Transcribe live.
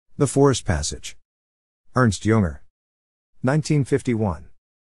The Forest Passage. Ernst Jünger. 1951.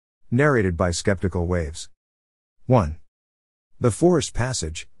 Narrated by Skeptical Waves. 1. The Forest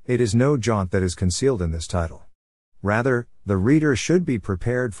Passage, it is no jaunt that is concealed in this title. Rather, the reader should be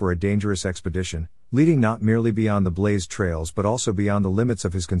prepared for a dangerous expedition, leading not merely beyond the blazed trails but also beyond the limits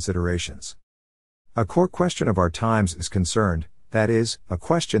of his considerations. A core question of our times is concerned, that is, a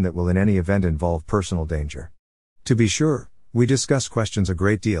question that will in any event involve personal danger. To be sure, we discuss questions a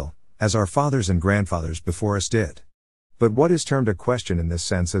great deal, as our fathers and grandfathers before us did. But what is termed a question in this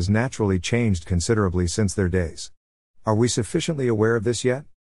sense has naturally changed considerably since their days. Are we sufficiently aware of this yet?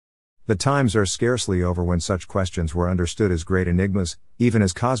 The times are scarcely over when such questions were understood as great enigmas, even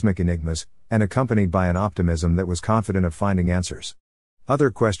as cosmic enigmas, and accompanied by an optimism that was confident of finding answers.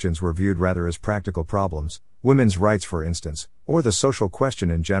 Other questions were viewed rather as practical problems, women's rights for instance, or the social question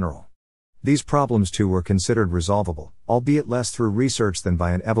in general. These problems too were considered resolvable, albeit less through research than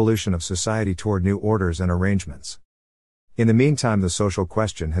by an evolution of society toward new orders and arrangements. In the meantime, the social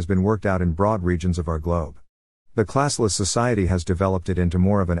question has been worked out in broad regions of our globe. The classless society has developed it into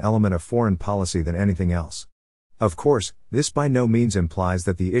more of an element of foreign policy than anything else. Of course, this by no means implies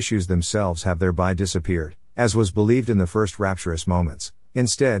that the issues themselves have thereby disappeared, as was believed in the first rapturous moments.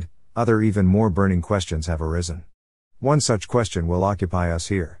 Instead, other even more burning questions have arisen. One such question will occupy us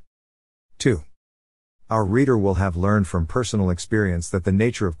here. 2. Our reader will have learned from personal experience that the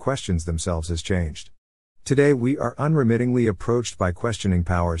nature of questions themselves has changed. Today we are unremittingly approached by questioning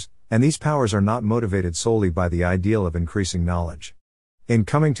powers, and these powers are not motivated solely by the ideal of increasing knowledge. In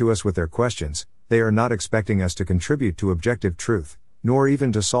coming to us with their questions, they are not expecting us to contribute to objective truth, nor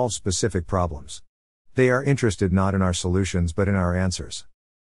even to solve specific problems. They are interested not in our solutions but in our answers.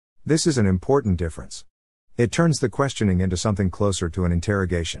 This is an important difference. It turns the questioning into something closer to an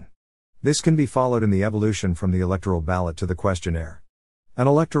interrogation. This can be followed in the evolution from the electoral ballot to the questionnaire. An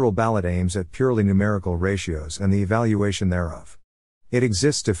electoral ballot aims at purely numerical ratios and the evaluation thereof. It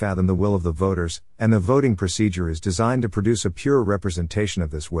exists to fathom the will of the voters, and the voting procedure is designed to produce a pure representation of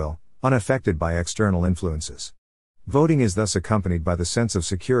this will, unaffected by external influences. Voting is thus accompanied by the sense of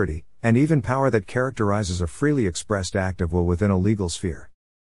security, and even power that characterizes a freely expressed act of will within a legal sphere.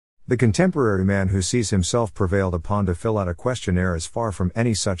 The contemporary man who sees himself prevailed upon to fill out a questionnaire is far from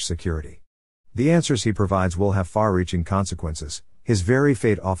any such security. The answers he provides will have far-reaching consequences, his very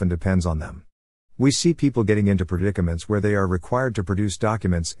fate often depends on them. We see people getting into predicaments where they are required to produce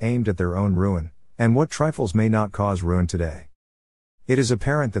documents aimed at their own ruin, and what trifles may not cause ruin today. It is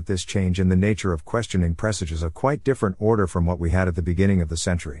apparent that this change in the nature of questioning presages a quite different order from what we had at the beginning of the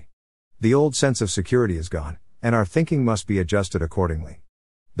century. The old sense of security is gone, and our thinking must be adjusted accordingly.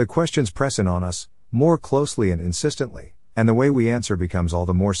 The questions press in on us, more closely and insistently, and the way we answer becomes all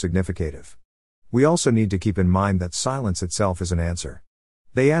the more significative. We also need to keep in mind that silence itself is an answer.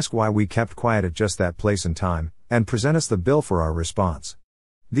 They ask why we kept quiet at just that place and time, and present us the bill for our response.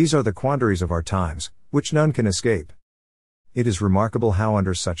 These are the quandaries of our times, which none can escape. It is remarkable how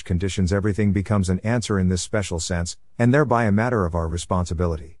under such conditions everything becomes an answer in this special sense, and thereby a matter of our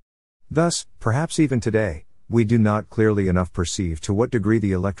responsibility. Thus, perhaps even today, we do not clearly enough perceive to what degree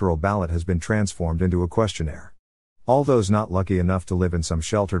the electoral ballot has been transformed into a questionnaire. All those not lucky enough to live in some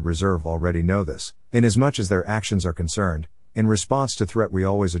sheltered reserve already know this, inasmuch as their actions are concerned. In response to threat we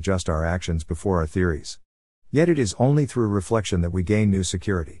always adjust our actions before our theories. Yet it is only through reflection that we gain new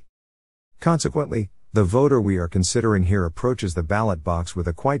security. Consequently, the voter we are considering here approaches the ballot box with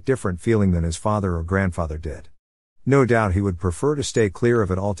a quite different feeling than his father or grandfather did. No doubt he would prefer to stay clear of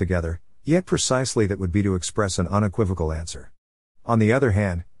it altogether, yet precisely that would be to express an unequivocal answer. On the other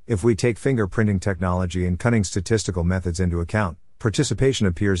hand, if we take fingerprinting technology and cunning statistical methods into account, participation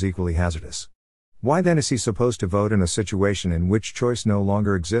appears equally hazardous. Why then is he supposed to vote in a situation in which choice no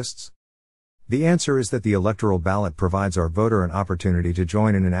longer exists? The answer is that the electoral ballot provides our voter an opportunity to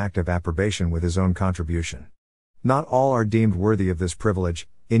join in an act of approbation with his own contribution. Not all are deemed worthy of this privilege.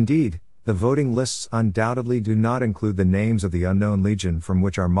 Indeed, the voting lists undoubtedly do not include the names of the unknown legion from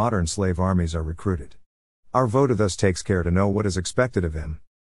which our modern slave armies are recruited. Our voter thus takes care to know what is expected of him.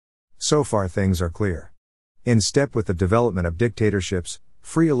 So far things are clear. In step with the development of dictatorships,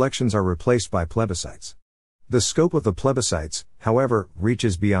 free elections are replaced by plebiscites. The scope of the plebiscites, however,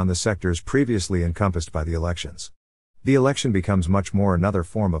 reaches beyond the sectors previously encompassed by the elections. The election becomes much more another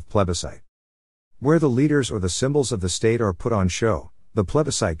form of plebiscite. Where the leaders or the symbols of the state are put on show, the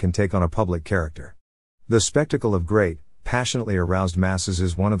plebiscite can take on a public character. The spectacle of great, passionately aroused masses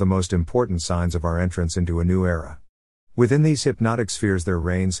is one of the most important signs of our entrance into a new era. Within these hypnotic spheres there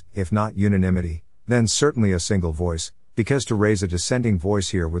reigns, if not unanimity, then certainly a single voice, because to raise a dissenting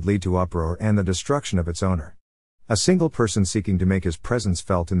voice here would lead to uproar and the destruction of its owner. A single person seeking to make his presence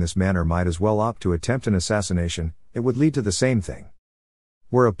felt in this manner might as well opt to attempt an assassination, it would lead to the same thing.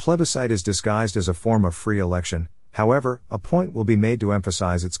 Where a plebiscite is disguised as a form of free election, however, a point will be made to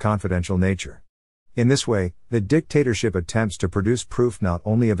emphasize its confidential nature. In this way, the dictatorship attempts to produce proof not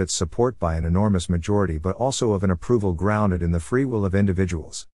only of its support by an enormous majority but also of an approval grounded in the free will of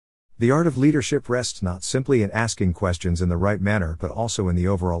individuals. The art of leadership rests not simply in asking questions in the right manner but also in the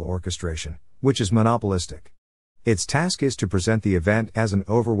overall orchestration, which is monopolistic. Its task is to present the event as an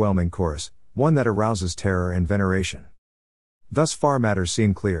overwhelming chorus, one that arouses terror and veneration. Thus far matters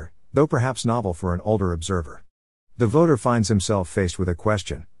seem clear, though perhaps novel for an older observer. The voter finds himself faced with a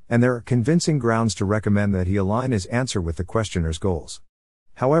question, and there are convincing grounds to recommend that he align his answer with the questioner's goals.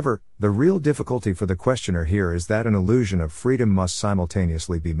 However, the real difficulty for the questioner here is that an illusion of freedom must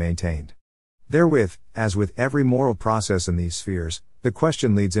simultaneously be maintained. Therewith, as with every moral process in these spheres, the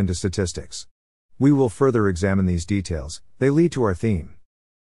question leads into statistics. We will further examine these details, they lead to our theme.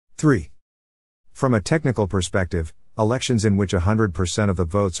 3. From a technical perspective, elections in which 100% of the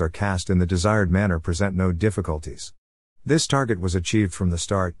votes are cast in the desired manner present no difficulties. This target was achieved from the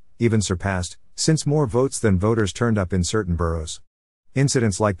start, even surpassed, since more votes than voters turned up in certain boroughs.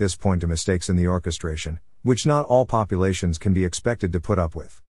 Incidents like this point to mistakes in the orchestration, which not all populations can be expected to put up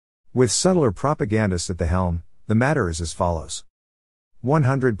with. With subtler propagandists at the helm, the matter is as follows.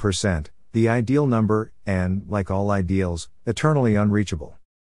 100%, the ideal number, and, like all ideals, eternally unreachable.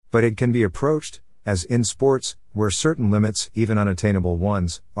 But it can be approached, as in sports, where certain limits, even unattainable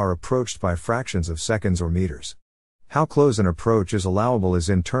ones, are approached by fractions of seconds or meters. How close an approach is allowable is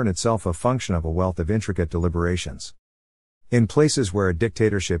in turn itself a function of a wealth of intricate deliberations. In places where a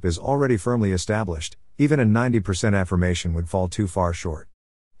dictatorship is already firmly established, even a 90% affirmation would fall too far short.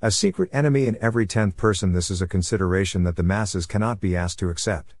 A secret enemy in every 10th person, this is a consideration that the masses cannot be asked to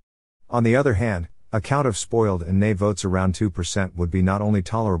accept. On the other hand, a count of spoiled and nay votes around 2% would be not only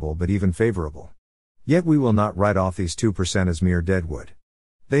tolerable but even favorable. Yet we will not write off these 2% as mere deadwood.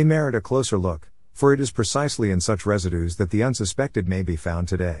 They merit a closer look, for it is precisely in such residues that the unsuspected may be found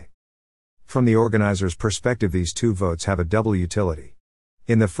today. From the organizer's perspective, these 2 votes have a double utility.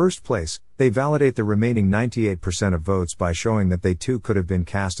 In the first place, they validate the remaining 98% of votes by showing that they too could have been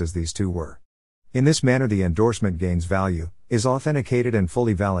cast as these 2 were. In this manner the endorsement gains value, is authenticated and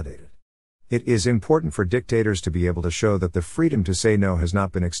fully validated. It is important for dictators to be able to show that the freedom to say no has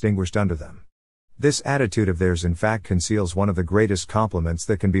not been extinguished under them. This attitude of theirs in fact conceals one of the greatest compliments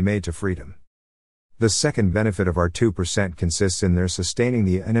that can be made to freedom. The second benefit of our 2% consists in their sustaining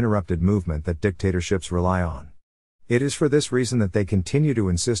the uninterrupted movement that dictatorships rely on. It is for this reason that they continue to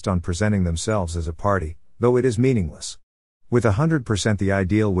insist on presenting themselves as a party, though it is meaningless. With 100% the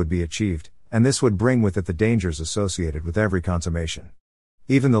ideal would be achieved, and this would bring with it the dangers associated with every consummation.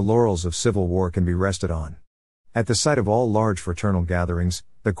 Even the laurels of civil war can be rested on. At the sight of all large fraternal gatherings,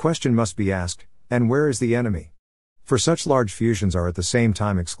 the question must be asked, and where is the enemy? For such large fusions are at the same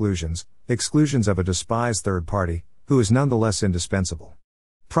time exclusions of a despised third party, who is nonetheless indispensable.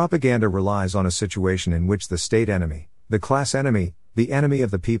 Propaganda relies on a situation in which the state enemy, the class enemy, the enemy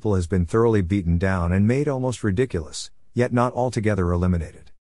of the people has been thoroughly beaten down and made almost ridiculous, yet not altogether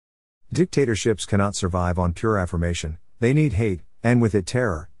eliminated. Dictatorships cannot survive on pure affirmation, they need hate, and with it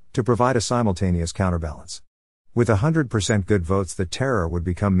terror, to provide a simultaneous counterbalance. With 100% good votes the terror would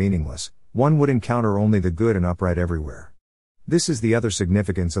become meaningless, one would encounter only the good and upright everywhere. This is the other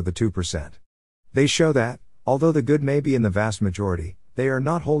significance of the 2%. They show that, although the good may be in the vast majority, they are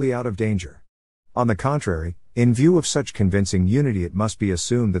not wholly out of danger. On the contrary, in view of such convincing unity it must be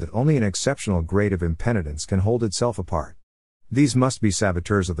assumed that only an exceptional grade of impenitence can hold itself apart. These must be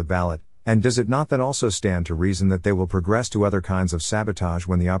saboteurs of the ballot, and does it not then also stand to reason that they will progress to other kinds of sabotage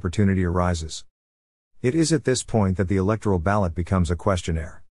when the opportunity arises? It is at this point that the electoral ballot becomes a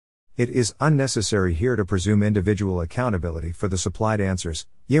questionnaire. It is unnecessary here to presume individual accountability for the supplied answers,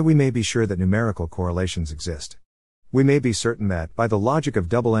 yet we may be sure that numerical correlations exist. We may be certain that, by the logic of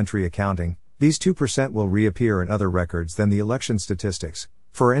double-entry accounting, these 2% will reappear in other records than the election statistics,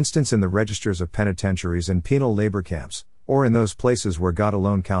 for instance in the registers of penitentiaries and penal labor camps, or in those places where God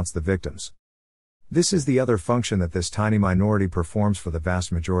alone counts the victims. This is the other function that this tiny minority performs for the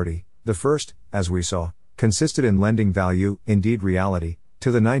vast majority. The first, as we saw, consisted in lending value, indeed reality,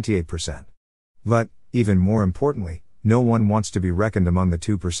 to the 98%. But, even more importantly, no one wants to be reckoned among the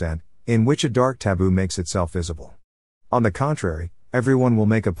 2%, in which a dark taboo makes itself visible. On the contrary, everyone will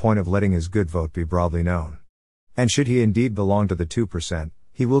make a point of letting his good vote be broadly known. And should he indeed belong to the 2%,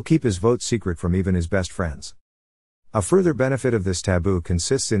 he will keep his vote secret from even his best friends. A further benefit of this taboo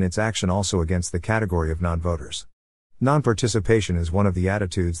consists in its action also against the category of non-voters. Non-participation is one of the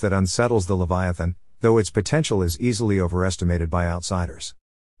attitudes that unsettles the Leviathan, though its potential is easily overestimated by outsiders.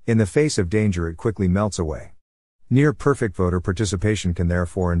 In the face of danger, it quickly melts away. Near-perfect voter participation can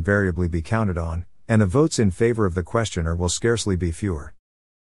therefore invariably be counted on, and the votes in favor of the questioner will scarcely be fewer.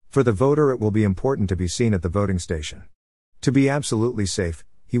 For the voter, it will be important to be seen at the voting station. To be absolutely safe,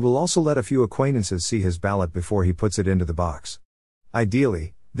 he will also let a few acquaintances see his ballot before he puts it into the box.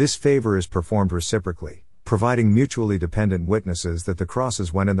 Ideally, this favor is performed reciprocally, providing mutually dependent witnesses that the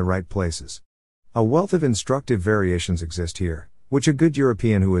crosses went in the right places. A wealth of instructive variations exist here, which a good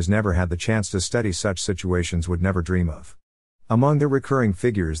European who has never had the chance to study such situations would never dream of. Among the recurring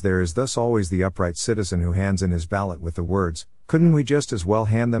figures, there is thus always the upright citizen who hands in his ballot with the words, "Couldn't we just as well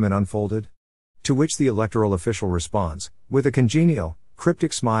hand them in unfolded?" To which the electoral official responds, with a congenial,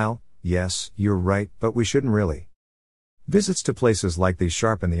 cryptic smile, "Yes, you're right, but we shouldn't really." Visits to places like these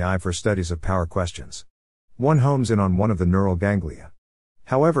sharpen the eye for studies of power questions. One homes in on one of the neural ganglia.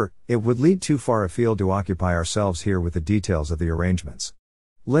 However, it would lead too far afield to occupy ourselves here with the details of the arrangements.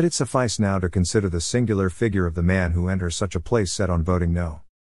 Let it suffice now to consider the singular figure of the man who enters such a place set on voting no.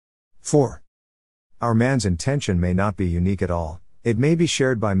 4. Our man's intention may not be unique at all, it may be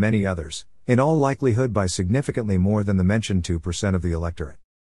shared by many others, in all likelihood by significantly more than the mentioned 2% of the electorate.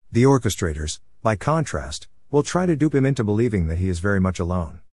 The orchestrators, by contrast, will try to dupe him into believing that he is very much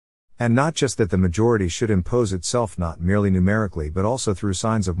alone. And not just that the majority should impose itself not merely numerically but also through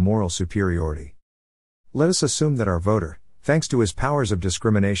signs of moral superiority. Let us assume that our voter, thanks to his powers of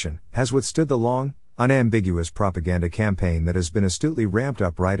discrimination, has withstood the long, unambiguous propaganda campaign that has been astutely ramped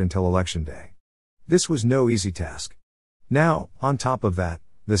up right until Election Day. This was no easy task. Now, on top of that,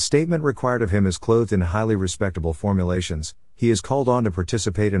 the statement required of him is clothed in highly respectable formulations. He is called on to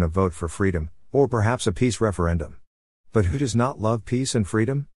participate in a vote for freedom, or perhaps a peace referendum. But who does not love peace and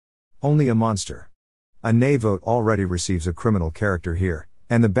freedom? Only a monster. A nay vote already receives a criminal character here,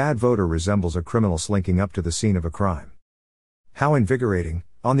 and the bad voter resembles a criminal slinking up to the scene of a crime. How invigorating,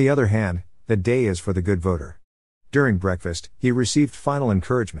 on the other hand, the day is for the good voter. During breakfast, he received final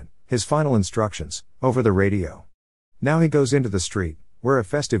encouragement, his final instructions, over the radio. Now he goes into the street, where a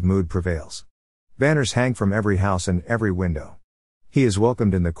festive mood prevails. Banners hang from every house and every window. He is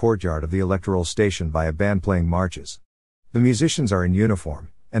welcomed in the courtyard of the electoral station by a band playing marches. The musicians are in uniform,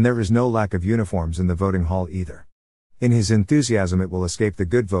 and there is no lack of uniforms in the voting hall either. In his enthusiasm, it will escape the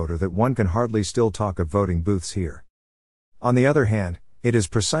good voter that one can hardly still talk of voting booths here. On the other hand, it is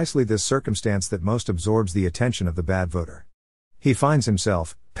precisely this circumstance that most absorbs the attention of the bad voter. He finds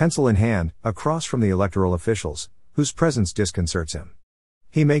himself, pencil in hand, across from the electoral officials, whose presence disconcerts him.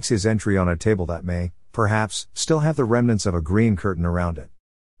 He makes his entry on a table that may, perhaps, still have the remnants of a green curtain around it.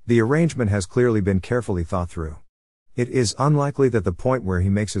 The arrangement has clearly been carefully thought through. It is unlikely that the point where he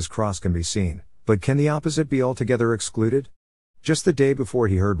makes his cross can be seen, but can the opposite be altogether excluded? Just the day before,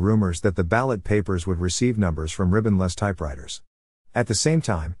 he heard rumors that the ballot papers would receive numbers from ribbonless typewriters. At the same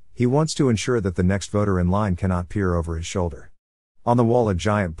time, he wants to ensure that the next voter in line cannot peer over his shoulder. On the wall, a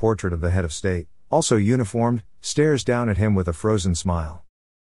giant portrait of the head of state, also uniformed, stares down at him with a frozen smile.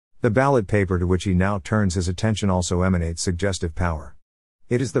 The ballot paper to which he now turns his attention also emanates suggestive power.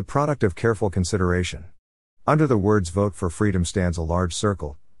 It is the product of careful consideration. Under the words "Vote for Freedom" stands a large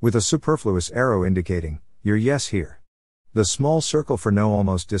circle, with a superfluous arrow indicating, "Your yes here." The small circle for no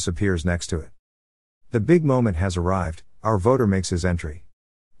almost disappears next to it. The big moment has arrived, our voter makes his entry.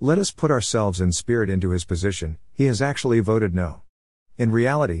 Let us put ourselves in spirit into his position, he has actually voted no. In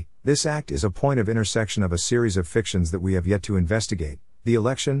reality, this act is a point of intersection of a series of fictions that we have yet to investigate. The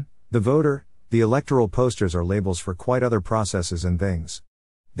election, the voter, the electoral posters are labels for quite other processes and things.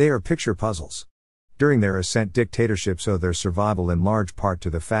 They are picture puzzles. During their ascent, dictatorships owe their survival in large part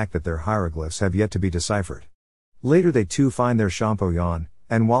to the fact that their hieroglyphs have yet to be deciphered. Later they too find their Champollion,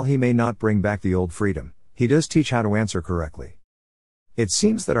 and while he may not bring back the old freedom, he does teach how to answer correctly. It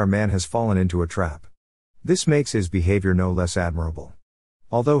seems that our man has fallen into a trap. This makes his behavior no less admirable.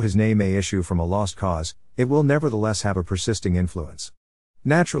 Although his name may issue from a lost cause, it will nevertheless have a persisting influence.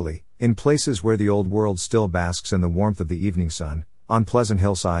 Naturally, in places where the old world still basks in the warmth of the evening sun, on pleasant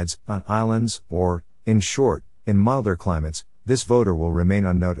hillsides, on islands, or, in short, in milder climates, this voter will remain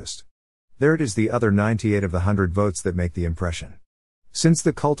unnoticed. There it is, the other 98 of the 100 votes that make the impression. Since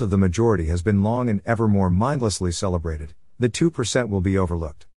the cult of the majority has been long and ever more mindlessly celebrated, the 2% will be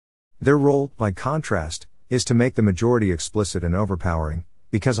overlooked. Their role, by contrast, is to make the majority explicit and overpowering,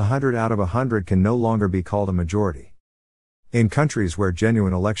 because 100 out of 100 can no longer be called a majority. In countries where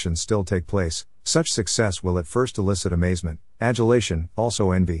genuine elections still take place, such success will at first elicit amazement, adulation,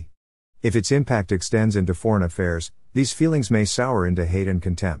 also envy. If its impact extends into foreign affairs, these feelings may sour into hate and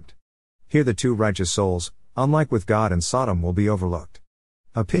contempt. Here the two righteous souls, unlike with God and Sodom, will be overlooked.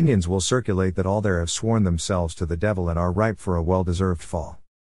 Opinions will circulate that all there have sworn themselves to the devil and are ripe for a well-deserved fall.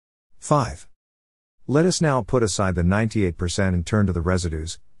 5. Let us now put aside the 98% and turn to the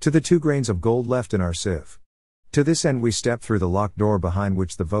residues, to the 2 grains of gold left in our sieve. To this end we step through the locked door behind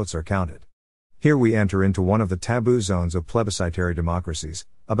which the votes are counted. Here we enter into one of the taboo zones of plebiscitary democracies,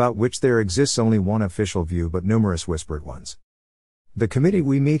 about which there exists only one official view but numerous whispered ones. The committee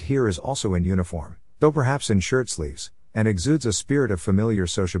we meet here is also in uniform, though perhaps in shirt sleeves, and exudes a spirit of familiar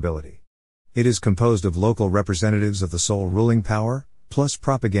sociability. It is composed of local representatives of the sole ruling power, plus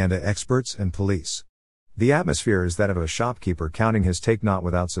propaganda experts and police. The atmosphere is that of a shopkeeper counting his take not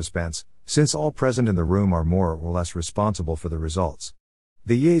without suspense, since all present in the room are more or less responsible for the results.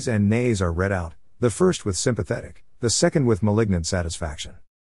 The yeas and nays are read out, the first with sympathetic, the second with malignant satisfaction.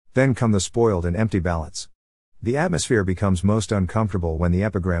 Then come the spoiled and empty ballots. The atmosphere becomes most uncomfortable when the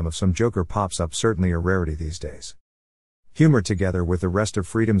epigram of some joker pops up, certainly a rarity these days. Humor, together with the rest of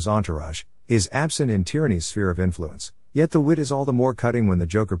freedom's entourage, is absent in tyranny's sphere of influence, yet the wit is all the more cutting when the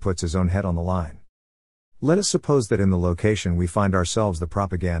joker puts his own head on the line. Let us suppose that in the location we find ourselves the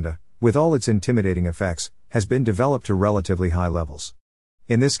propaganda, with all its intimidating effects, has been developed to relatively high levels.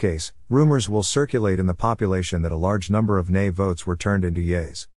 In this case, rumors will circulate in the population that a large number of nay votes were turned into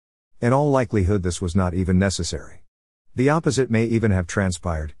yeas. In all likelihood this was not even necessary. The opposite may even have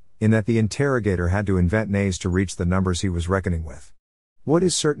transpired, in that the interrogator had to invent nays to reach the numbers he was reckoning with. What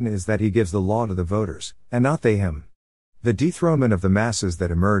is certain is that he gives the law to the voters, and not they him. The dethronement of the masses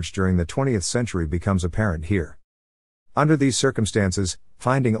that emerged during the 20th century becomes apparent here. Under these circumstances,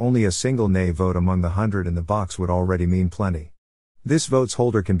 finding only a single nay vote among the 100 in the box would already mean plenty. This vote's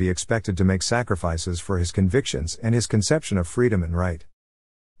holder can be expected to make sacrifices for his convictions and his conception of freedom and right.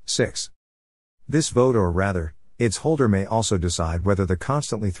 6. This vote, or rather, its holder, may also decide whether the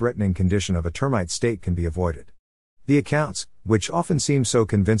constantly threatening condition of a termite state can be avoided. The accounts, which often seem so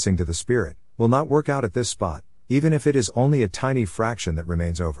convincing to the spirit, will not work out at this spot, even if it is only a tiny fraction that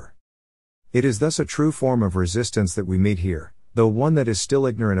remains over. It is thus a true form of resistance that we meet here, though one that is still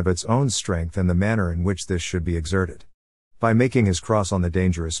ignorant of its own strength and the manner in which this should be exerted. By making his cross on the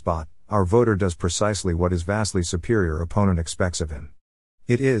dangerous spot, our voter does precisely what his vastly superior opponent expects of him.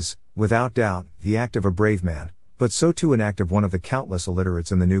 It is, without doubt, the act of a brave man, but so too an act of one of the countless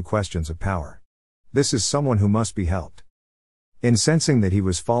illiterates in the new questions of power. This is someone who must be helped. In sensing that he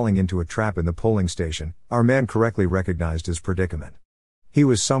was falling into a trap in the polling station, our man correctly recognized his predicament. He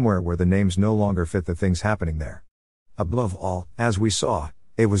was somewhere where the names no longer fit the things happening there. Above all, as we saw,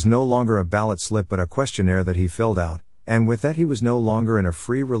 it was no longer a ballot slip but a questionnaire that he filled out, and with that he was no longer in a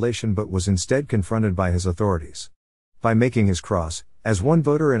free relation but was instead confronted by his authorities. By making his cross, as one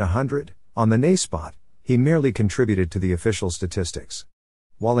voter in 100, on the nay spot, he merely contributed to the official statistics.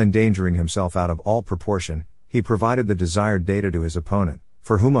 While endangering himself out of all proportion, he provided the desired data to his opponent,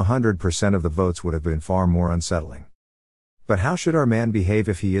 for whom 100% of the votes would have been far more unsettling. But how should our man behave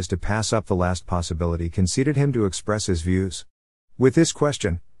if he is to pass up the last possibility conceded him to express his views? With this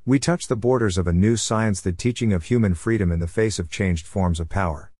question, we touch the borders of a new science, the teaching of human freedom in the face of changed forms of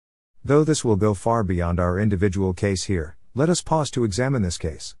power. Though this will go far beyond our individual case here, let us pause to examine this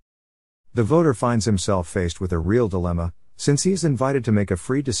case. The voter finds himself faced with a real dilemma, since he is invited to make a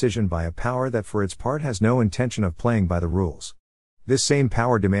free decision by a power that for its part has no intention of playing by the rules. This same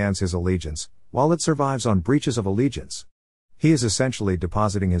power demands his allegiance, while it survives on breaches of allegiance. He is essentially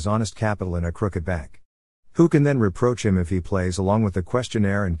depositing his honest capital in a crooked bank. Who can then reproach him if he plays along with the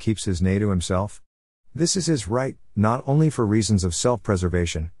questionnaire and keeps his nay to himself? This is his right, not only for reasons of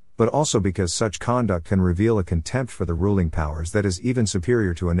self-preservation, but also because such conduct can reveal a contempt for the ruling powers that is even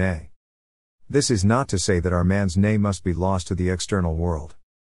superior to a nay. This is not to say that our man's nay must be lost to the external world.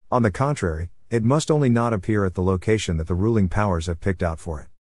 On the contrary, it must only not appear at the location that the ruling powers have picked out for it.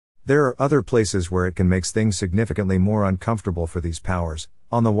 There are other places where it can make things significantly more uncomfortable for these powers,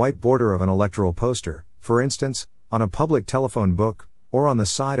 on the white border of an electoral poster, for instance, on a public telephone book, or on the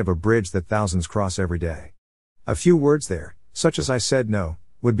side of a bridge that thousands cross every day. A few words there, such as "I said no,"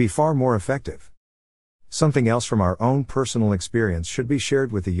 would be far more effective. Something else from our own personal experience should be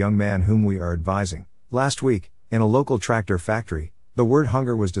shared with the young man whom we are advising. Last week, in a local tractor factory, the word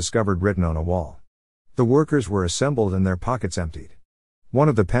hunger was discovered written on a wall. The workers were assembled and their pockets emptied. One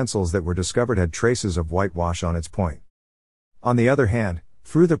of the pencils that were discovered had traces of whitewash on its point. On the other hand,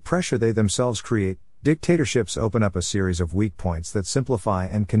 through the pressure they themselves create, dictatorships open up a series of weak points that simplify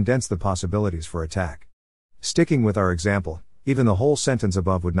and condense the possibilities for attack. Sticking with our example, even the whole sentence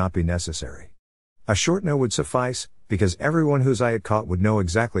above would not be necessary. A short no would suffice, because everyone whose eye it caught would know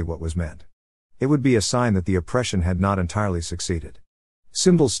exactly what was meant. It would be a sign that the oppression had not entirely succeeded.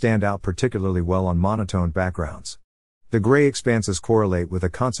 Symbols stand out particularly well on monotone backgrounds. The gray expanses correlate with a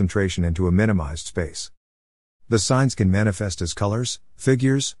concentration into a minimized space. The signs can manifest as colors,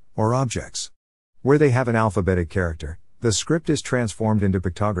 figures, or objects. Where they have an alphabetic character, the script is transformed into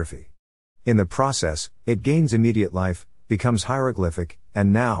pictography. In the process, it gains immediate life, becomes hieroglyphic,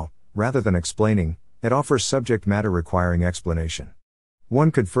 and now, rather than explaining, it offers subject matter requiring explanation.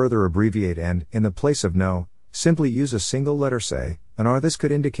 One could further abbreviate and, in the place of no, simply use a single letter say, an R. This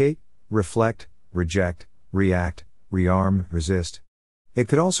could indicate, reflect, reject, react, rearm, resist. It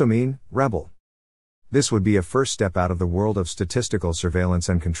could also mean, rebel. This would be a first step out of the world of statistical surveillance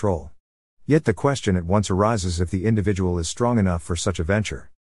and control. Yet the question at once arises if the individual is strong enough for such a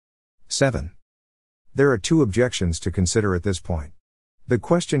venture. 7. There are two objections to consider at this point. The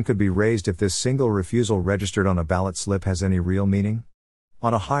question could be raised if this single refusal registered on a ballot slip has any real meaning.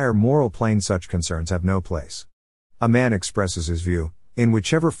 On a higher moral plane, such concerns have no place. A man expresses his view, in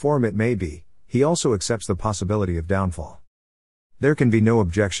whichever form it may be. He also accepts the possibility of downfall. There can be no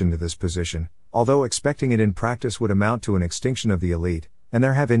objection to this position, although expecting it in practice would amount to an extinction of the elite, and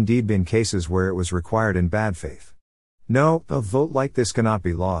there have indeed been cases where it was required in bad faith. No, a vote like this cannot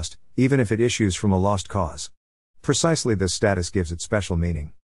be lost, even if it issues from a lost cause. Precisely this status gives it special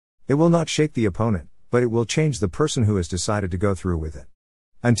meaning. It will not shake the opponent, but it will change the person who has decided to go through with it.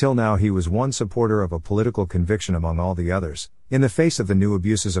 Until now he was one supporter of a political conviction among all the others. In the face of the new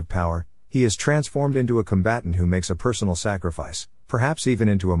abuses of power, he is transformed into a combatant who makes a personal sacrifice, perhaps even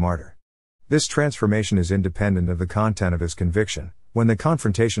into a martyr. This transformation is independent of the content of his conviction. When the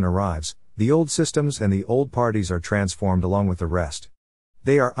confrontation arrives, the old systems and the old parties are transformed along with the rest.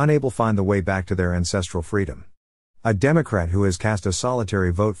 They are unable to find the way back to their ancestral freedom. A Democrat who has cast a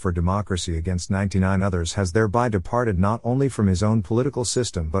solitary vote for democracy against 99 others has thereby departed not only from his own political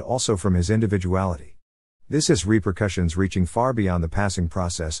system but also from his individuality. This has repercussions reaching far beyond the passing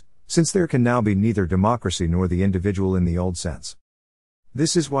process, since there can now be neither democracy nor the individual in the old sense.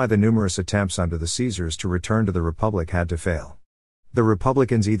 This is why the numerous attempts under the Caesars to return to the Republic had to fail. The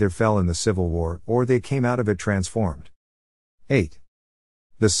Republicans either fell in the Civil War or they came out of it transformed. 8.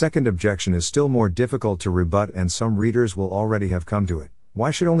 The second objection is still more difficult to rebut, and some readers will already have come to it. Why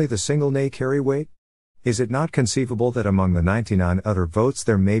should only the single nay carry weight? Is it not conceivable that among the 99 other votes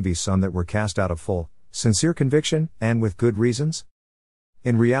there may be some that were cast out of full, sincere conviction, and with good reasons?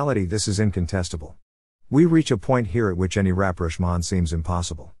 In reality this is incontestable. We reach a point here at which any rapprochement seems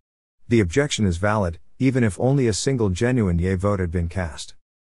impossible. The objection is valid, even if only a single genuine yea vote had been cast.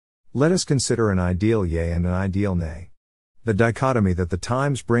 Let us consider an ideal yea and an ideal nay. The dichotomy that the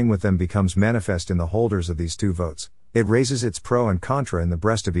times bring with them becomes manifest in the holders of these two votes. It raises its pro and contra in the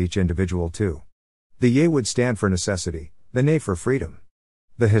breast of each individual too. The yea would stand for necessity, the nay for freedom.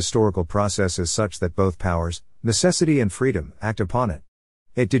 The historical process is such that both powers, necessity and freedom, act upon it.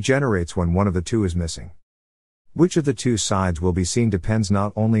 It degenerates when one of the two is missing. Which of the two sides will be seen depends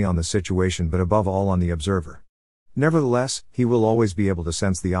not only on the situation but above all on the observer. Nevertheless, he will always be able to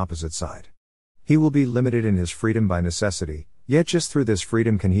sense the opposite side. He will be limited in his freedom by necessity, yet just through this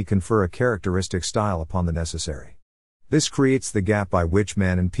freedom can he confer a characteristic style upon the necessary. This creates the gap by which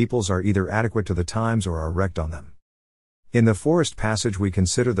men and peoples are either adequate to the times or are wrecked on them. In the forest passage we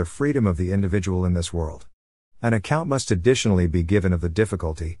consider the freedom of the individual in this world. An account must additionally be given of the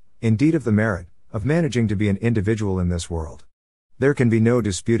difficulty, indeed of the merit, of managing to be an individual in this world. There can be no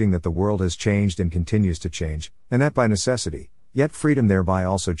disputing that the world has changed and continues to change, and that by necessity, yet freedom thereby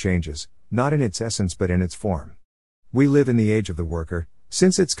also changes, not in its essence but in its form. We live in the age of the worker.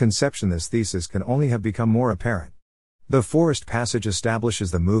 Since its conception this thesis can only have become more apparent. The forest passage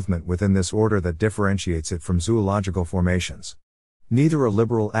establishes the movement within this order that differentiates it from zoological formations. Neither a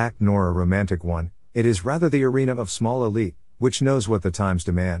liberal act nor a romantic one, it is rather the arena of small elite, which knows what the times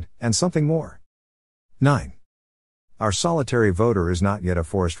demand, and something more. 9. Our solitary voter is not yet a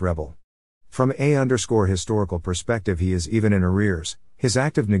forced rebel. From historical perspective he is even in arrears. His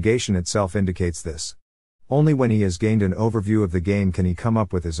act of negation itself indicates this. Only when he has gained an overview of the game can he come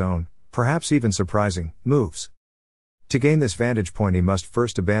up with his own, perhaps even surprising, moves. To gain this vantage point he must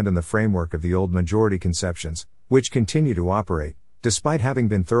first abandon the framework of the old majority conceptions, which continue to operate, despite having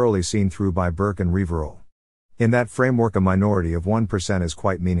been thoroughly seen through by Burke and Rivarol. In that framework a minority of 1% is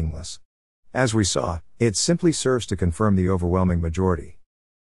quite meaningless. As we saw, it simply serves to confirm the overwhelming majority.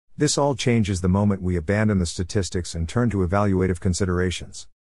 This all changes the moment we abandon the statistics and turn to evaluative considerations.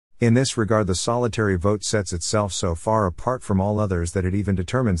 In this regard the solitary vote sets itself so far apart from all others that it even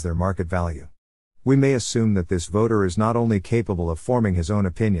determines their market value. We may assume that this voter is not only capable of forming his own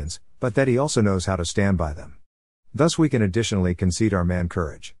opinions, but that he also knows how to stand by them. Thus we can additionally concede our man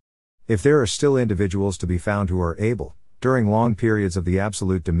courage. If there are still individuals to be found who are able, during long periods of the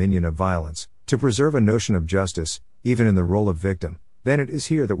absolute dominion of violence, to preserve a notion of justice, even in the role of victim, then it is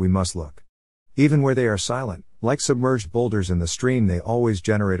here that we must look. Even where they are silent, like submerged boulders in the stream, they always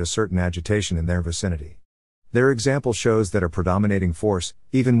generate a certain agitation in their vicinity. Their example shows that a predominating force,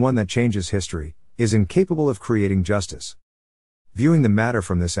 even one that changes history, is incapable of creating justice. Viewing the matter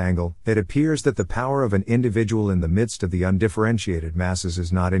from this angle, it appears that the power of an individual in the midst of the undifferentiated masses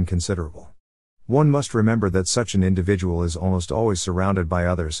is not inconsiderable. One must remember that such an individual is almost always surrounded by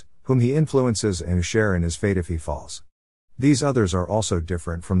others, whom he influences and who share in his fate if he falls. These others are also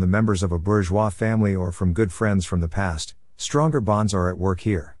different from the members of a bourgeois family or from good friends from the past. Stronger bonds are at work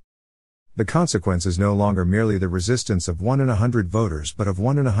here. The consequence is no longer merely the resistance of 1 in 100 voters but of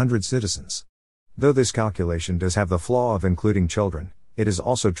 1 in 100 citizens. Though this calculation does have the flaw of including children, it is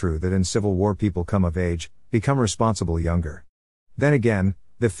also true that in civil war people come of age, become responsible younger. Then again,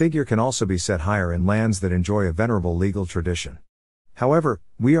 the figure can also be set higher in lands that enjoy a venerable legal tradition. However,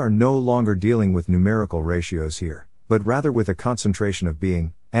 we are no longer dealing with numerical ratios here, but rather with a concentration of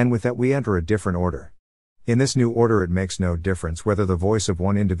being, and with that we enter a different order. In this new order it makes no difference whether the voice of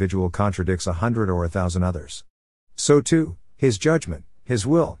one individual contradicts 100 or 1,000 others. So too, his judgment, his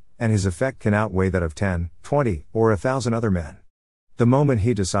will, and his effect can outweigh that of 10, 20, or 1,000 other men. The moment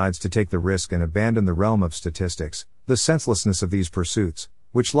he decides to take the risk and abandon the realm of statistics, the senselessness of these pursuits,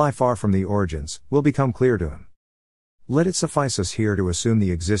 which lie far from the origins, will become clear to him. Let it suffice us here to assume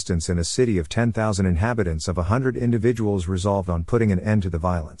the existence in a city of 10,000 inhabitants of 100 individuals resolved on putting an end to the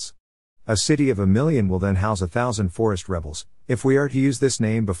violence. A city of 1,000,000 will then house 1,000 forest rebels, if we are to use this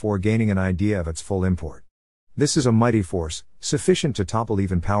name before gaining an idea of its full import. This is a mighty force, sufficient to topple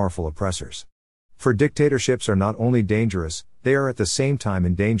even powerful oppressors. For dictatorships are not only dangerous, they are at the same time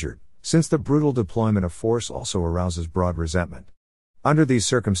endangered, since the brutal deployment of force also arouses broad resentment. Under these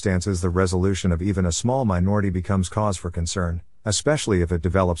circumstances, the resolution of even a small minority becomes cause for concern, especially if it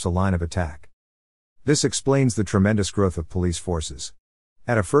develops a line of attack. This explains the tremendous growth of police forces.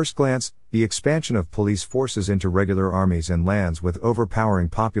 At a first glance, the expansion of police forces into regular armies in lands with overpowering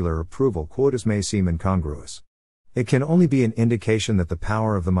popular approval quotas may seem incongruous. It can only be an indication that the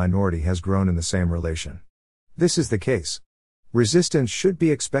power of the minority has grown in the same relation. This is the case. Resistance should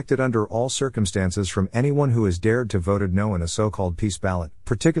be expected under all circumstances from anyone who has dared to vote no in a so-called peace ballot,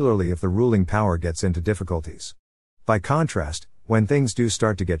 particularly if the ruling power gets into difficulties. By contrast, when things do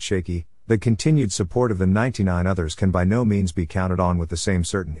start to get shaky, the continued support of the 99 others can by no means be counted on with the same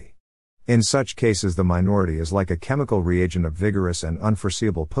certainty. In such cases, the minority is like a chemical reagent of vigorous and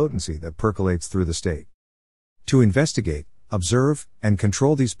unforeseeable potency that percolates through the state. To investigate, observe, and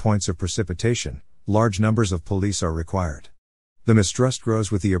control these points of precipitation, large numbers of police are required. The mistrust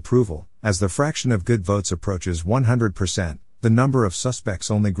grows with the approval. As the fraction of good votes approaches 100%, the number of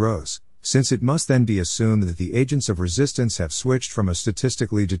suspects only grows, since it must then be assumed that the agents of resistance have switched from a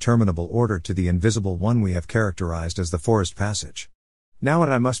statistically determinable order to the invisible one we have characterized as the forest passage. Now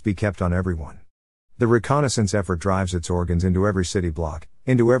an eye must be kept on everyone. The reconnaissance effort drives its organs into every city block,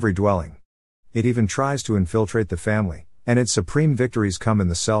 into every dwelling. It even tries to infiltrate the family, and its supreme victories come in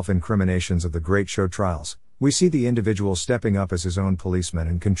the self-incriminations of the great show trials. We see the individual stepping up as his own policeman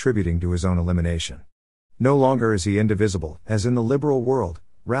and contributing to his own elimination. No longer is he indivisible, as in the liberal world,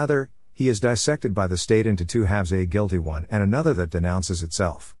 rather, he is dissected by the state into two halves, a guilty one and another that denounces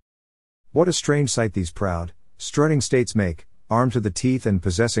itself. What a strange sight these proud, strutting states make, armed to the teeth and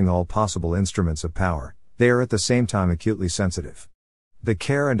possessing all possible instruments of power. They are at the same time acutely sensitive. The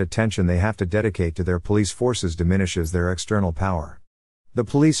care and attention they have to dedicate to their police forces diminishes their external power. The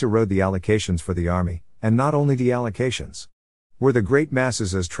police erode the allocations for the army, and not only the allocations. Were the great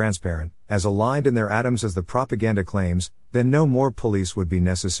masses as transparent, as aligned in their atoms as the propaganda claims, then no more police would be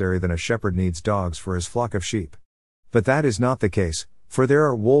necessary than a shepherd needs dogs for his flock of sheep. But that is not the case, for there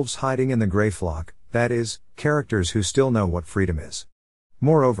are wolves hiding in the grey flock, that is, characters who still know what freedom is.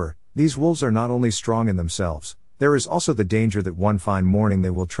 Moreover, these wolves are not only strong in themselves, there is also the danger that one fine morning they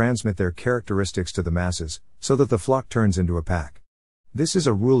will transmit their characteristics to the masses, so that the flock turns into a pack. This is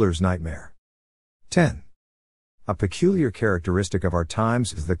a ruler's nightmare. 10. A peculiar characteristic of our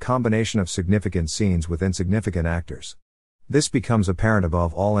times is the combination of significant scenes with insignificant actors. This becomes apparent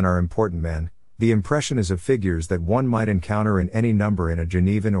above all in our important men. The impression is of figures that one might encounter in any number in a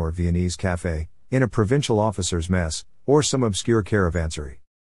Genevan or Viennese café, in a provincial officer's mess, or some obscure caravansary.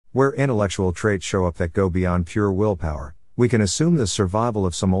 Where intellectual traits show up that go beyond pure willpower, we can assume the survival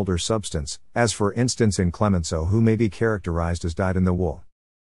of some older substance, as for instance in Clemenceau, who may be characterized as dyed in the wool.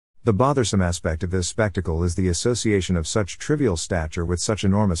 The bothersome aspect of this spectacle is the association of such trivial stature with such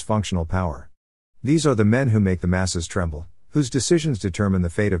enormous functional power. These are the men who make the masses tremble, whose decisions determine the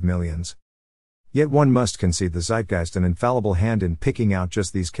fate of millions. Yet one must concede the zeitgeist an infallible hand in picking out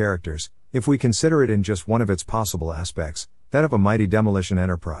just these characters, if we consider it in just one of its possible aspects, that of a mighty demolition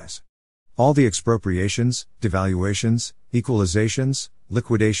enterprise. All the expropriations, devaluations, equalizations,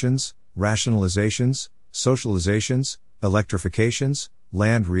 liquidations, rationalizations, socializations, electrifications,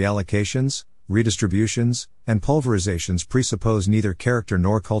 land reallocations, redistributions, and pulverizations presuppose neither character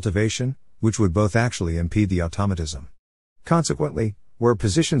nor cultivation, which would both actually impede the automatism. Consequently, where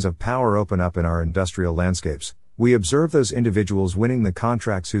positions of power open up in our industrial landscapes, we observe those individuals winning the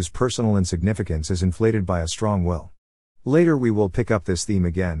contracts whose personal insignificance is inflated by a strong will. Later we will pick up this theme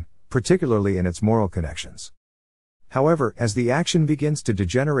again, particularly in its moral connections. However, as the action begins to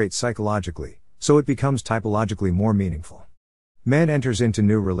degenerate psychologically, so it becomes typologically more meaningful. Man enters into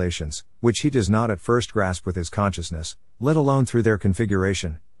new relations, which he does not at first grasp with his consciousness, let alone through their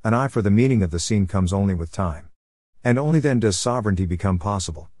configuration. An eye for the meaning of the scene comes only with time. And only then does sovereignty become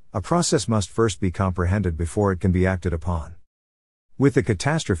possible. A process must first be comprehended before it can be acted upon. With the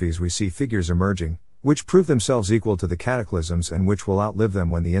catastrophes we see figures emerging, which prove themselves equal to the cataclysms and which will outlive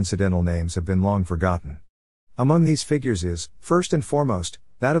them when the incidental names have been long forgotten. Among these figures is, first and foremost,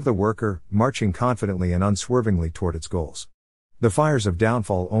 that of the worker, marching confidently and unswervingly toward its goals. The fires of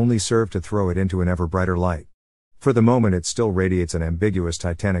downfall only serve to throw it into an ever brighter light. For the moment it still radiates an ambiguous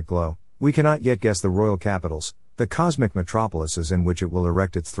titanic glow. We cannot yet guess the royal capitals, the cosmic metropolises in which it will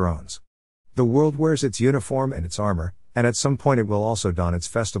erect its thrones. The world wears its uniform and its armor, and at some point it will also don its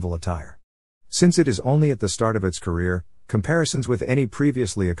festival attire. Since it is only at the start of its career, comparisons with any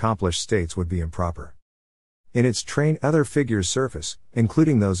previously accomplished states would be improper. In its train other figures surface,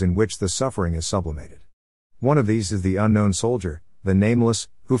 including those in which the suffering is sublimated. One of these is the unknown soldier, the nameless,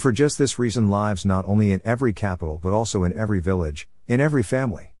 who for just this reason lives not only in every capital but also in every village, in every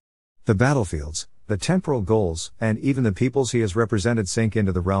family. The battlefields, the temporal goals, and even the peoples he has represented sink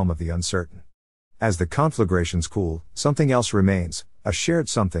into the realm of the uncertain. As the conflagrations cool, something else remains, a shared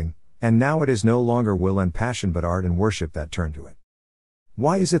something, and now it is no longer will and passion but art and worship that turn to it.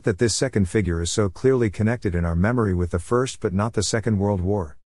 Why is it that this second figure is so clearly connected in our memory with the First but not the Second World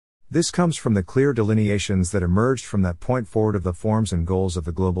War? This comes from the clear delineations that emerged from that point forward of the forms and goals of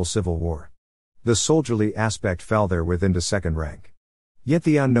the global civil war. The soldierly aspect fell therewith into second rank. Yet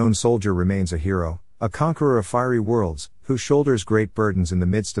the unknown soldier remains a hero, a conqueror of fiery worlds, who shoulders great burdens in the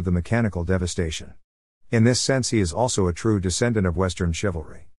midst of the mechanical devastation. In this sense he is also a true descendant of Western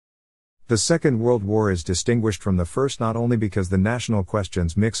chivalry. The Second World War is distinguished from the First not only because the national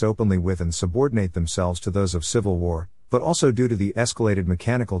questions mix openly with and subordinate themselves to those of civil war, but also due to the escalated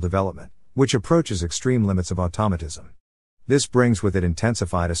mechanical development, which approaches extreme limits of automatism. This brings with it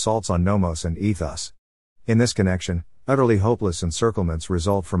intensified assaults on nomos and ethos. In this connection, utterly hopeless encirclements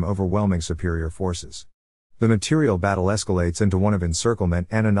result from overwhelming superior forces. The material battle escalates into one of encirclement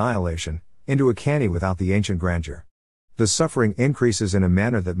and annihilation, into a canny without the ancient grandeur. The suffering increases in a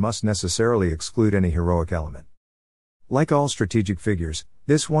manner that must necessarily exclude any heroic element. Like all strategic figures,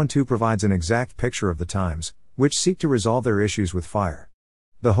 this one too provides an exact picture of the times, which seek to resolve their issues with fire.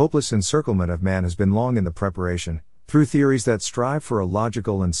 The hopeless encirclement of man has been long in the preparation, through theories that strive for a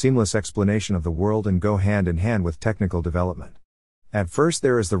logical and seamless explanation of the world and go hand in hand with technical development. At first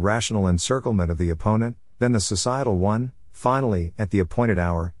there is the rational encirclement of the opponent, then the societal one, finally, at the appointed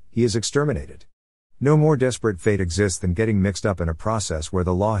hour, he is exterminated. No more desperate fate exists than getting mixed up in a process where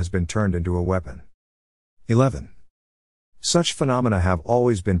the law has been turned into a weapon. 11. Such phenomena have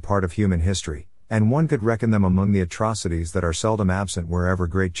always been part of human history, and one could reckon them among the atrocities that are seldom absent wherever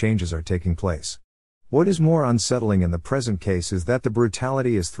great changes are taking place. What is more unsettling in the present case is that the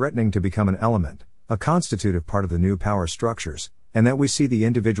brutality is threatening to become an element, a constitutive part of the new power structures, and that we see the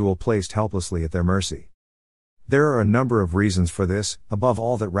individual placed helplessly at their mercy. There are a number of reasons for this, above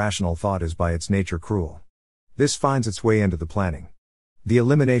all that rational thought is by its nature cruel. This finds its way into the planning. The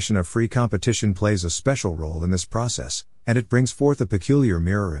elimination of free competition plays a special role in this process, and it brings forth a peculiar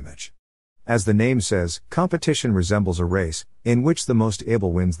mirror image. As the name says, competition resembles a race, in which the most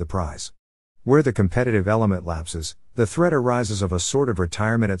able wins the prize. Where the competitive element lapses, the threat arises of a sort of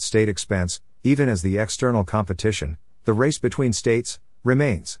retirement at state expense, even as the external competition, the race between states,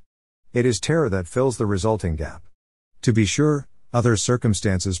 remains. It is terror that fills the resulting gap. To be sure, other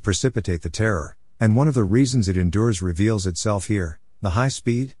circumstances precipitate the terror, and one of the reasons it endures reveals itself here. The high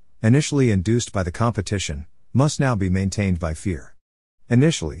speed, initially induced by the competition, must now be maintained by fear.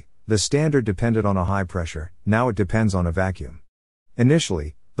 Initially, the standard depended on a high pressure, now it depends on a vacuum.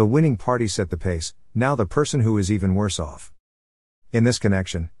 Initially, the winning party set the pace, now the person who is even worse off. In this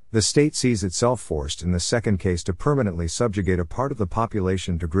connection, the state sees itself forced in the second case to permanently subjugate a part of the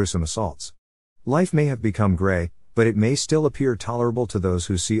population to gruesome assaults. Life may have become gray, but it may still appear tolerable to those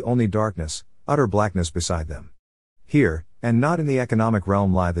who see only darkness, utter blackness beside them. Here, and not in the economic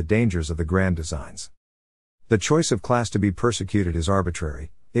realm, lie the dangers of the grand designs. The choice of class to be persecuted is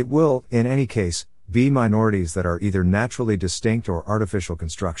arbitrary. It will, in any case, be minorities that are either naturally distinct or artificial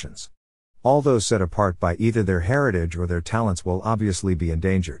constructions. All those set apart by either their heritage or their talents will obviously be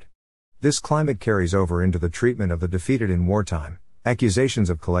endangered. This climate carries over into the treatment of the defeated in wartime. Accusations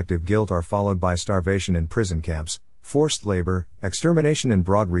of collective guilt are followed by starvation in prison camps, forced labor, extermination in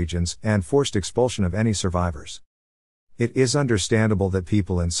broad regions, and forced expulsion of any survivors. It is understandable that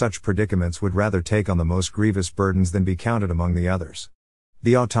people in such predicaments would rather take on the most grievous burdens than be counted among the others.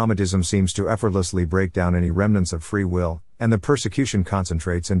 The automatism seems to effortlessly break down any remnants of free will, and the persecution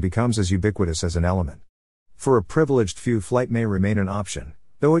concentrates and becomes as ubiquitous as an element. For a privileged few, flight may remain an option,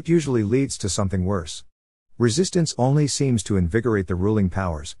 though it usually leads to something worse. Resistance only seems to invigorate the ruling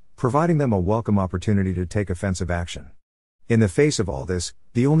powers, providing them a welcome opportunity to take offensive action. In the face of all this,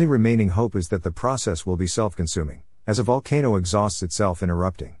 the only remaining hope is that the process will be self-consuming, as a volcano exhausts itself in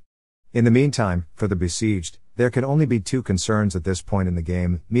erupting. In the meantime, for the besieged, there can only be two concerns at this point in the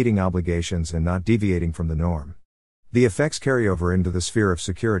game: meeting obligations and not deviating from the norm. The effects carry over into the sphere of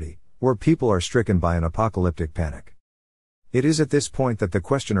security, where people are stricken by an apocalyptic panic. It is at this point that the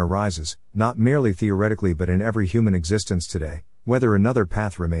question arises, not merely theoretically but in every human existence today, whether another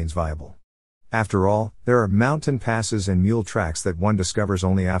path remains viable. After all, there are mountain passes and mule tracks that one discovers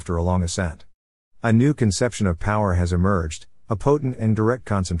only after a long ascent. A new conception of power has emerged, a potent and direct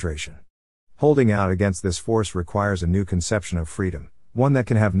concentration. Holding out against this force requires a new conception of freedom, one that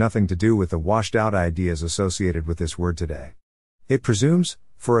can have nothing to do with the washed-out ideas associated with this word today. It presumes,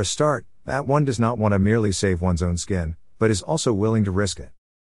 for a start, that one does not want to merely save one's own skin, but is also willing to risk it.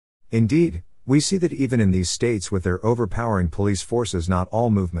 Indeed, we see that even in these states with their overpowering police forces, not all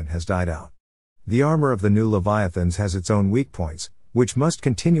movement has died out. The armor of the new Leviathans has its own weak points, which must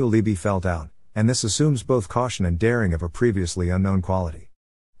continually be felt out, and this assumes both caution and daring of a previously unknown quality.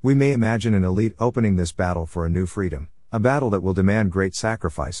 We may imagine an elite opening this battle for a new freedom, a battle that will demand great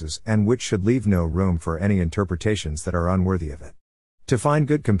sacrifices and which should leave no room for any interpretations that are unworthy of it. To find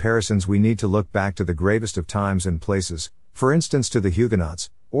good comparisons, we need to look back to the gravest of times and places, for instance to the Huguenots,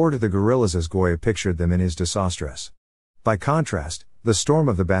 or to the guerrillas as Goya pictured them in his Desastres. By contrast, the storm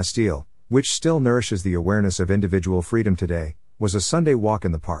of the Bastille, which still nourishes the awareness of individual freedom today, was a Sunday walk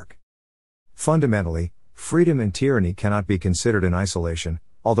in the park. Fundamentally, freedom and tyranny cannot be considered in isolation,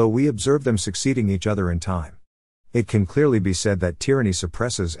 although we observe them succeeding each other in time. It can clearly be said that tyranny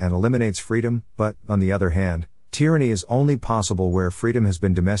suppresses and eliminates freedom, but, on the other hand, tyranny is only possible where freedom has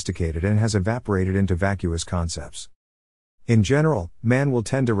been domesticated and has evaporated into vacuous concepts. In general, man will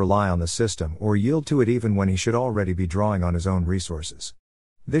tend to rely on the system or yield to it even when he should already be drawing on his own resources.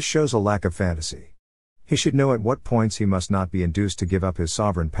 This shows a lack of fantasy. He should know at what points he must not be induced to give up his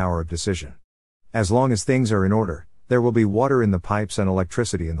sovereign power of decision. As long as things are in order, there will be water in the pipes and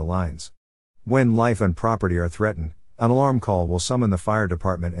electricity in the lines. When life and property are threatened, an alarm call will summon the fire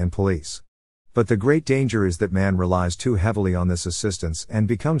department and police. But the great danger is that man relies too heavily on this assistance and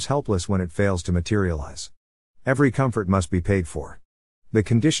becomes helpless when it fails to materialize. Every comfort must be paid for. The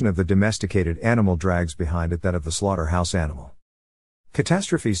condition of the domesticated animal drags behind it that of the slaughterhouse animal.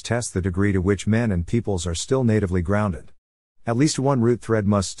 Catastrophes test the degree to which men and peoples are still natively grounded. At least one root thread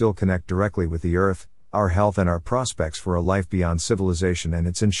must still connect directly with the earth. Our health and our prospects for a life beyond civilization and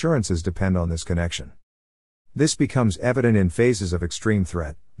its insurances depend on this connection. This becomes evident in phases of extreme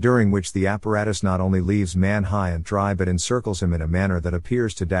threat, during which the apparatus not only leaves man high and dry but encircles him in a manner that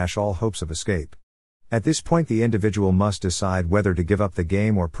appears to dash all hopes of escape. At this point the individual must decide whether to give up the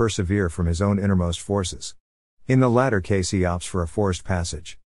game or persevere from his own innermost forces. In the latter case he opts for a forced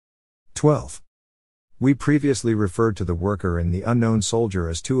passage. 12. We previously referred to the worker and the unknown soldier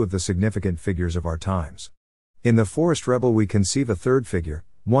as two of the significant figures of our times. In the forest rebel we conceive a third figure,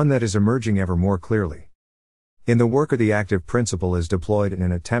 one that is emerging ever more clearly. In the worker the active principle is deployed in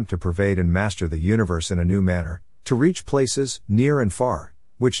an attempt to pervade and master the universe in a new manner, to reach places, near and far,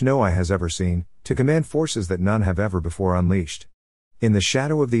 which no eye has ever seen, to command forces that none have ever before unleashed. In the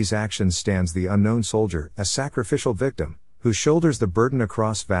shadow of these actions stands the unknown soldier, a sacrificial victim, who shoulders the burden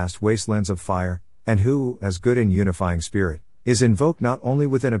across vast wastelands of fire, and who, as good and unifying spirit, is invoked not only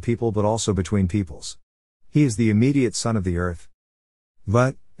within a people but also between peoples. He is the immediate son of the earth.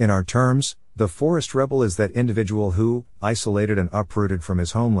 But, in our terms, the forest rebel is that individual who, isolated and uprooted from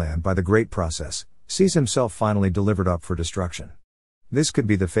his homeland by the great process, sees himself finally delivered up for destruction. This could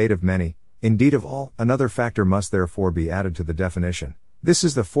be the fate of many, indeed of all. Another factor must therefore be added to the definition. This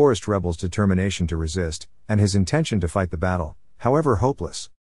is the forest rebel's determination to resist, and his intention to fight the battle, however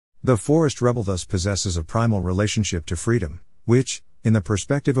hopeless. The forest rebel thus possesses a primal relationship to freedom, which, in the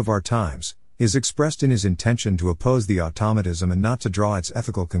perspective of our times, is expressed in his intention to oppose the automatism and not to draw its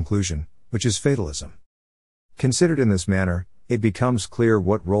ethical conclusion, which is fatalism. Considered in this manner, it becomes clear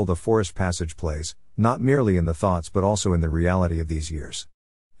what role the forest passage plays, not merely in the thoughts but also in the reality of these years.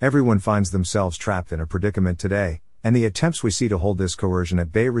 Everyone finds themselves trapped in a predicament today, and the attempts we see to hold this coercion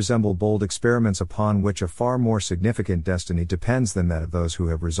at bay resemble bold experiments upon which a far more significant destiny depends than that of those who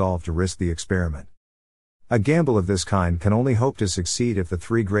have resolved to risk the experiment. A gamble of this kind can only hope to succeed if the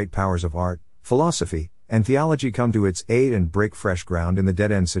three great powers of art, philosophy, and theology come to its aid and break fresh ground in the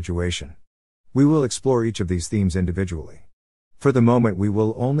dead-end situation. We will explore each of these themes individually. For the moment we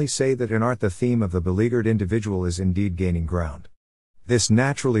will only say that in art the theme of the beleaguered individual is indeed gaining ground. This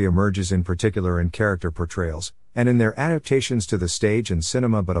naturally emerges in particular in character portrayals, and in their adaptations to the stage and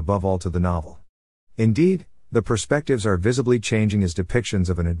cinema, but above all to the novel. Indeed, the perspectives are visibly changing as depictions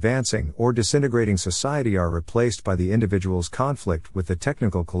of an advancing or disintegrating society are replaced by the individual's conflict with the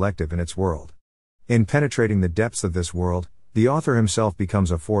technical collective in its world. In penetrating the depths of this world, the author himself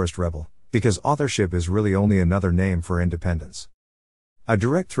becomes a forest rebel, because authorship is really only another name for independence. A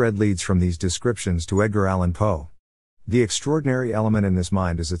direct thread leads from these descriptions to Edgar Allan Poe. The extraordinary element in this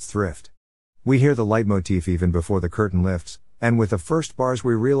mind is its thrift. We hear the leitmotif even before the curtain lifts, and with the first bars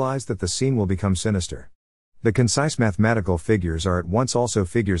we realize that the scene will become sinister. The concise mathematical figures are at once also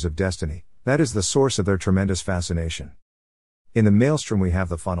figures of destiny, that is the source of their tremendous fascination. In the maelstrom we have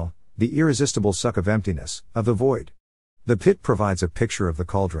the funnel, the irresistible suck of emptiness, of the void. The pit provides a picture of the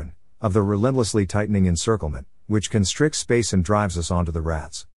cauldron, of the relentlessly tightening encirclement, which constricts space and drives us onto the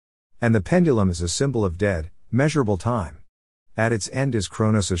rats. And the pendulum is a symbol of dead, measurable time. At its end is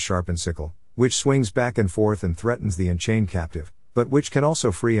Kronos' sharpened sickle, which swings back and forth and threatens the enchained captive, but which can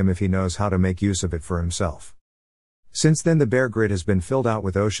also free him if he knows how to make use of it for himself. Since then the bare grid has been filled out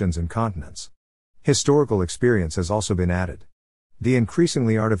with oceans and continents. Historical experience has also been added. The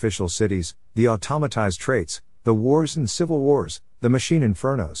increasingly artificial cities, the automatized traits, the wars and civil wars, the machine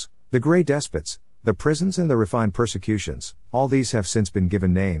infernos, the grey despots, the prisons and the refined persecutions, all these have since been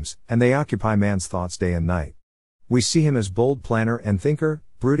given names, and they occupy man's thoughts day and night. We see him as bold planner and thinker,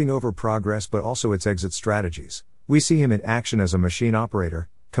 brooding over progress but also its exit strategies. We see him in action as a machine operator,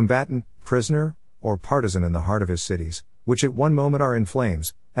 combatant, prisoner, or partisan in the heart of his cities, which at one moment are in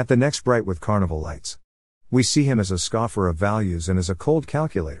flames, at the next bright with carnival lights. We see him as a scoffer of values and as a cold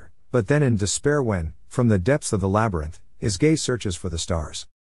calculator, but then in despair when, from the depths of the labyrinth, his gaze searches for the stars.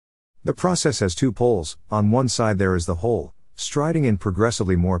 The process has two poles. On one side there is the whole, striding in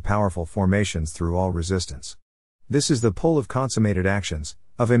progressively more powerful formations through all resistance. This is the pole of consummated actions,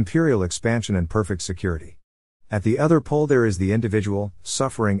 of imperial expansion and perfect security. At the other pole there is the individual,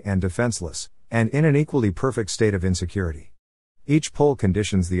 suffering and defenseless, and in an equally perfect state of insecurity. Each pole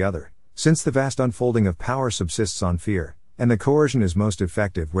conditions the other, since the vast unfolding of power subsists on fear, and the coercion is most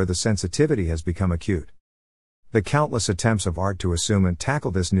effective where the sensitivity has become acute. The countless attempts of art to assume and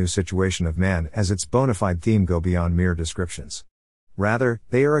tackle this new situation of man as its bona fide theme go beyond mere descriptions. Rather,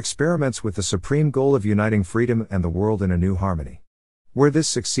 they are experiments with the supreme goal of uniting freedom and the world in a new harmony. Where this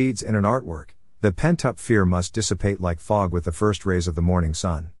succeeds in an artwork, the pent-up fear must dissipate like fog with the first rays of the morning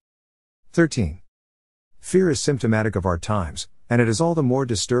sun. 13. Fear is symptomatic of our times, and it is all the more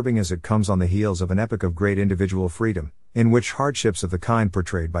disturbing as it comes on the heels of an epoch of great individual freedom, in which hardships of the kind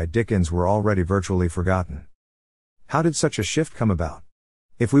portrayed by Dickens were already virtually forgotten. How did such a shift come about?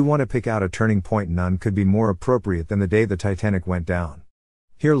 If we want to pick out a turning point, none could be more appropriate than the day the Titanic went down.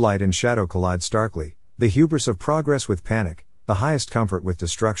 Here light and shadow collide starkly, the hubris of progress with panic, the highest comfort with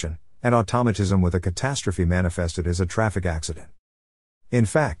destruction, and automatism with a catastrophe manifested as a traffic accident. In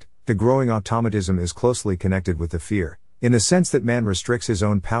fact, the growing automatism is closely connected with the fear, in the sense that man restricts his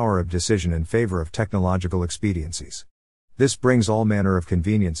own power of decision in favor of technological expediencies. This brings all manner of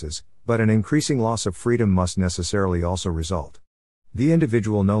conveniences, but an increasing loss of freedom must necessarily also result. The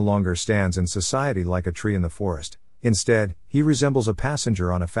individual no longer stands in society like a tree in the forest. Instead, he resembles a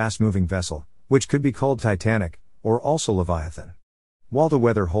passenger on a fast-moving vessel, which could be called Titanic, or also Leviathan. While the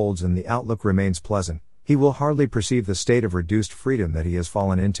weather holds and the outlook remains pleasant, he will hardly perceive the state of reduced freedom that he has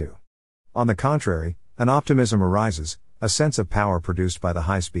fallen into. On the contrary, an optimism arises, a sense of power produced by the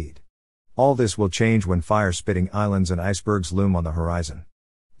high speed. All this will change when fire-spitting islands and icebergs loom on the horizon.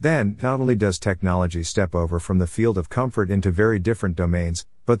 Then, not only does technology step over from the field of comfort into very different domains,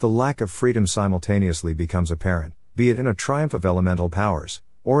 but the lack of freedom simultaneously becomes apparent, be it in a triumph of elemental powers,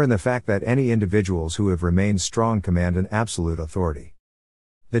 or in the fact that any individuals who have remained strong command an absolute authority.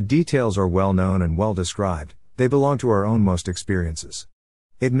 The details are well known and well described, they belong to our own most experiences.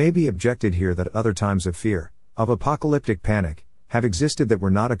 It may be objected here that other times of fear, of apocalyptic panic, have existed that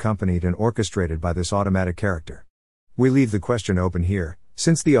were not accompanied and orchestrated by this automatic character. We leave the question open here,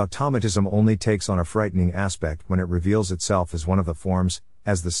 since the automatism only takes on a frightening aspect when it reveals itself as one of the forms,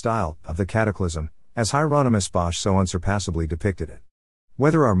 as the style, of the cataclysm, as Hieronymus Bosch so unsurpassably depicted it.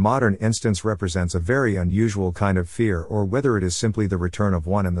 Whether our modern instance represents a very unusual kind of fear or whether it is simply the return of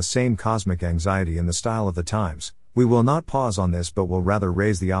one and the same cosmic anxiety in the style of the times, we will not pause on this but will rather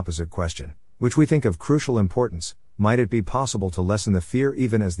raise the opposite question, which we think of crucial importance: might it be possible to lessen the fear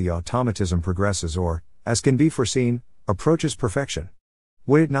even as the automatism progresses or, as can be foreseen, approaches perfection?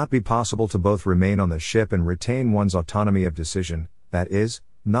 Would it not be possible to both remain on the ship and retain one's autonomy of decision, that is,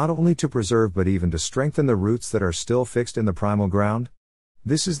 not only to preserve but even to strengthen the roots that are still fixed in the primal ground?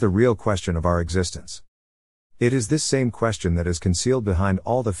 This is the real question of our existence. It is this same question that is concealed behind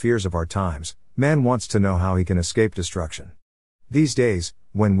all the fears of our times. Man wants to know how he can escape destruction. These days,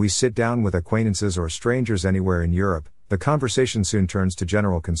 when we sit down with acquaintances or strangers anywhere in Europe, the conversation soon turns to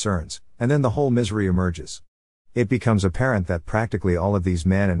general concerns, and then the whole misery emerges. It becomes apparent that practically all of these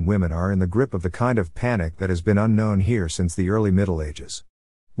men and women are in the grip of the kind of panic that has been unknown here since the early Middle Ages.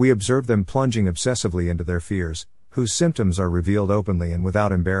 We observe them plunging obsessively into their fears, whose symptoms are revealed openly and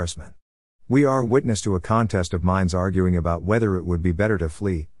without embarrassment. We are witness to a contest of minds arguing about whether it would be better to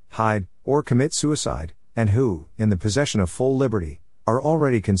flee, hide, or commit suicide, and who, in the possession of full liberty, are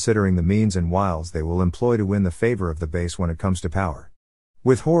already considering the means and wiles they will employ to win the favor of the base when it comes to power.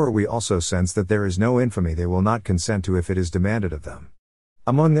 With horror we also sense that there is no infamy they will not consent to if it is demanded of them.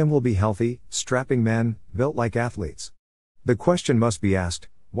 Among them will be healthy, strapping men, built like athletes. The question must be asked,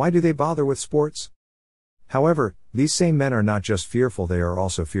 why do they bother with sports? However, these same men are not just fearful, they are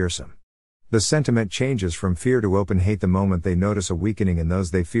also fearsome. The sentiment changes from fear to open hate the moment they notice a weakening in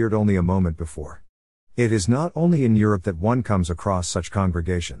those they feared only a moment before. It is not only in Europe that one comes across such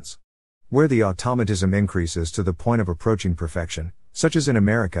congregations. Where the automatism increases to the point of approaching perfection, such as in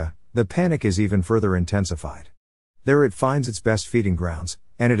America, the panic is even further intensified. There it finds its best feeding grounds,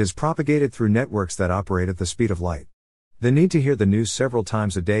 and it is propagated through networks that operate at the speed of light. The need to hear the news several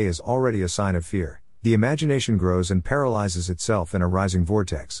times a day is already a sign of fear. The imagination grows and paralyzes itself in a rising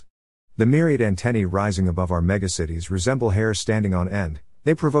vortex. The myriad antennae rising above our megacities resemble hairs standing on end,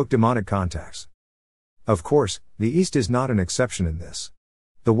 they provoke demonic contacts. Of course, the East is not an exception in this.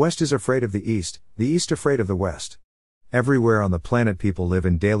 The West is afraid of the East afraid of the West. Everywhere on the planet people live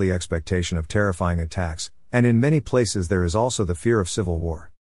in daily expectation of terrifying attacks, and in many places there is also the fear of civil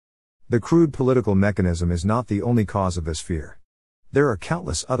war. The crude political mechanism is not the only cause of this fear. There are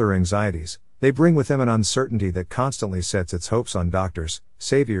countless other anxieties. They bring with them an uncertainty that constantly sets its hopes on doctors,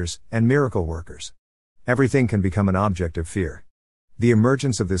 saviors, and miracle workers. Everything can become an object of fear. The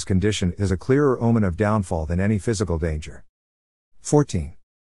emergence of this condition is a clearer omen of downfall than any physical danger. 14.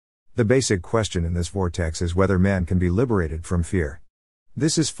 The basic question in this vortex is whether man can be liberated from fear.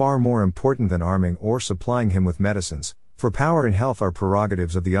 This is far more important than arming or supplying him with medicines, for power and health are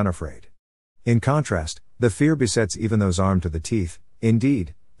prerogatives of the unafraid. In contrast, the fear besets even those armed to the teeth,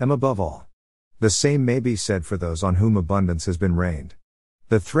 indeed, them above all. The same may be said for those on whom abundance has been rained.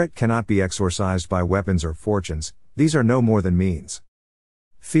 The threat cannot be exorcised by weapons or fortunes, these are no more than means.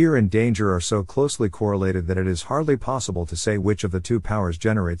 Fear and danger are so closely correlated that it is hardly possible to say which of the two powers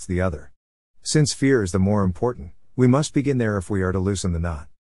generates the other. Since fear is the more important, we must begin there if we are to loosen the knot.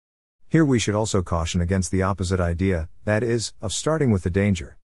 Here we should also caution against the opposite idea, that is, of starting with the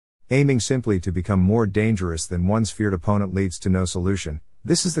danger. Aiming simply to become more dangerous than one's feared opponent leads to no solution.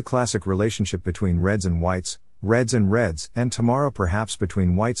 This is the classic relationship between reds and whites, and tomorrow perhaps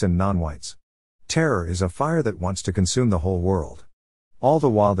between whites and non-whites. Terror is a fire that wants to consume the whole world. All the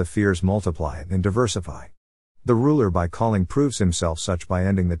while the fears multiply and diversify. The ruler by calling proves himself such by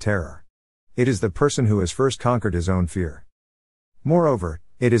ending the terror. It is the person who has first conquered his own fear. Moreover,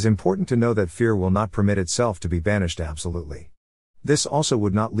 it is important to know that fear will not permit itself to be banished absolutely. This also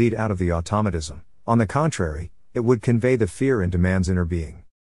would not lead out of the automatism. On the contrary, it would convey the fear into man's inner being.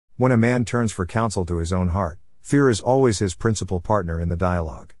 When a man turns for counsel to his own heart, fear is always his principal partner in the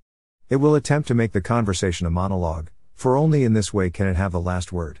dialogue. It will attempt to make the conversation a monologue, for only in this way can it have the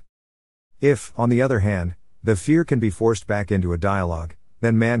last word. If, on the other hand, the fear can be forced back into a dialogue,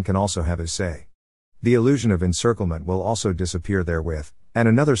 then man can also have his say. The illusion of encirclement will also disappear therewith, and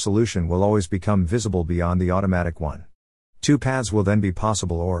another solution will always become visible beyond the automatic one. Two paths will then be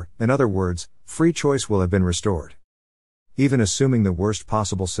possible or, in other words, free choice will have been restored. Even assuming the worst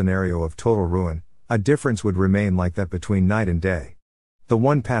possible scenario of total ruin, a difference would remain like that between night and day. The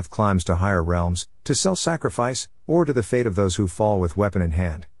one path climbs to higher realms, to self-sacrifice, or to the fate of those who fall with weapon in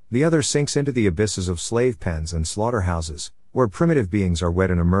hand. The other sinks into the abysses of slave pens and slaughterhouses, where primitive beings are wed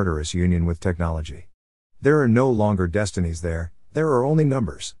in a murderous union with technology. There are no longer destinies there are only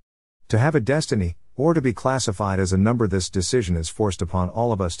numbers. To have a destiny, or to be classified as a number. This decision is forced upon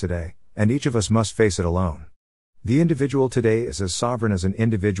all of us today, and each of us must face it alone. The individual today is as sovereign as an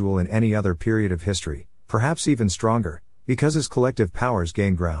individual in any other period of history, perhaps even stronger, because his collective powers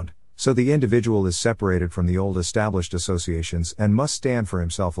gain ground, so the individual is separated from the old established associations and must stand for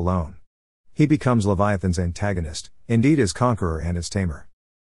himself alone. He becomes Leviathan's antagonist, indeed his conqueror and his tamer.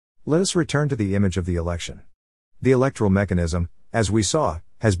 Let us return to the image of the election. The electoral mechanism, as we saw,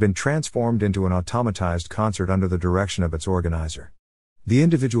 has been transformed into an automatized concert under the direction of its organizer. The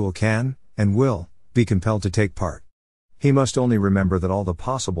individual can, and will, be compelled to take part. He must only remember that all the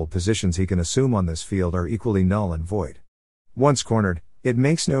possible positions he can assume on this field are equally null and void. Once cornered, it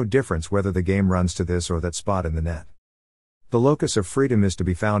makes no difference whether the game runs to this or that spot in the net. The locus of freedom is to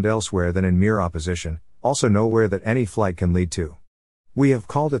be found elsewhere than in mere opposition, also nowhere that any flight can lead to. We have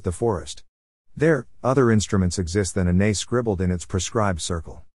called it the forest. There, other instruments exist than a nay scribbled in its prescribed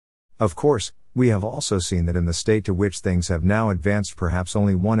circle. Of course, we have also seen that in the state to which things have now advanced, perhaps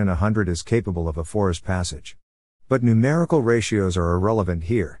only 1 in 100 is capable of a forest passage. But numerical ratios are irrelevant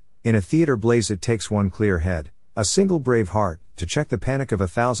here. In a theater blaze it takes one clear head, a single brave heart, to check the panic of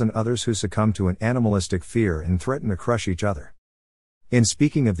 1,000 others who succumb to an animalistic fear and threaten to crush each other. In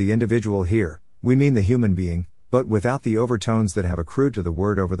speaking of the individual here, we mean the human being, but without the overtones that have accrued to the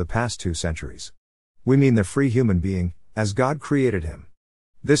word over the past 2 centuries. We mean the free human being, as God created him.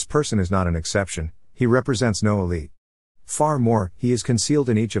 This person is not an exception, he represents no elite. Far more, he is concealed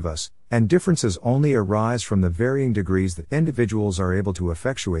in each of us, and differences only arise from the varying degrees that individuals are able to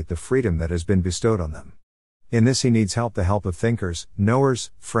effectuate the freedom that has been bestowed on them. In this he needs help, the help of thinkers,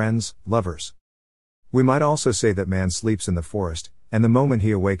 knowers, friends, lovers. We might also say that man sleeps in the forest, and the moment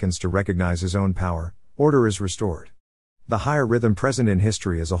he awakens to recognize his own power, order is restored. The higher rhythm present in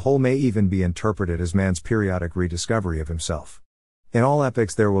history as a whole may even be interpreted as man's periodic rediscovery of himself. In all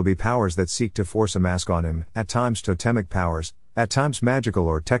epochs there will be powers that seek to force a mask on him, at times totemic powers, at times magical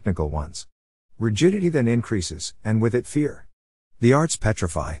or technical ones. Rigidity then increases, and with it fear. The arts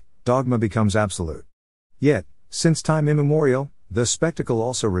petrify, dogma becomes absolute. Yet, since time immemorial, the spectacle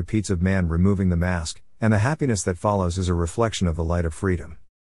also repeats of man removing the mask, and the happiness that follows is a reflection of the light of freedom.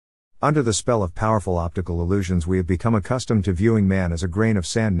 Under the spell of powerful optical illusions we have become accustomed to viewing man as a grain of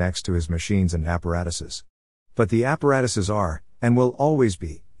sand next to his machines and apparatuses. But the apparatuses are, and will always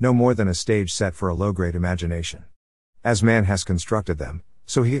be, no more than a stage set for a low-grade imagination. As man has constructed them,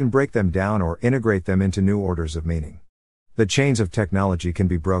 so he can break them down or integrate them into new orders of meaning. The chains of technology can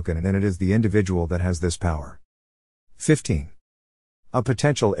be broken, and it is the individual that has this power. 15. A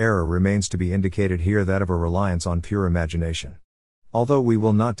potential error remains to be indicated here, that of a reliance on pure imagination. Although we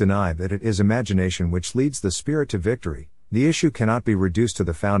will not deny that it is imagination which leads the spirit to victory, the issue cannot be reduced to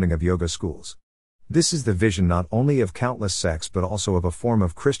the founding of yoga schools. This is the vision not only of countless sects but also of a form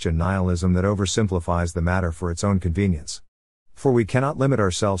of Christian nihilism that oversimplifies the matter for its own convenience. For we cannot limit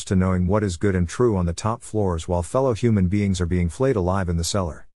ourselves to knowing what is good and true on the top floors while fellow human beings are being flayed alive in the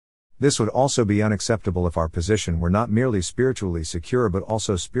cellar. This would also be unacceptable if our position were not merely spiritually secure but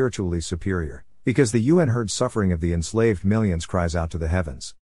also spiritually superior, because the UN herd suffering of the enslaved millions cries out to the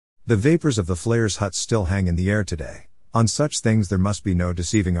heavens. The vapors of the flayers' huts still hang in the air today. On such things there must be no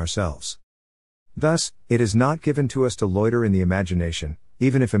deceiving ourselves. Thus, it is not given to us to loiter in the imagination,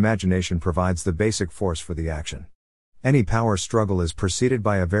 even if imagination provides the basic force for the action. Any power struggle is preceded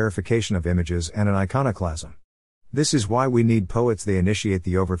by a verification of images and an iconoclasm. This is why we need poets. They initiate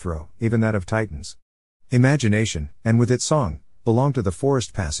the overthrow, even that of titans. Imagination, and with it song, belong to the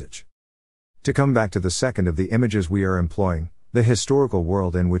forest passage. To come back to the second of the images we are employing, the historical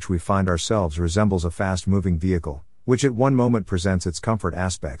world in which we find ourselves resembles a fast-moving vehicle, which at one moment presents its comfort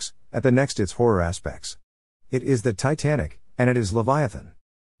aspects, at the next its horror aspects. It is the Titanic, and it is Leviathan.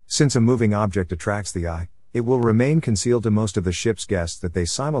 Since a moving object attracts the eye, it will remain concealed to most of the ship's guests that they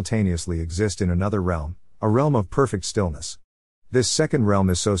simultaneously exist in another realm, a realm of perfect stillness. This second realm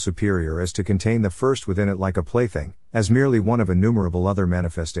is so superior as to contain the first within it like a plaything, as merely one of innumerable other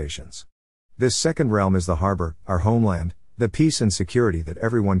manifestations. This second realm is the harbor, our homeland, the peace and security that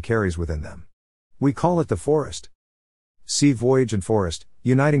everyone carries within them. We call it the forest. Sea, voyage and forest,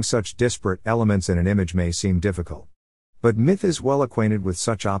 uniting such disparate elements in an image may seem difficult. But myth is well acquainted with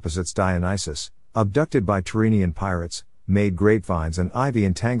such opposites. Dionysus, abducted by Tyrrhenian pirates, made grapevines and ivy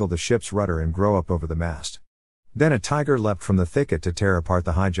entangle the ship's rudder and grow up over the mast. Then a tiger leapt from the thicket to tear apart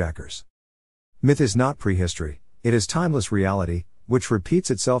the hijackers. Myth is not prehistory, it is timeless reality, which repeats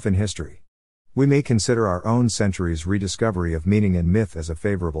itself in history. We may consider our own century's rediscovery of meaning in myth as a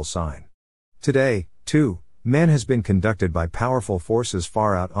favorable sign. Today, too, man has been conducted by powerful forces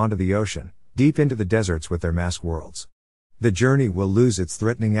far out onto the ocean, deep into the deserts with their mask worlds. The journey will lose its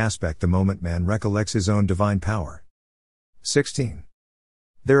threatening aspect the moment man recollects his own divine power. 16.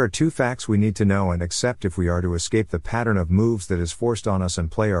 There are two facts we need to know and accept if we are to escape the pattern of moves that is forced on us and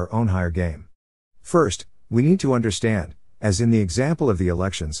play our own higher game. First, we need to understand, as in the example of the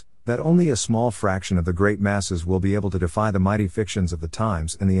elections, that only a small fraction of the great masses will be able to defy the mighty fictions of the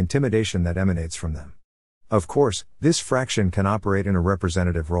times and the intimidation that emanates from them. Of course, this fraction can operate in a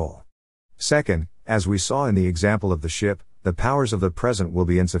representative role. Second, as we saw in the example of the ship, the powers of the present will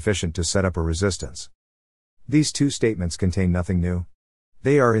be insufficient to set up a resistance. These two statements contain nothing new.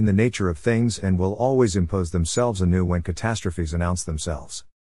 They are in the nature of things and will always impose themselves anew when catastrophes announce themselves.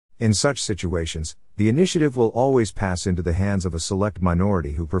 In such situations, the initiative will always pass into the hands of a select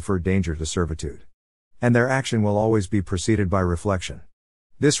minority who prefer danger to servitude. And their action will always be preceded by reflection.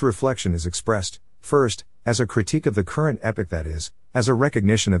 This reflection is expressed, first, as a critique of the current epoch, that is, as a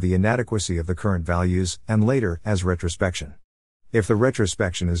recognition of the inadequacy of the current values, and later, as retrospection. If the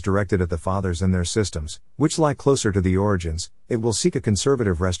retrospection is directed at the fathers and their systems, which lie closer to the origins, it will seek a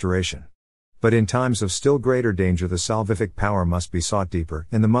conservative restoration. But in times of still greater danger, the salvific power must be sought deeper,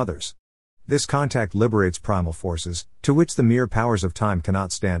 in the mothers. This contact liberates primal forces, to which the mere powers of time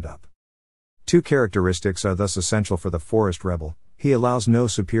cannot stand up. Two characteristics are thus essential for the forest rebel: he allows no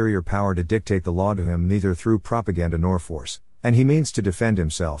superior power to dictate the law to him, neither through propaganda nor force, and he means to defend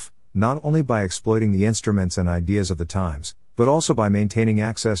himself, not only by exploiting the instruments and ideas of the times, but also by maintaining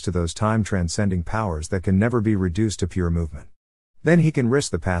access to those time-transcending powers that can never be reduced to pure movement. Then he can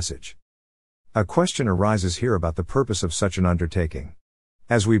risk the passage. A question arises here about the purpose of such an undertaking.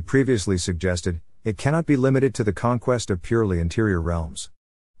 As we previously suggested, it cannot be limited to the conquest of purely interior realms.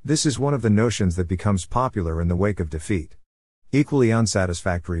 This is one of the notions that becomes popular in the wake of defeat. Equally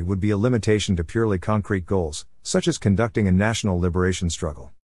unsatisfactory would be a limitation to purely concrete goals, such as conducting a national liberation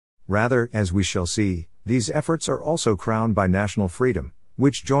struggle. Rather, as we shall see, these efforts are also crowned by national freedom,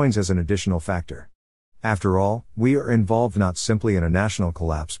 which joins as an additional factor. After all, we are involved not simply in a national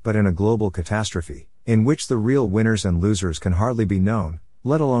collapse but in a global catastrophe, in which the real winners and losers can hardly be known,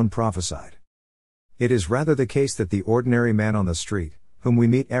 let alone prophesied. It is rather the case that the ordinary man on the street, whom we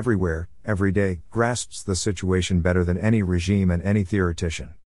meet everywhere, every day, grasps the situation better than any regime and any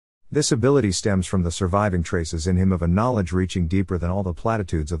theoretician. This ability stems from the surviving traces in him of a knowledge reaching deeper than all the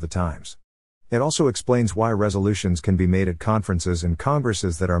platitudes of the times. It also explains why resolutions can be made at conferences and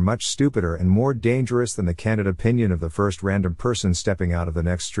congresses that are much stupider and more dangerous than the candid opinion of the first random person stepping out of the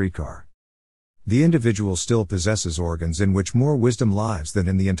next streetcar. The individual still possesses organs in which more wisdom lies than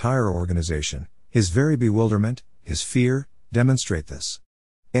in the entire organization. His very bewilderment, his fear, demonstrate this.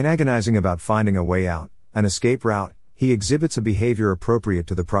 In agonizing about finding a way out, an escape route, he exhibits a behavior appropriate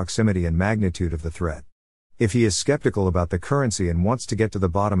to the proximity and magnitude of the threat. If he is skeptical about the currency and wants to get to the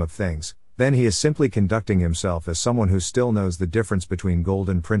bottom of things, then he is simply conducting himself as someone who still knows the difference between gold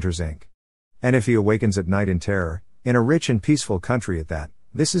and printer's ink. And if he awakens at night in terror, in a rich and peaceful country at that,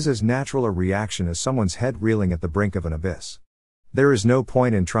 this is as natural a reaction as someone's head reeling at the brink of an abyss. There is no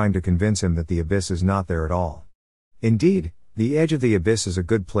point in trying to convince him that the abyss is not there at all. Indeed, the edge of the abyss is a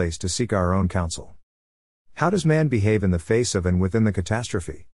good place to seek our own counsel. How does man behave in the face of and within the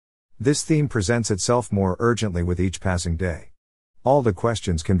catastrophe? This theme presents itself more urgently with each passing day. All the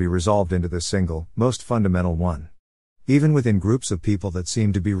questions can be resolved into this single, most fundamental one. Even within groups of people that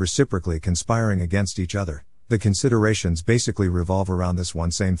seem to be reciprocally conspiring against each other, the considerations basically revolve around this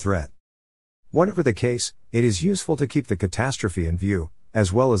one same threat. Whatever the case, it is useful to keep the catastrophe in view,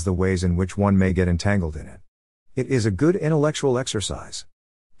 as well as the ways in which one may get entangled in it. It is a good intellectual exercise.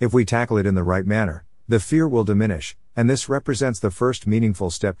 If we tackle it in the right manner, the fear will diminish, and this represents the first meaningful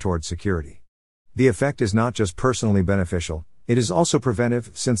step toward security. The effect is not just personally beneficial, it is also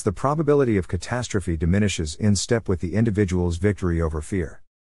preventive, since the probability of catastrophe diminishes in step with the individual's victory over fear.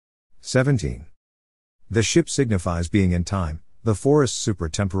 17. The ship signifies being in time, the forest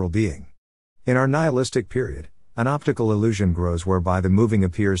supratemporal being. In our nihilistic period, an optical illusion grows whereby the moving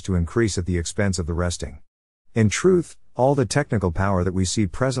appears to increase at the expense of the resting. In truth, all the technical power that we see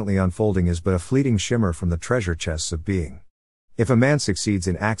presently unfolding is but a fleeting shimmer from the treasure chests of being. If a man succeeds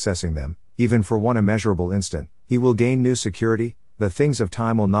in accessing them, even for one immeasurable instant, he will gain new security. The things of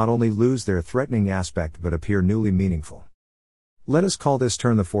time will not only lose their threatening aspect but appear newly meaningful. Let us call this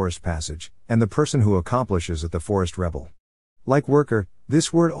turn the forest passage, and the person who accomplishes it the forest rebel. Like worker,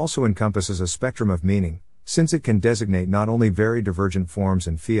 this word also encompasses a spectrum of meaning, since it can designate not only very divergent forms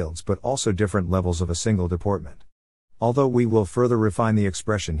and fields but also different levels of a single deportment. Although we will further refine the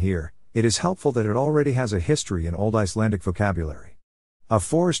expression here, it is helpful that it already has a history in Old Icelandic vocabulary. A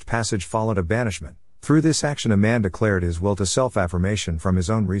forest passage followed a banishment. Through this action a man declared his will to self-affirmation from his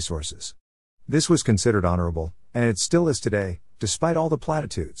own resources. This was considered honorable, and it still is today, despite all the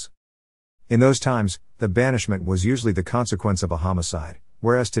platitudes. In those times, the banishment was usually the consequence of a homicide,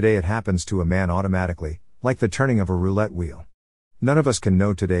 whereas today it happens to a man automatically, like the turning of a roulette wheel. None of us can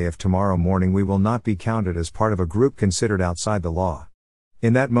know today if tomorrow morning we will not be counted as part of a group considered outside the law.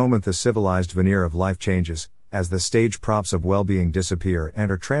 In that moment the civilized veneer of life changes, as the stage props of well-being disappear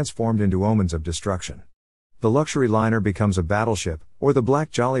and are transformed into omens of destruction. The luxury liner becomes a battleship, or the black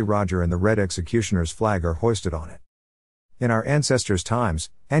Jolly Roger and the red executioner's flag are hoisted on it. In our ancestors'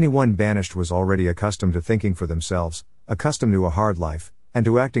 times, anyone banished was already accustomed to thinking for themselves, accustomed to a hard life, and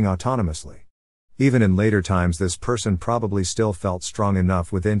to acting autonomously. Even in later times this person probably still felt strong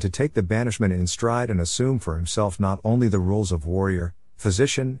enough within to take the banishment in stride and assume for himself not only the roles of warrior,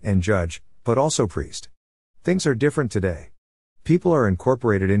 physician, and judge, but also priest. Things are different today. People are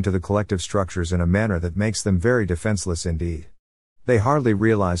incorporated into the collective structures in a manner that makes them very defenseless indeed. They hardly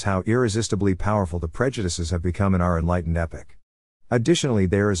realize how irresistibly powerful the prejudices have become in our enlightened epoch. Additionally,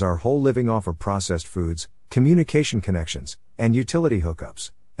 there is our whole living off of processed foods, communication connections, and utility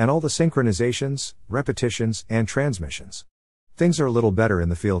hookups, and all the synchronizations, repetitions, and transmissions. Things are a little better in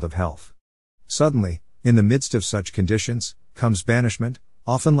the field of health. Suddenly, in the midst of such conditions, comes banishment,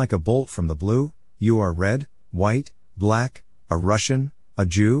 often like a bolt from the blue. You are red, white, black, a Russian, a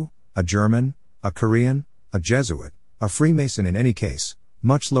Jew, a German, a Korean, a Jesuit, a Freemason, in any case,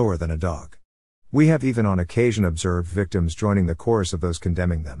 much lower than a dog. We have even on occasion observed victims joining the chorus of those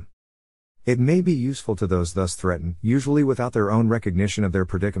condemning them. It may be useful to those thus threatened, usually without their own recognition of their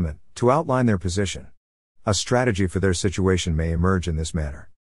predicament, to outline their position. A strategy for their situation may emerge in this manner.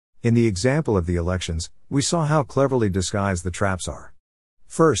 In the example of the elections, we saw how cleverly disguised the traps are.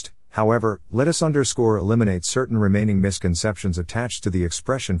 First, however, let us eliminate certain remaining misconceptions attached to the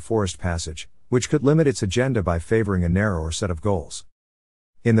expression forced passage, which could limit its agenda by favoring a narrower set of goals.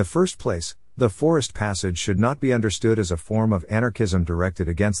 In the first place, the forced passage should not be understood as a form of anarchism directed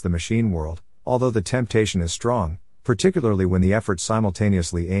against the machine world, although the temptation is strong, particularly when the effort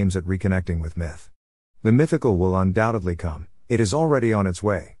simultaneously aims at reconnecting with myth. The mythical will undoubtedly come, it is already on its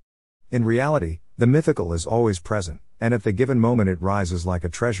way. In reality, the mythical is always present, and at the given moment it rises like a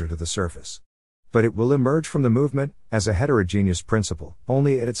treasure to the surface. But it will emerge from the movement, as a heterogeneous principle,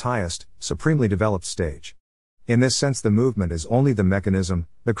 only at its highest, supremely developed stage. In this sense the movement is only the mechanism,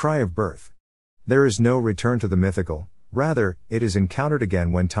 the cry of birth. There is no return to the mythical, rather, it is encountered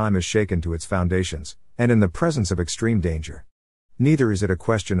again when time is shaken to its foundations, and in the presence of extreme danger. Neither is it a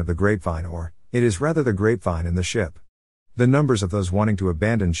question of the grapevine it is rather the grapevine in the ship. The numbers of those wanting to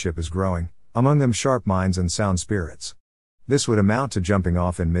abandon ship is growing, among them sharp minds and sound spirits. This would amount to jumping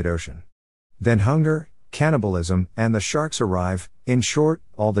off in mid-ocean. Then hunger, cannibalism, and the sharks arrive, in short,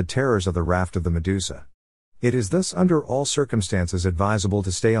 all the terrors of the raft of the Medusa. It is thus under all circumstances advisable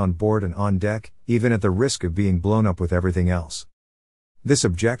to stay on board and on deck, even at the risk of being blown up with everything else. This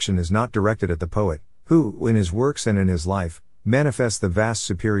objection is not directed at the poet, who, in his works and in his life, manifests the vast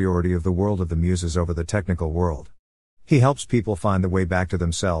superiority of the world of the muses over the technical world. He helps people find the way back to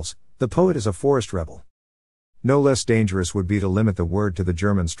themselves. The poet is a forest rebel. No less dangerous would be to limit the word to the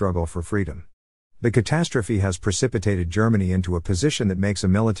German struggle for freedom. The catastrophe has precipitated Germany into a position that makes a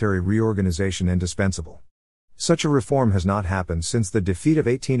military reorganization indispensable. Such a reform has not happened since the defeat of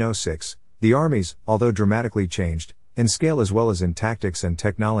 1806. The armies, although dramatically changed, in scale as well as in tactics and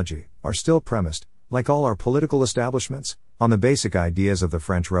technology, are still premised, like all our political establishments, on the basic ideas of the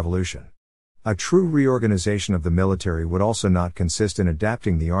French Revolution. A true reorganization of the military would also not consist in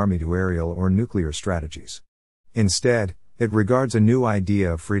adapting the army to aerial or nuclear strategies. Instead, it regards a new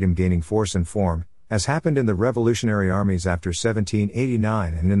idea of freedom gaining force and form, as happened in the revolutionary armies after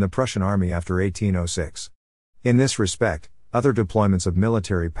 1789 and in the Prussian army after 1806. In this respect, other deployments of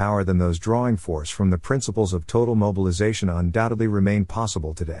military power than those drawing force from the principles of total mobilization undoubtedly remain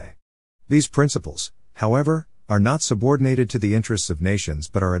possible today. These principles, however, are not subordinated to the interests of nations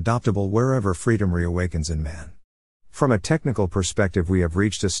but are adoptable wherever freedom reawakens in man. From a technical perspective, we have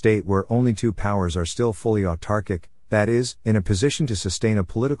reached a state where only two powers are still fully autarkic, that is, in a position to sustain a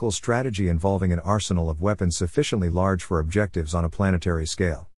political strategy involving an arsenal of weapons sufficiently large for objectives on a planetary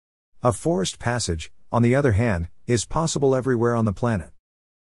scale. A forced passage, on the other hand, is possible everywhere on the planet.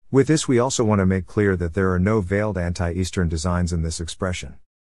 With this we also want to make clear that there are no veiled anti-Eastern designs in this expression.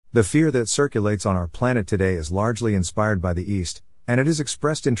 The fear that circulates on our planet today is largely inspired by the East, and it is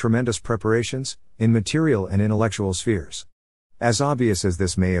expressed in tremendous preparations, in material and intellectual spheres. As obvious as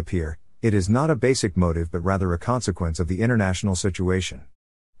this may appear, it is not a basic motive but rather a consequence of the international situation.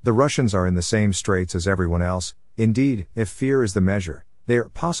 The Russians are in the same straits as everyone else. Indeed, if fear is the measure, they are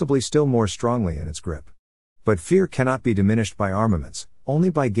possibly still more strongly in its grip. But fear cannot be diminished by armaments, only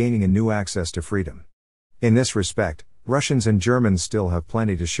by gaining a new access to freedom. In this respect, Russians and Germans still have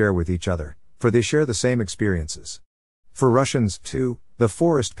plenty to share with each other, for they share the same experiences. For Russians, too, the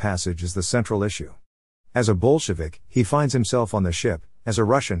forest passage is the central issue. As a Bolshevik, he finds himself on the ship; as a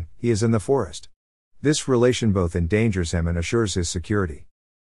Russian, he is in the forest. This relation both endangers him and assures his security.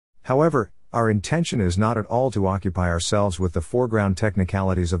 However, our intention is not at all to occupy ourselves with the foreground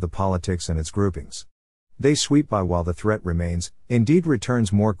technicalities of the politics and its groupings. They sweep by while the threat remains, indeed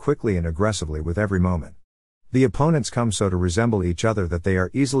returns more quickly and aggressively with every moment. The opponents come so to resemble each other that they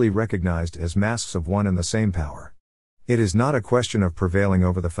are easily recognized as masks of one and the same power. It is not a question of prevailing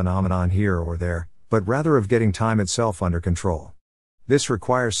over the phenomenon here or there, but rather of getting time itself under control. This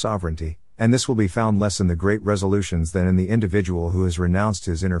requires sovereignty, and this will be found less in the great resolutions than in the individual who has renounced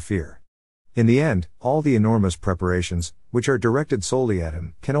his inner fear. In the end, all the enormous preparations, which are directed solely at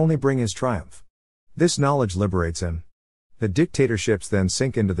him, can only bring his triumph. This knowledge liberates him. The dictatorships then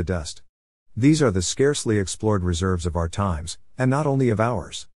sink into the dust. These are the scarcely explored reserves of our times, and not only of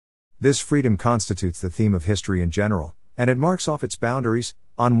ours. This freedom constitutes the theme of history in general, and it marks off its boundaries,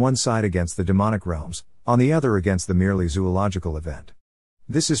 on one side against the demonic realms, on the other against the merely zoological event.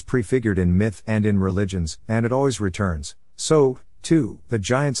 This is prefigured in myth and in religions, and it always returns. So, too, the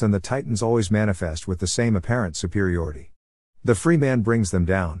giants and the titans always manifest with the same apparent superiority. The free man brings them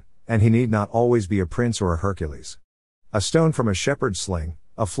down, and he need not always be a prince or a Hercules. A stone from a shepherd's sling,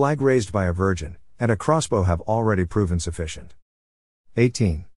 a flag raised by a virgin, and a crossbow have already proven sufficient.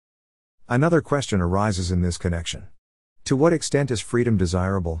 18. Another question arises in this connection. To what extent is freedom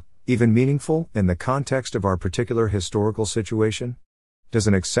desirable, even meaningful, in the context of our particular historical situation? Does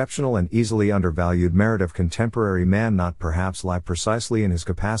an exceptional and easily undervalued merit of contemporary man not perhaps lie precisely in his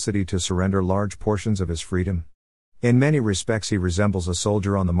capacity to surrender large portions of his freedom? In many respects he resembles a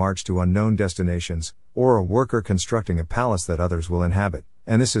soldier on the march to unknown destinations, or a worker constructing a palace that others will inhabit,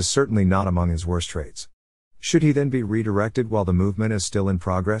 and this is certainly not among his worst traits. Should he then be redirected while the movement is still in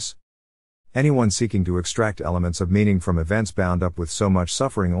progress? Anyone seeking to extract elements of meaning from events bound up with so much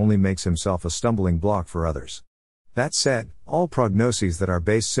suffering only makes himself a stumbling block for others. That said, all prognoses that are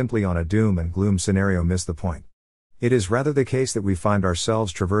based simply on a doom and gloom scenario miss the point. It is rather the case that we find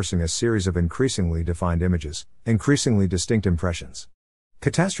ourselves traversing a series of increasingly defined images, increasingly distinct impressions.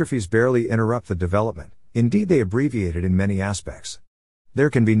 Catastrophes barely interrupt the development, indeed they abbreviate it in many aspects. There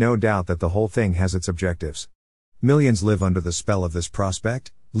can be no doubt that the whole thing has its objectives. Millions live under the spell of this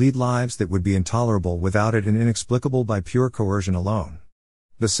prospect, lead lives that would be intolerable without it and inexplicable by pure coercion alone.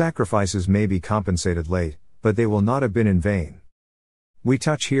 The sacrifices may be compensated late, but they will not have been in vain. We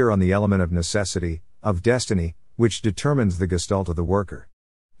touch here on the element of necessity, of destiny, which determines the gestalt of the worker.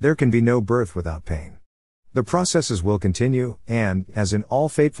 There can be no birth without pain. The processes will continue, and, as in all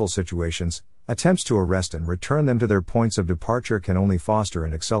fateful situations, attempts to arrest and return them to their points of departure can only foster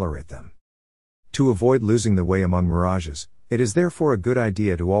and accelerate them. To avoid losing the way among mirages, it is therefore a good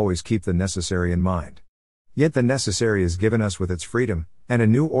idea to always keep the necessary in mind. Yet the necessary is given us with its freedom, and a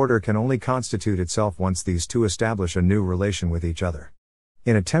new order can only constitute itself once these two establish a new relation with each other.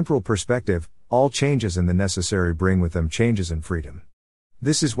 In a temporal perspective, all changes in the necessary bring with them changes in freedom.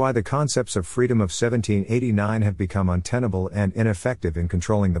 This is why the concepts of freedom of 1789 have become untenable and ineffective in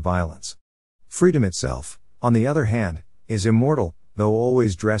controlling the violence. Freedom itself, on the other hand, is immortal, though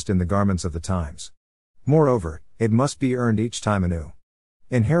always dressed in the garments of the times. Moreover, it must be earned each time anew.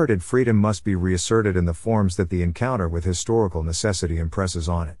 Inherited freedom must be reasserted in the forms that the encounter with historical necessity impresses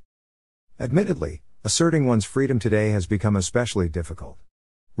on it. Admittedly, asserting one's freedom today has become especially difficult.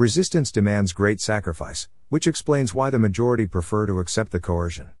 Resistance demands great sacrifice, which explains why the majority prefer to accept the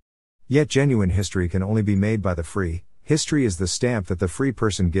coercion. Yet genuine history can only be made by the free. History is the stamp that the free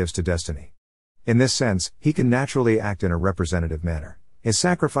person gives to destiny. In this sense, he can naturally act in a representative manner. His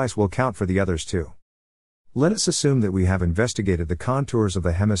sacrifice will count for the others too. Let us assume that we have investigated the contours of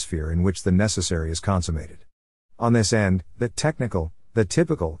the hemisphere in which the necessary is consummated. On this end, the technical, the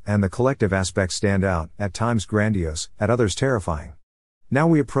typical, and the collective aspects stand out, at times grandiose, at others terrifying. Now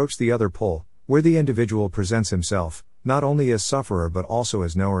we approach the other pole, where the individual presents himself, not only as sufferer but also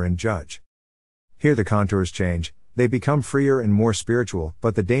as knower and judge. Here the contours change, they become freer and more spiritual,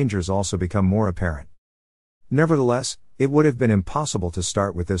 but the dangers also become more apparent. Nevertheless, it would have been impossible to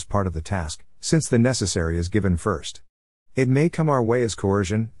start with this part of the task, since the necessary is given first. It may come our way as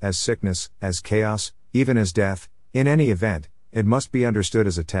coercion, as sickness, as chaos, even as death. In any event, it must be understood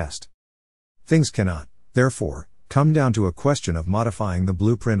as a test. Things cannot, therefore, come down to a question of modifying the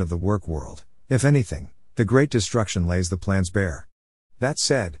blueprint of the work world. If anything, the great destruction lays the plans bare. That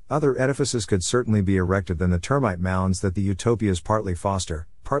said, other edifices could certainly be erected than the termite mounds that the utopias partly foster,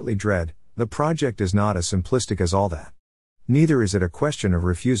 partly dread. The project is not as simplistic as all that. Neither is it a question of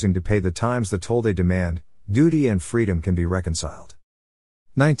refusing to pay the times the toll they demand. Duty and freedom can be reconciled.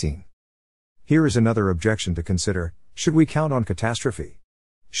 19. Here is another objection to consider: should we count on catastrophe?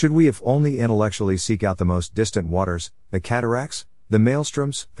 Should we if only intellectually seek out the most distant waters, the cataracts, the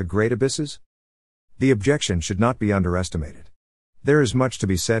maelstroms, the great abysses? The objection should not be underestimated. There is much to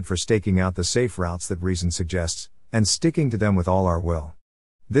be said for staking out the safe routes that reason suggests, and sticking to them with all our will.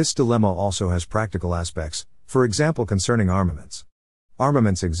 This dilemma also has practical aspects, for example concerning armaments.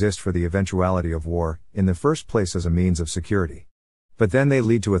 Armaments exist for the eventuality of war, in the first place as a means of security. But then they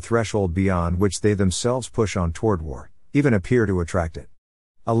lead to a threshold beyond which they themselves push on toward war, even appear to attract it.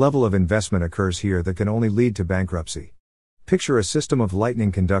 A level of investment occurs here that can only lead to bankruptcy. Picture a system of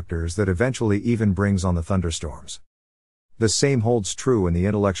lightning conductors that eventually even brings on the thunderstorms. The same holds true in the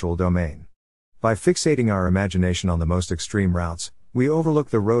intellectual domain. By fixating our imagination on the most extreme routes, we overlook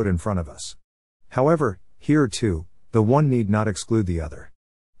the road in front of us. However, here too, the one need not exclude the other.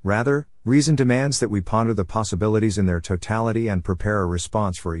 Rather, reason demands that we ponder the possibilities in their totality and prepare a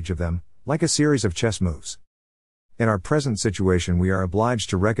response for each of them, like a series of chess moves. In our present situation we are obliged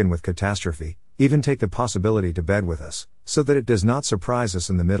to reckon with catastrophe, even take the possibility to bed with us, so that it does not surprise us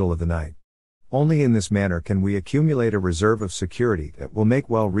in the middle of the night. Only in this manner can we accumulate a reserve of security that will make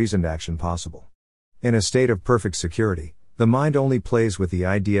well-reasoned action possible. In a state of perfect security, the mind only plays with the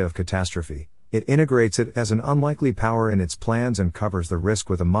idea of catastrophe. It integrates it as an unlikely power in its plans and covers the risk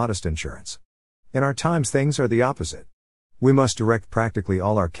with a modest insurance. In our times things are the opposite. We must direct practically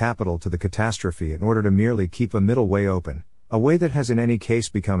all our capital to the catastrophe in order to merely keep a middle way open, a way that has in any case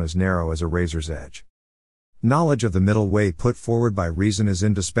become as narrow as a razor's edge. Knowledge of the middle way put forward by reason is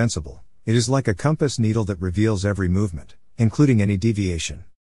indispensable. It is like a compass needle that reveals every movement, including any deviation.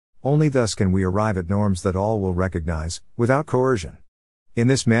 Only thus can we arrive at norms that all will recognize, without coercion. In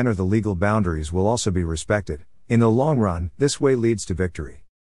this manner the legal boundaries will also be respected. In the long run, this way leads to victory.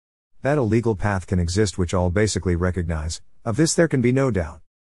 That a legal path can exist which all basically recognize, of this there can be no doubt.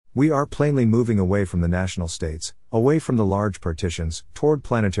 We are plainly moving away from the national states, away from the large partitions, toward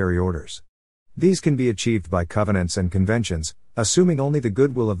planetary orders. These can be achieved by covenants and conventions, assuming only the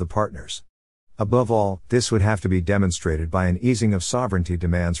goodwill of the partners. Above all, this would have to be demonstrated by an easing of sovereignty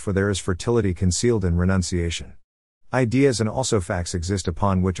demands, for there is fertility concealed in renunciation. Ideas and also facts exist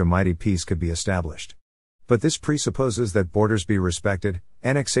upon which a mighty peace could be established. But this presupposes that borders be respected,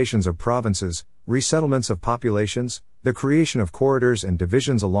 annexations of provinces, resettlements of populations, the creation of corridors and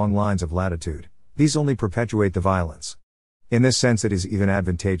divisions along lines of latitude. These only perpetuate the violence. In this sense it is even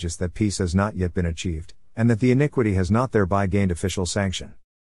advantageous that peace has not yet been achieved, and that the iniquity has not thereby gained official sanction.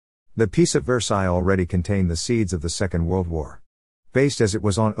 The Peace of Versailles already contained the seeds of the Second World War. Based as it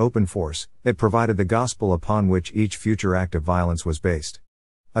was on open force, it provided the gospel upon which each future act of violence was based.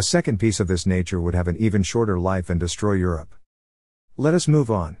 A second peace of this nature would have an even shorter life and destroy Europe. Let us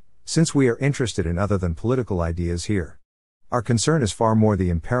move on, since we are interested in other than political ideas here. Our concern is far more the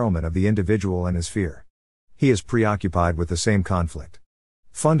imperilment of the individual and his fear. He is preoccupied with the same conflict.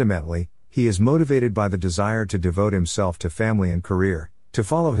 Fundamentally, he is motivated by the desire to devote himself to family and career, to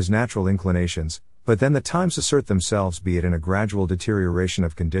follow his natural inclinations, but then the times assert themselves, be it in a gradual deterioration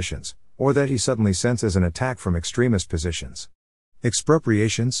of conditions, or that he suddenly senses an attack from extremist positions.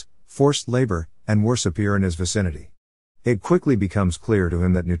 Expropriations, forced labor, and worse appear in his vicinity. It quickly becomes clear to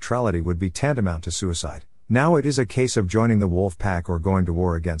him that neutrality would be tantamount to suicide. Now it is a case of joining the wolf pack or going to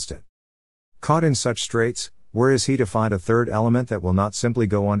war against it. Caught in such straits, where is he to find a third element that will not simply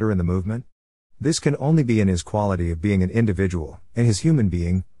go under in the movement? This can only be in his quality of being an individual, in his human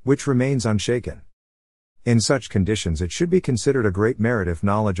being, which remains unshaken. In such conditions it should be considered a great merit if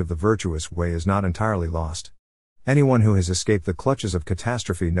knowledge of the virtuous way is not entirely lost. Anyone who has escaped the clutches of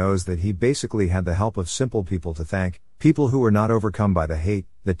catastrophe knows that he basically had the help of simple people to thank, people who were not overcome by the hate,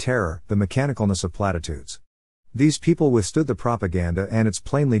 the terror, the mechanicalness of platitudes. These people withstood the propaganda and its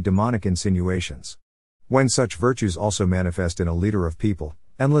plainly demonic insinuations. When such virtues also manifest in a leader of people,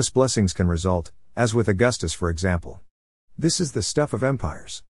 endless blessings can result, as with Augustus for example. This is the stuff of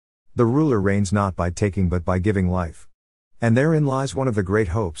empires. The ruler reigns not by taking but by giving life. And therein lies one of the great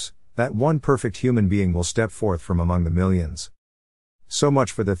hopes, that one perfect human being will step forth from among the millions. So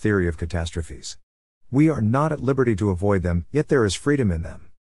much for the theory of catastrophes. We are not at liberty to avoid them, yet there is freedom in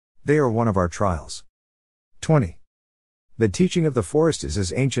them. They are one of our trials. 20. The teaching of the forest is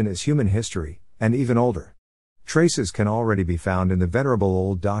as ancient as human history, and even older. Traces can already be found in the venerable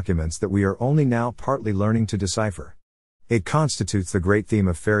old documents that we are only now partly learning to decipher. It constitutes the great theme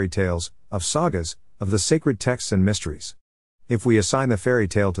of fairy tales, of sagas, of the sacred texts and mysteries. If we assign the fairy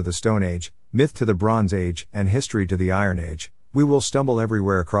tale to the Stone Age, myth to the Bronze Age, and history to the Iron Age, we will stumble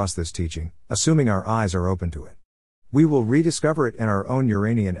everywhere across this teaching, assuming our eyes are open to it. We will rediscover it in our own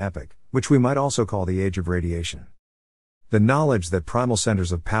Uranian epoch, which we might also call the Age of Radiation. The knowledge that primal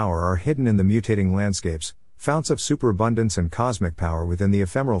centers of power are hidden in the mutating landscapes, founts of superabundance and cosmic power within the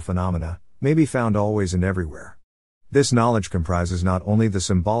ephemeral phenomena, may be found always and everywhere. This knowledge comprises not only the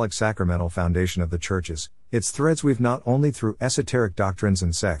symbolic sacramental foundation of the churches, its threads weave not only through esoteric doctrines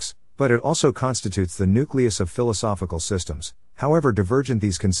and sects, but it also constitutes the nucleus of philosophical systems, however divergent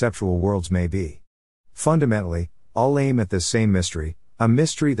these conceptual worlds may be. Fundamentally, all aim at this same mystery, a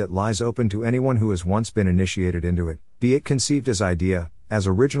mystery that lies open to anyone who has once been initiated into it, be it conceived as idea, as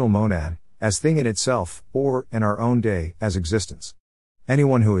original monad, as thing in itself, or, in our own day, as existence.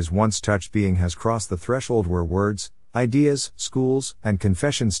 Anyone who has once touched being has crossed the threshold where words, ideas, schools, and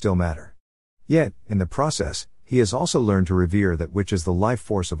confessions still matter. Yet, in the process, he has also learned to revere that which is the life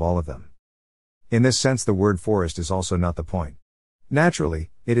force of all of them. In this sense, the word forest is also not the point. Naturally,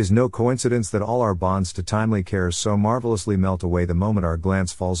 it is no coincidence that all our bonds to timely cares so marvelously melt away the moment our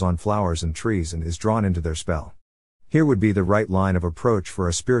glance falls on flowers and trees and is drawn into their spell. Here would be the right line of approach for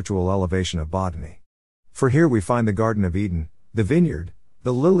a spiritual elevation of botany. For here we find the Garden of Eden, the vineyard,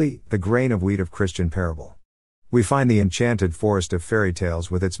 the lily, the grain of wheat of Christian parable. We find the enchanted forest of fairy tales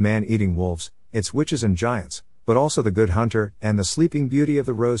with its man-eating wolves, its witches and giants, but also the good hunter, and the sleeping beauty of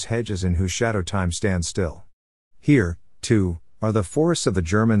the rose hedges in whose shadow time stands still. Here, too, are the forests of the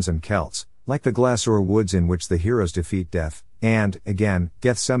Germans and Celts, like the Glassur woods in which the heroes defeat death, and, again,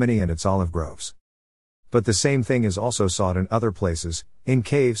 Gethsemane and its olive groves. But the same thing is also sought in other places, in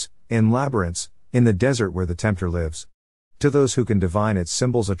caves, in labyrinths, in the desert where the tempter lives. To those who can divine its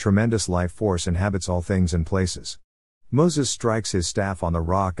symbols, a tremendous life force inhabits all things and places. Moses strikes his staff on the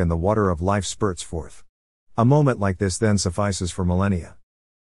rock and the water of life spurts forth. A moment like this then suffices for millennia.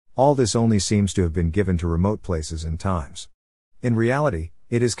 All this only seems to have been given to remote places and times. In reality,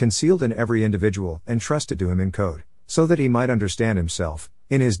 it is concealed in every individual, entrusted to him in code, so that he might understand himself,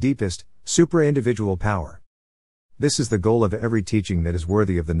 in his deepest, supra-individual power. This is the goal of every teaching that is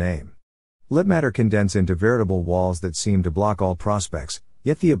worthy of the name. Let matter condense into veritable walls that seem to block all prospects,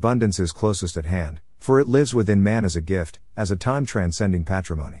 yet the abundance is closest at hand, for it lives within man as a gift, as a time-transcending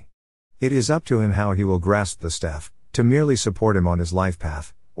patrimony. It is up to him how he will grasp the staff, to merely support him on his life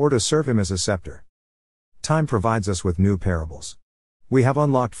path, or to serve him as a scepter. Time provides us with new parables. We have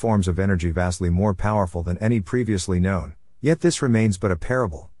unlocked forms of energy vastly more powerful than any previously known, yet this remains but a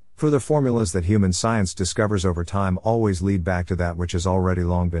parable, for the formulas that human science discovers over time always lead back to that which has already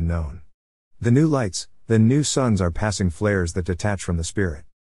long been known. The new lights, the new suns are passing flares that detach from the spirit.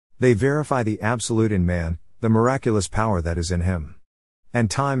 They verify the absolute in man, the miraculous power that is in him.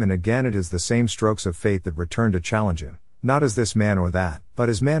 And time and again it is the same strokes of fate that return to challenge him, not as this man or that, but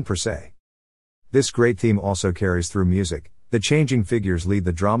as man per se. This great theme also carries through music. The changing figures lead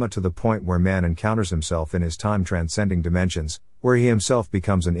the drama to the point where man encounters himself in his time-transcending dimensions, where he himself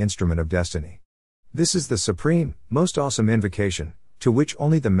becomes an instrument of destiny. This is the supreme, most awesome invocation, to which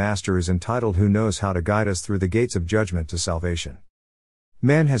only the Master is entitled, who knows how to guide us through the gates of judgment to salvation.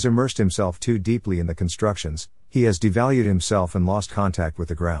 Man has immersed himself too deeply in the constructions, he has devalued himself and lost contact with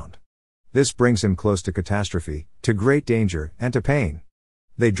the ground. This brings him close to catastrophe, to great danger, and to pain.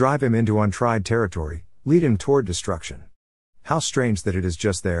 They drive him into untried territory, lead him toward destruction. How strange that it is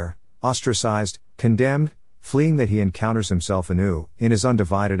just there, ostracized, condemned, fleeing, that he encounters himself anew, in his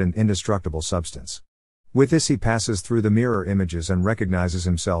undivided and indestructible substance. With this he passes through the mirror images and recognizes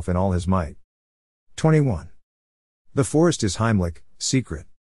himself in all his might. 21. The forest is Heimlich, secret.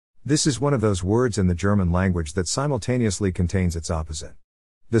 This is one of those words in the German language that simultaneously contains its opposite.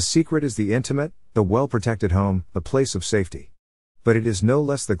 The secret is the intimate, the well-protected home, the place of safety. But it is no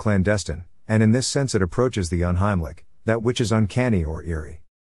less the clandestine, and in this sense it approaches the unheimlich, that which is uncanny or eerie.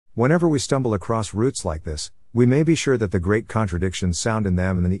 Whenever we stumble across roots like this, we may be sure that the great contradictions sound in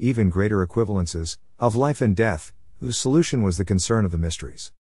them and the even greater equivalences, of life and death, whose solution was the concern of the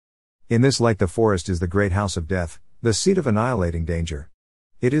mysteries. In this light the forest is the great house of death, the seat of annihilating danger.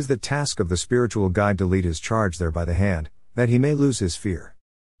 It is the task of the spiritual guide to lead his charge there by the hand, that he may lose his fear.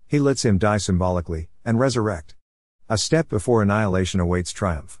 He lets him die symbolically, and resurrect. A step before annihilation awaits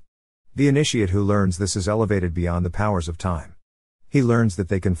triumph. The initiate who learns this is elevated beyond the powers of time. He learns that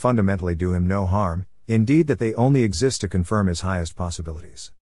they can fundamentally do him no harm, indeed that they only exist to confirm his highest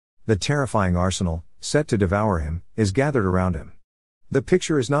possibilities. The terrifying arsenal, set to devour him, is gathered around him. The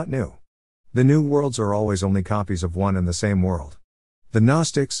picture is not new. The new worlds are always only copies of one and the same world. The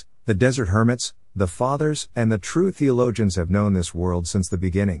Gnostics, the desert hermits, the fathers, and the true theologians have known this world since the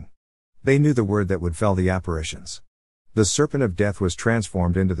beginning. They knew the word that would fell the apparitions. The serpent of death was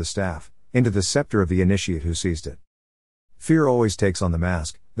transformed into the staff, into the scepter of the initiate who seized it. Fear always takes on the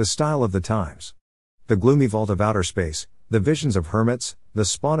mask, the style of the times. The gloomy vault of outer space, the visions of hermits, the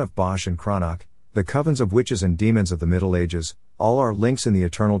spawn of Bosch and Cranach, the covens of witches and demons of the Middle Ages, all are links in the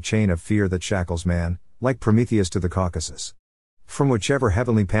eternal chain of fear that shackles man, like Prometheus to the Caucasus. From whichever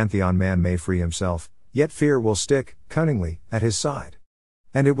heavenly pantheon man may free himself, yet fear will stick, cunningly, at his side.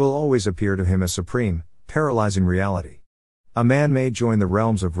 And it will always appear to him as supreme, paralyzing reality. A man may join the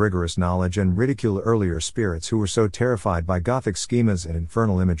realms of rigorous knowledge and ridicule earlier spirits who were so terrified by Gothic schemas and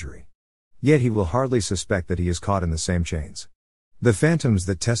infernal imagery. Yet he will hardly suspect that he is caught in the same chains. The phantoms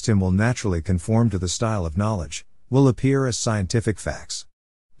that test him will naturally conform to the style of knowledge, will appear as scientific facts.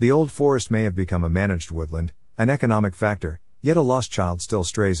 The old forest may have become a managed woodland, an economic factor, yet a lost child still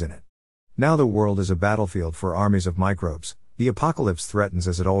strays in it. Now the world is a battlefield for armies of microbes, the apocalypse threatens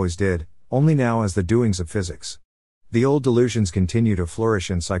as it always did, only now as the doings of physics. The old delusions continue to flourish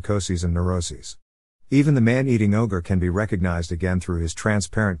in psychoses and neuroses. Even the man-eating ogre can be recognized again through his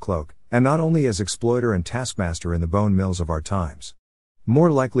transparent cloak, and not only as exploiter and taskmaster in the bone mills of our times.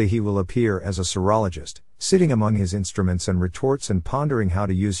 More likely he will appear as a serologist, sitting among his instruments and retorts and pondering how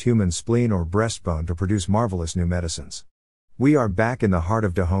to use human spleen or breastbone to produce marvelous new medicines. We are back in the heart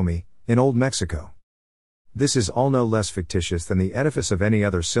of Dahomey, in Old Mexico. This is all no less fictitious than the edifice of any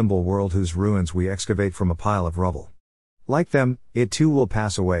other symbol world whose ruins we excavate from a pile of rubble. Like them, it too will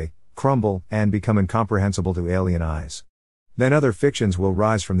pass away, crumble, and become incomprehensible to alien eyes. Then other fictions will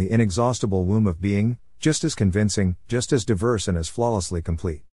rise from the inexhaustible womb of being, just as convincing, just as diverse and as flawlessly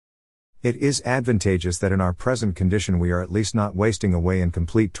complete. It is advantageous that in our present condition we are at least not wasting away in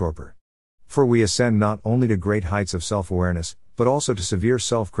complete torpor. For we ascend not only to great heights of self-awareness, but also to severe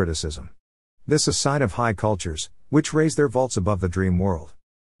self-criticism. This a sign of high cultures, which raise their vaults above the dream world.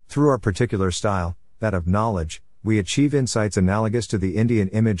 Through our particular style, that of knowledge, we achieve insights analogous to the Indian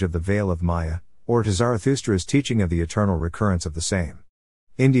image of the Veil of Maya, or to Zarathustra's teaching of the eternal recurrence of the same.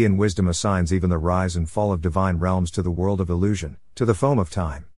 Indian wisdom assigns even the rise and fall of divine realms to the world of illusion, to the foam of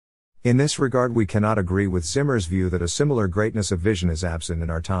time. In this regard we cannot agree with Zimmer's view that a similar greatness of vision is absent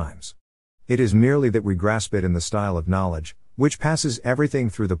in our times. It is merely that we grasp it in the style of knowledge, which passes everything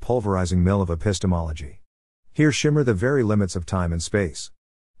through the pulverizing mill of epistemology. Here shimmer the very limits of time and space.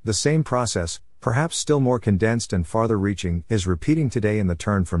 The same process, perhaps still more condensed and farther reaching, is repeating today in the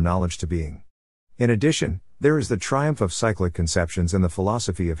turn from knowledge to being. In addition, there is the triumph of cyclic conceptions in the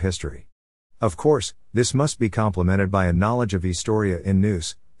philosophy of history. Of course, this must be complemented by a knowledge of historia in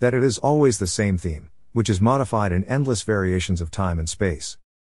nous, that it is always the same theme, which is modified in endless variations of time and space.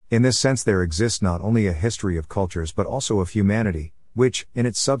 In this sense there exists not only a history of cultures but also of humanity, which, in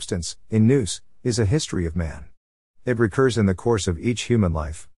its substance, in nous, is a history of man. It recurs in the course of each human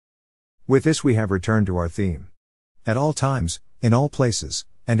life. With this we have returned to our theme. At all times, in all places,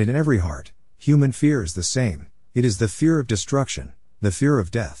 and in every heart, human fear is the same. It is the fear of destruction, the fear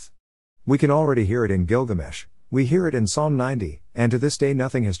of death. We can already hear it in Gilgamesh, we hear it in Psalm 90, and to this day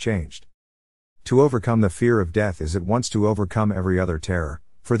nothing has changed. To overcome the fear of death is at once to overcome every other terror,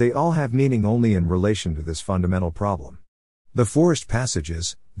 for they all have meaning only in relation to this fundamental problem. The forest passage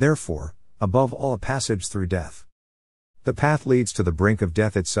is, therefore, above all a passage through death. The path leads to the brink of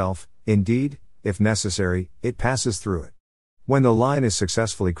death itself, indeed, if necessary, it passes through it. When the line is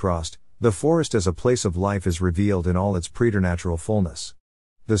successfully crossed, the forest as a place of life is revealed in all its preternatural fullness.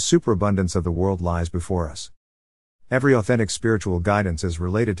 The superabundance of the world lies before us. Every authentic spiritual guidance is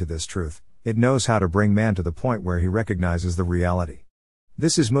related to this truth. It knows how to bring man to the point where he recognizes the reality.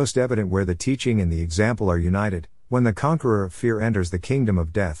 This is most evident where the teaching and the example are united, when the conqueror of fear enters the kingdom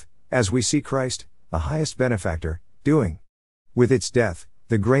of death, as we see Christ, the highest benefactor, doing. With its death,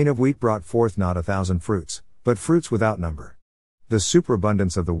 the grain of wheat brought forth not 1,000 fruits, but fruits without number. The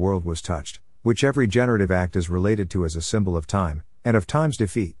superabundance of the world was touched, which every generative act is related to as a symbol of time, and of time's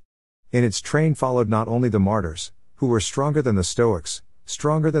defeat. In its train followed not only the martyrs, who were stronger than the Stoics,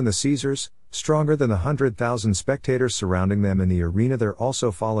 stronger than the Caesars, stronger than the 100,000 spectators surrounding them in the arena, there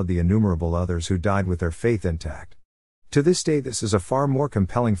also followed the innumerable others who died with their faith intact. To this day this is a far more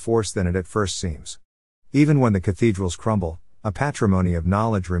compelling force than it at first seems. Even when the cathedrals crumble, a patrimony of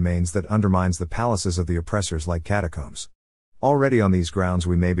knowledge remains that undermines the palaces of the oppressors like catacombs. Already on these grounds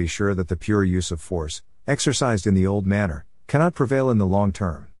we may be sure that the pure use of force, exercised in the old manner, cannot prevail in the long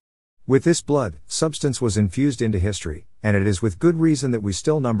term. With this blood, substance was infused into history, and it is with good reason that we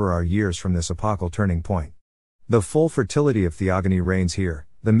still number our years from this epochal turning point. The full fertility of theogony reigns here,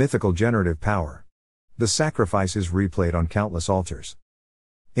 the mythical generative power. The sacrifice is replayed on countless altars.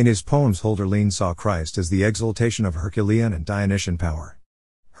 In his poems Hölderlin saw Christ as the exaltation of Herculean and Dionysian power.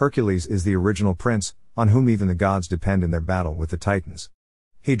 Hercules is the original prince, on whom even the gods depend in their battle with the Titans.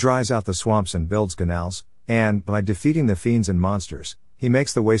 He dries out the swamps and builds canals, and, by defeating the fiends and monsters, he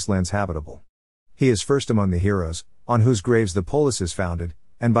makes the wastelands habitable. He is first among the heroes, on whose graves the polis is founded,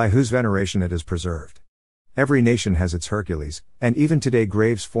 and by whose veneration it is preserved. Every nation has its Hercules, and even today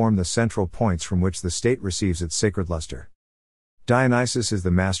graves form the central points from which the state receives its sacred luster. Dionysus is the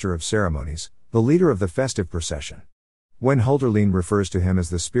master of ceremonies, the leader of the festive procession. When Hölderlin refers to him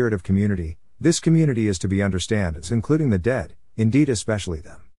as the spirit of community, this community is to be understood as including the dead, indeed especially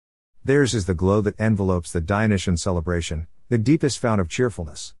them. Theirs is the glow that envelopes the Dionysian celebration, the deepest fount of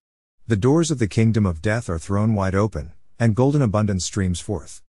cheerfulness. The doors of the kingdom of death are thrown wide open, and golden abundance streams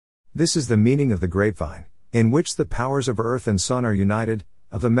forth. This is the meaning of the grapevine, in which the powers of earth and sun are united,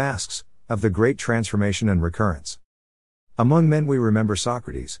 of the masks, of the great transformation and recurrence. Among men we remember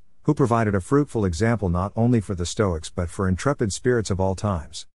Socrates, who provided a fruitful example not only for the Stoics but for intrepid spirits of all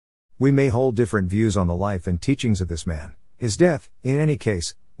times. We may hold different views on the life and teachings of this man. His death, in any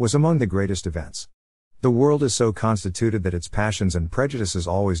case, was among the greatest events. The world is so constituted that its passions and prejudices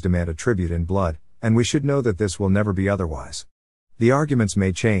always demand a tribute in blood, and we should know that this will never be otherwise. The arguments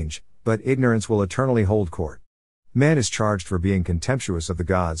may change, but ignorance will eternally hold court. Man is charged for being contemptuous of the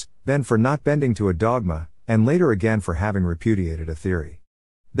gods, then for not bending to a dogma, and later again for having repudiated a theory.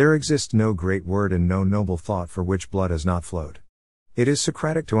 There exists no great word and no noble thought for which blood has not flowed. It is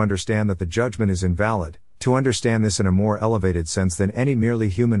Socratic to understand that the judgment is invalid, to understand this in a more elevated sense than any merely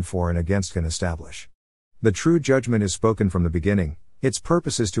human for and against can establish. The true judgment is spoken from the beginning, its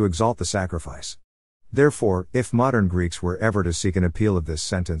purpose is to exalt the sacrifice. Therefore, if modern Greeks were ever to seek an appeal of this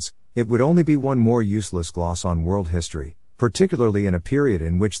sentence, it would only be one more useless gloss on world history, particularly in a period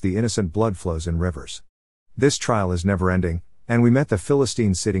in which the innocent blood flows in rivers. This trial is never-ending, and we met the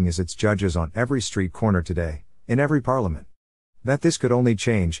Philistines sitting as its judges on every street corner today, in every parliament. That this could only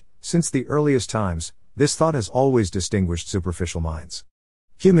change, since the earliest times, this thought has always distinguished superficial minds.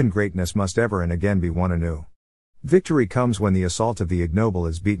 Human greatness must ever and again be won anew. Victory comes when the assault of the ignoble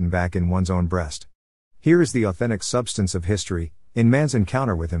is beaten back in one's own breast. Here is the authentic substance of history, in man's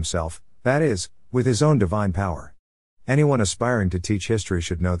encounter with himself, that is, with his own divine power. Anyone aspiring to teach history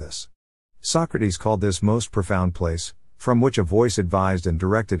should know this. Socrates called this most profound place, from which a voice advised and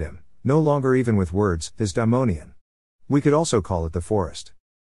directed him, no longer even with words, his daimonion. We could also call it the forest.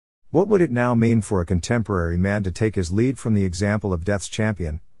 What would it now mean for a contemporary man to take his lead from the example of death's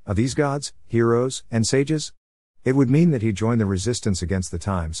champion, of these gods, heroes, and sages? It would mean that he join the resistance against the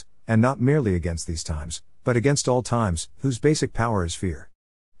times, and not merely against these times, but against all times, whose basic power is fear.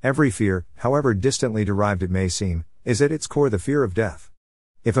 Every fear, however distantly derived it may seem, is at its core the fear of death.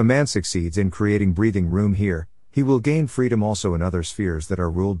 If a man succeeds in creating breathing room here, he will gain freedom also in other spheres that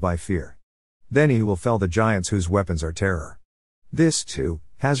are ruled by fear. Then he will fell the giants whose weapons are terror. This, too,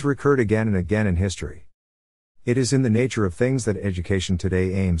 has recurred again and again in history. It is in the nature of things that education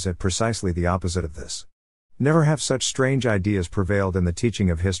today aims at precisely the opposite of this. Never have such strange ideas prevailed in the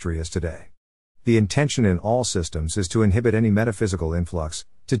teaching of history as today. The intention in all systems is to inhibit any metaphysical influx,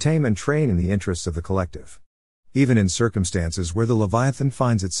 to tame and train in the interests of the collective. Even in circumstances where the Leviathan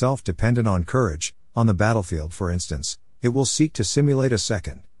finds itself dependent on courage, on the battlefield for instance, it will seek to simulate a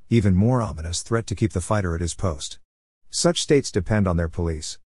second, even more ominous threat to keep the fighter at his post. Such states depend on their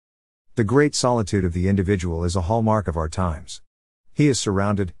police. The great solitude of the individual is a hallmark of our times. He is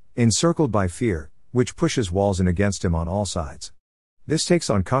surrounded, encircled by fear, which pushes walls in against him on all sides. This takes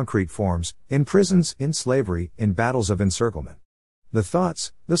on concrete forms, in prisons, in slavery, in battles of encirclement. The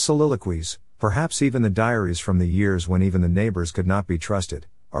thoughts, the soliloquies, perhaps even the diaries from the years when even the neighbors could not be trusted,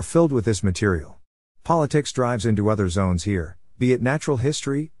 are filled with this material. Politics drives into other zones here, be it natural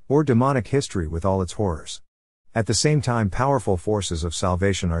history, or demonic history with all its horrors. At the same time powerful forces of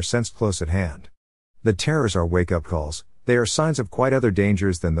salvation are sensed close at hand. The terrors are wake-up calls, they are signs of quite other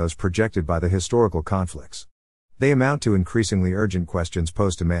dangers than those projected by the historical conflicts. They amount to increasingly urgent questions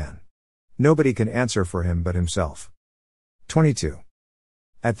posed to man. Nobody can answer for him but himself. 22.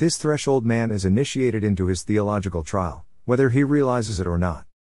 At this threshold man is initiated into his theological trial, whether he realizes it or not.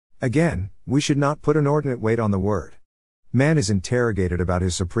 Again, we should not put inordinate weight on the word. Man is interrogated about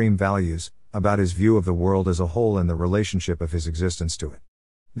his supreme values, about his view of the world as a whole and the relationship of his existence to it.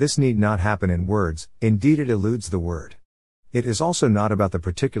 This need not happen in words, indeed it eludes the word. It is also not about the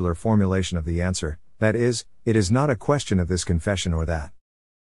particular formulation of the answer, that is, it is not a question of this confession or that.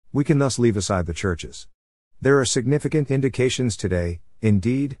 We can thus leave aside the churches. There are significant indications today,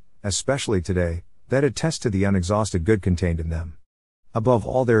 indeed, especially today, that attest to the unexhausted good contained in them. Above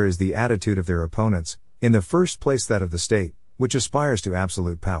all there is the attitude of their opponents, in the first place that of the state, which aspires to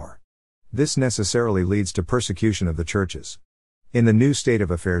absolute power. This necessarily leads to persecution of the churches. In the new state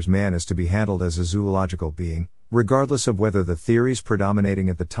of affairs man is to be handled as a zoological being, regardless of whether the theories predominating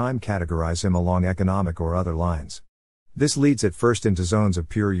at the time categorize him along economic or other lines. This leads at first into zones of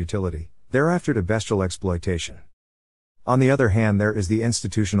pure utility, thereafter to bestial exploitation. On the other hand, there is the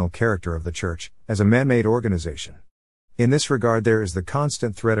institutional character of the Church, as a man-made organization. In this regard, there is the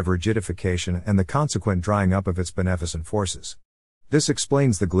constant threat of rigidification and the consequent drying up of its beneficent forces. This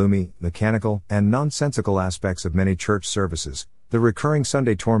explains the gloomy, mechanical, and nonsensical aspects of many church services, the recurring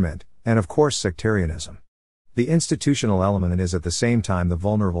Sunday torment, and of course sectarianism. The institutional element is at the same time the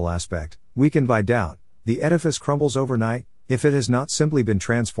vulnerable aspect. Weakened by doubt, the edifice crumbles overnight, if it has not simply been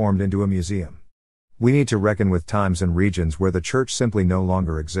transformed into a museum. We need to reckon with times and regions where the Church simply no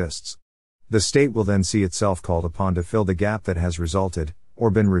longer exists. The state will then see itself called upon to fill the gap that has resulted, or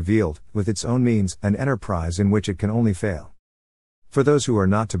been revealed, with its own means, an enterprise in which it can only fail. For those who are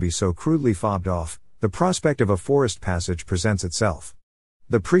not to be so crudely fobbed off, the prospect of a forest passage presents itself.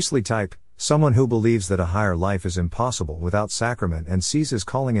 The priestly type, someone who believes that a higher life is impossible without sacrament and sees his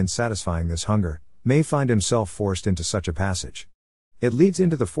calling in satisfying this hunger, may find himself forced into such a passage. It leads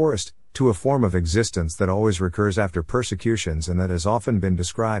into the forest, to a form of existence that always recurs after persecutions and that has often been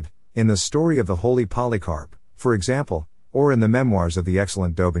described, in the story of the Holy Polycarp, for example, or in the memoirs of the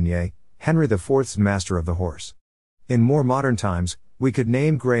excellent Daubigny, Henry IV's Master of the Horse. In more modern times, we could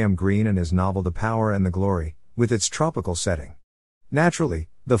name Graham Greene and his novel The Power and the Glory, with its tropical setting. Naturally,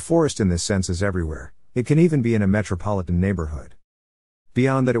 the forest in this sense is everywhere, it can even be in a metropolitan neighborhood.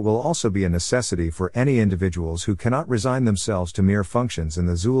 Beyond that, it will also be a necessity for any individuals who cannot resign themselves to mere functions in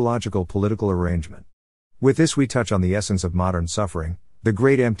the zoological political arrangement. With this we touch on the essence of modern suffering, the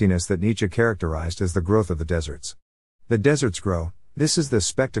great emptiness that Nietzsche characterized as the growth of the deserts. The deserts grow, this is the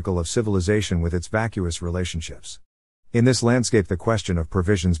spectacle of civilization with its vacuous relationships. In this landscape the question of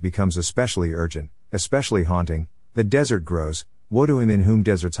provisions becomes especially urgent, especially haunting. The desert grows, woe to him in whom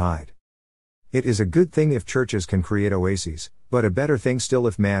deserts hide. It is a good thing if churches can create oases, but a better thing still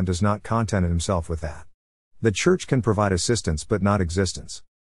if man does not content himself with that. The Church can provide assistance but not existence.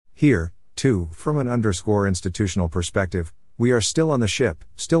 Here, too, from an institutional perspective, we are still on the ship,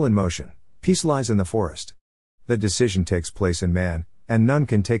 still in motion. Peace lies in the forest. The decision takes place in man, and none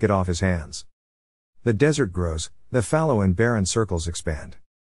can take it off his hands. The desert grows, the fallow and barren circles expand.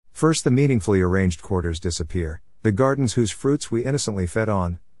 First the meaningfully arranged quarters disappear, the gardens whose fruits we innocently fed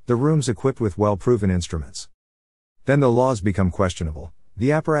on, the rooms equipped with well-proven instruments. Then the laws become questionable,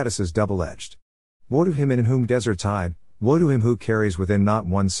 the apparatuses double-edged. Woe to him in whom deserts hide, woe to him who carries within not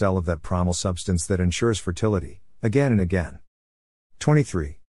one cell of that primal substance that ensures fertility, again and again.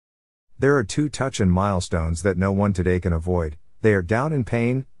 23. There are two touch and milestones that no one today can avoid, they are doubt and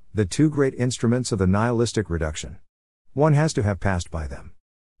pain, the two great instruments of the nihilistic reduction. One has to have passed by them.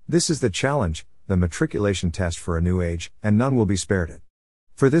 This is the challenge, the matriculation test for a new age, and none will be spared it.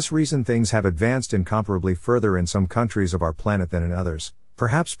 For this reason things have advanced incomparably further in some countries of our planet than in others,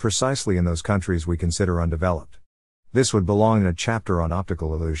 perhaps precisely in those countries we consider undeveloped. This would belong in a chapter on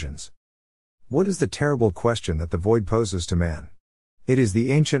optical illusions. What is the terrible question that the void poses to man? It is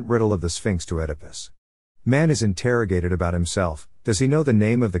the ancient riddle of the Sphinx to Oedipus. Man is interrogated about himself, does he know the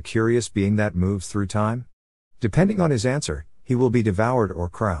name of the curious being that moves through time? Depending on his answer, he will be devoured or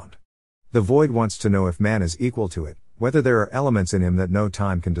crowned. The void wants to know if man is equal to it, whether there are elements in him that no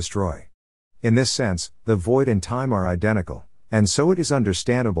time can destroy. In this sense, the void and time are identical, and so it is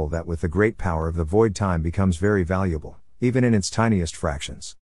understandable that with the great power of the void time becomes very valuable, even in its tiniest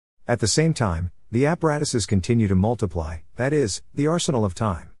fractions. At the same time, the apparatuses continue to multiply, that is, the arsenal of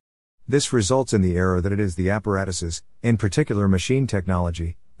time. This results in the error that it is the apparatuses, in particular machine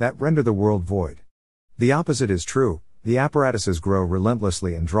technology, that render the world void. The opposite is true. The apparatuses grow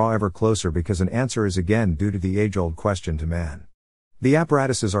relentlessly and draw ever closer because an answer is again due to the age-old question to man. The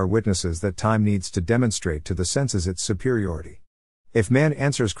apparatuses are witnesses that time needs to demonstrate to the senses its superiority. If man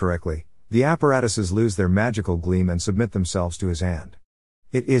answers correctly, the apparatuses lose their magical gleam and submit themselves to his hand.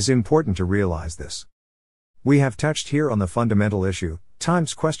 It is important to realize this. We have touched here on the fundamental issue,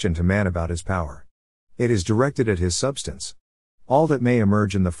 time's question to man about his power. It is directed at his substance. All that may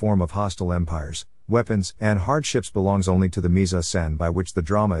emerge in the form of hostile empires, weapons, and hardships belongs only to the mise en scène by which the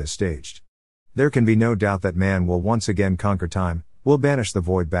drama is staged. There can be no doubt that man will once again conquer time, will banish the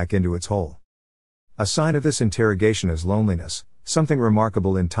void back into its hole. A sign of this interrogation is loneliness, something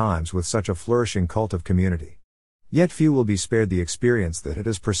remarkable in times with such a flourishing cult of community. Yet few will be spared the experience that it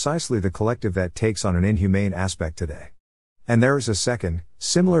is precisely the collective that takes on an inhumane aspect today. And there is a second,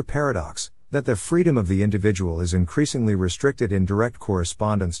 similar paradox, that the freedom of the individual is increasingly restricted in direct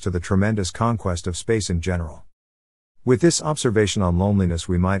correspondence to the tremendous conquest of space in general. With this observation on loneliness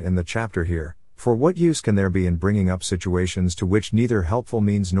we might end the chapter here, for what use can there be in bringing up situations to which neither helpful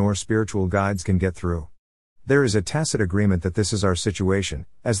means nor spiritual guides can get through? There is a tacit agreement that this is our situation,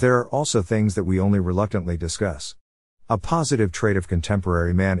 as there are also things that we only reluctantly discuss. A positive trait of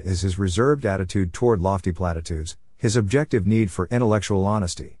contemporary man is his reserved attitude toward lofty platitudes, his objective need for intellectual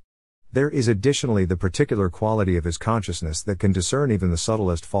honesty. There is additionally the particular quality of his consciousness that can discern even the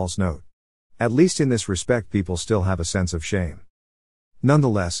subtlest false note. At least in this respect people still have a sense of shame.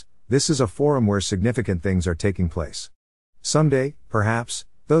 Nonetheless, this is a forum where significant things are taking place. Someday, perhaps,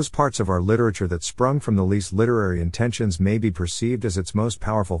 those parts of our literature that sprung from the least literary intentions may be perceived as its most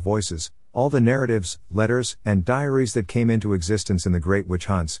powerful voices, all the narratives, letters, and diaries that came into existence in the great witch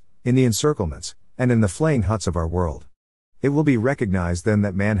hunts, in the encirclements, and in the flaying huts of our world. It will be recognized then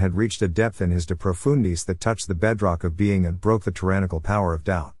that man had reached a depth in his de profundis that touched the bedrock of being and broke the tyrannical power of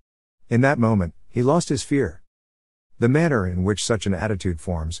doubt. In that moment, he lost his fear. The manner in which such an attitude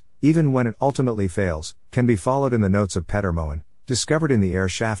forms, even when it ultimately fails, can be followed in the notes of Petter Moen, discovered in the air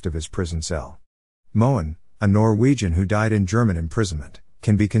shaft of his prison cell. Moen, a Norwegian who died in German imprisonment,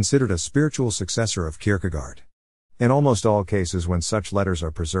 can be considered a spiritual successor of Kierkegaard. In almost all cases when such letters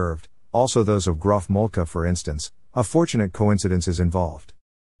are preserved, also those of Grof Moltke for instance, a fortunate coincidence is involved.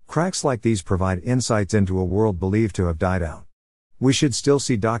 Cracks like these provide insights into a world believed to have died out. We should still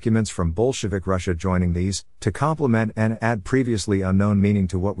see documents from Bolshevik Russia joining these, to complement and add previously unknown meaning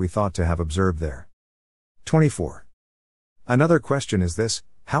to what we thought to have observed there. 24. Another question is this: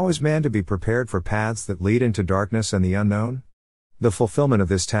 how is man to be prepared for paths that lead into darkness and the unknown? The fulfillment of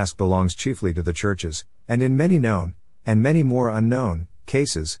this task belongs chiefly to the churches, and in many known, and many more unknown,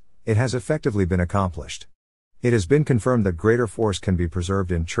 cases, it has effectively been accomplished. It has been confirmed that greater force can be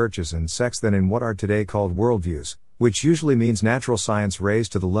preserved in churches and sects than in what are today called worldviews, which usually means natural science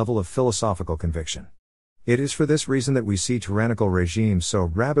raised to the level of philosophical conviction. It is for this reason that we see tyrannical regimes so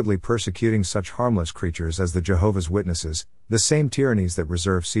rabidly persecuting such harmless creatures as the Jehovah's Witnesses, the same tyrannies that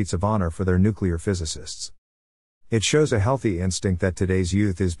reserve seats of honor for their nuclear physicists. It shows a healthy instinct that today's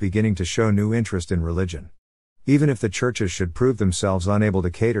youth is beginning to show new interest in religion. Even if the churches should prove themselves unable to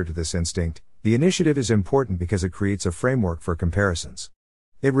cater to this instinct, the initiative is important because it creates a framework for comparisons.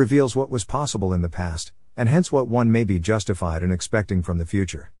 It reveals what was possible in the past, and hence what one may be justified in expecting from the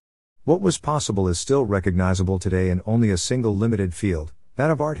future. What was possible is still recognizable today in only a single limited field,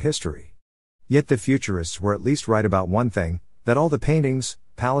 that of art history. Yet the futurists were at least right about one thing, that all the paintings,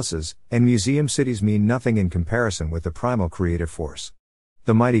 palaces, and museum cities mean nothing in comparison with the primal creative force.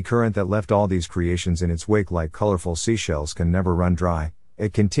 The mighty current that left all these creations in its wake like colorful seashells can never run dry,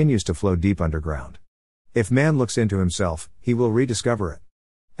 it continues to flow deep underground. If man looks into himself, he will rediscover it.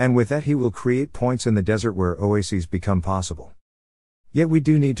 And with that he will create points in the desert where oases become possible. Yet we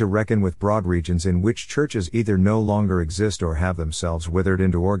do need to reckon with broad regions in which churches either no longer exist or have themselves withered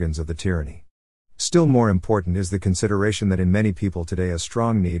into organs of the tyranny. Still more important is the consideration that in many people today a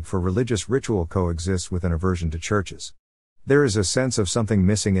strong need for religious ritual coexists with an aversion to churches. There is a sense of something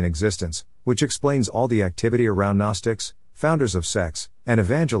missing in existence, which explains all the activity around Gnostics, founders of sects, and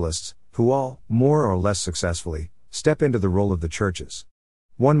evangelists, who all, more or less successfully, step into the role of the churches.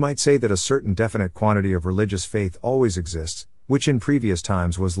 One might say that a certain definite quantity of religious faith always exists, which in previous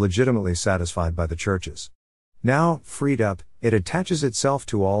times was legitimately satisfied by the churches. Now, freed up, it attaches itself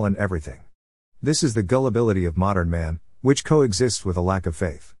to all and everything. This is the gullibility of modern man, which coexists with a lack of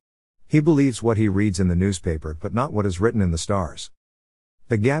faith. He believes what he reads in the newspaper but not what is written in the stars.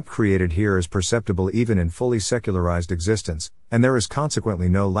 The gap created here is perceptible even in fully secularized existence, and there is consequently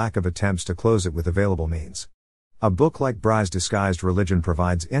no lack of attempts to close it with available means. A book like Bry's Disguised Religion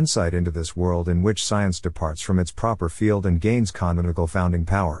provides insight into this world in which science departs from its proper field and gains conventicle founding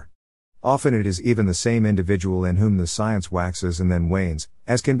power. Often it is even the same individual in whom the science waxes and then wanes,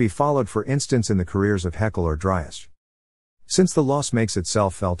 as can be followed for instance in the careers of Haeckel or Dryas. Since the loss makes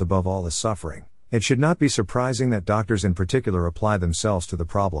itself felt above all as suffering, it should not be surprising that doctors in particular apply themselves to the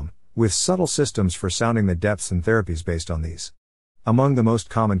problem, with subtle systems for sounding the depths and therapies based on these. Among the most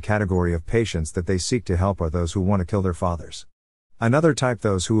common category of patients that they seek to help are those who want to kill their fathers. Another type,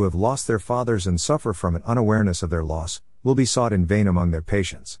 those who have lost their fathers and suffer from an unawareness of their loss, will be sought in vain among their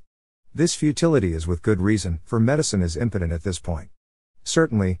patients. This futility is with good reason, for medicine is impotent at this point.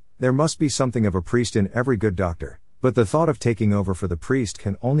 Certainly, there must be something of a priest in every good doctor, but the thought of taking over for the priest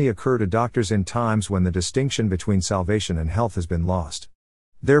can only occur to doctors in times when the distinction between salvation and health has been lost.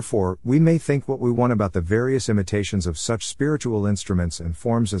 Therefore, we may think what we want about the various imitations of such spiritual instruments and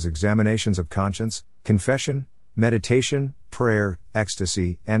forms as examinations of conscience, confession, meditation, prayer,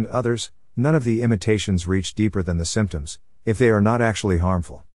 ecstasy, and others. None of the imitations reach deeper than the symptoms, if they are not actually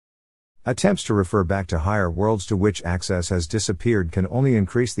harmful. Attempts to refer back to higher worlds to which access has disappeared can only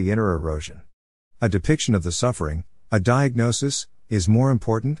increase the inner erosion. A depiction of the suffering, a diagnosis, is more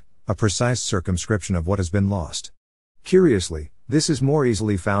important, a precise circumscription of what has been lost. Curiously, This is more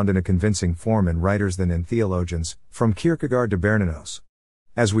easily found in a convincing form in writers than in theologians, from Kierkegaard to Bernanos.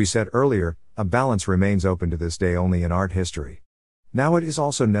 As we said earlier, a balance remains open to this day only in art history. Now it is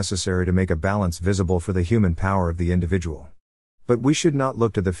also necessary to make a balance visible for the human power of the individual. But we should not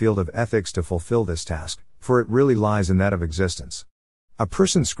look to the field of ethics to fulfill this task, for it really lies in that of existence. A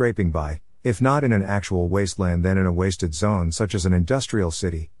person scraping by, if not in an actual wasteland then in a wasted zone such as an industrial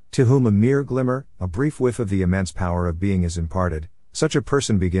city, to whom a mere glimmer, a brief whiff of the immense power of being is imparted, such a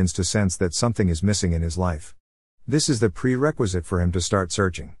person begins to sense that something is missing in his life. This is the prerequisite for him to start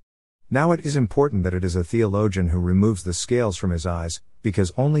searching. Now it is important that it is a theologian who removes the scales from his eyes,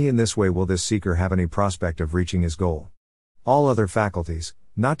 because only in this way will this seeker have any prospect of reaching his goal. All other faculties,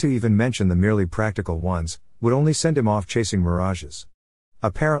 not to even mention the merely practical ones, would only send him off chasing mirages.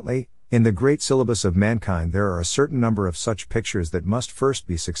 Apparently, in the great syllabus of mankind there are a certain number of such pictures that must first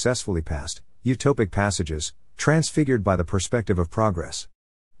be successfully passed, utopic passages, transfigured by the perspective of progress.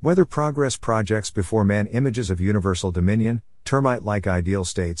 Whether progress projects before man images of universal dominion, termite-like ideal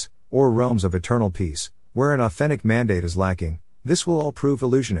states, or realms of eternal peace, where an authentic mandate is lacking, this will all prove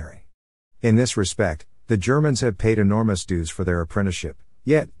illusionary. In this respect, the Germans have paid enormous dues for their apprenticeship,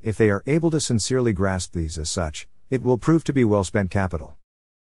 yet, if they are able to sincerely grasp these as such, it will prove to be well-spent capital.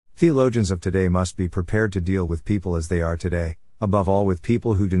 Theologians of today must be prepared to deal with people as they are today, above all with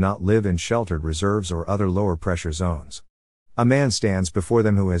people who do not live in sheltered reserves or other lower pressure zones. A man stands before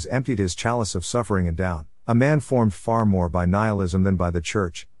them who has emptied his chalice of suffering and doubt, a man formed far more by nihilism than by the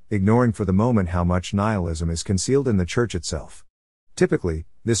church, ignoring for the moment how much nihilism is concealed in the church itself. Typically,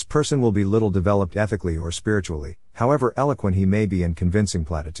 this person will be little developed ethically or spiritually, however eloquent he may be in convincing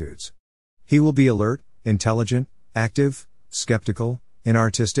platitudes. He will be alert, intelligent, active, skeptical,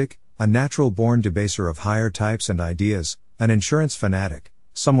 inartistic, a natural-born debaser of higher types and ideas, an insurance fanatic,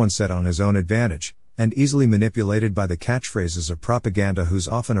 someone set on his own advantage, and easily manipulated by the catchphrases of propaganda whose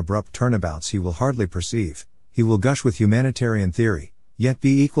often abrupt turnabouts he will hardly perceive. He will gush with humanitarian theory, yet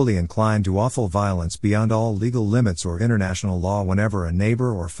be equally inclined to awful violence beyond all legal limits or international law whenever a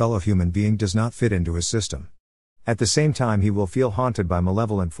neighbor or fellow human being does not fit into his system. At the same time he will feel haunted by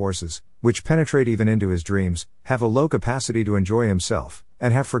malevolent forces, which penetrate even into his dreams, have a low capacity to enjoy himself,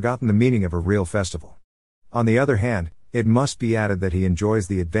 and have forgotten the meaning of a real festival. On the other hand, it must be added that he enjoys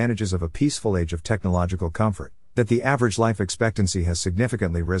the advantages of a peaceful age of technological comfort, that the average life expectancy has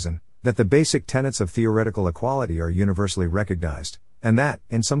significantly risen, that the basic tenets of theoretical equality are universally recognized, and that,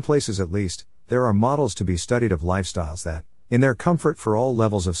 in some places at least, there are models to be studied of lifestyles that, in their comfort for all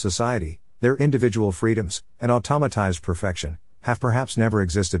levels of society, their individual freedoms, and automatized perfection, have perhaps never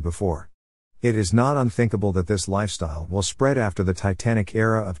existed before. It is not unthinkable that this lifestyle will spread after the Titanic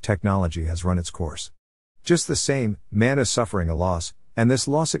era of technology has run its course. Just the same, man is suffering a loss, and this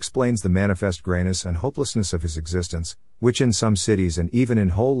loss explains the manifest grayness and hopelessness of his existence, which in some cities and even in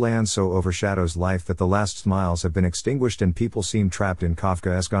whole lands so overshadows life that the last smiles have been extinguished and people seem trapped in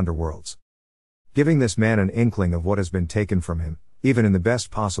Kafkaesque underworlds. Giving this man an inkling of what has been taken from him, even in the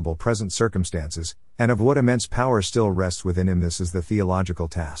best possible present circumstances, and of what immense power still rests within him, this is the theological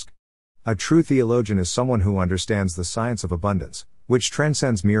task. A true theologian is someone who understands the science of abundance, which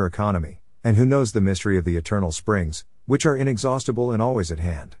transcends mere economy, and who knows the mystery of the eternal springs, which are inexhaustible and always at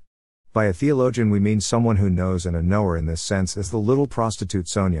hand. By a theologian we mean someone who knows, and a knower in this sense is the little prostitute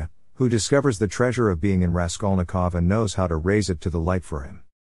Sonia, who discovers the treasure of being in Raskolnikov and knows how to raise it to the light for him.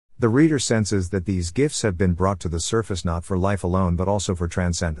 The reader senses that these gifts have been brought to the surface not for life alone but also for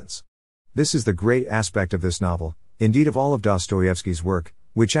transcendence. This is the great aspect of this novel, indeed of all of Dostoevsky's work,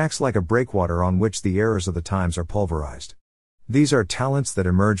 which acts like a breakwater on which the errors of the times are pulverized. These are talents that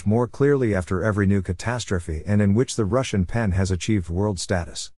emerge more clearly after every new catastrophe and in which the Russian pen has achieved world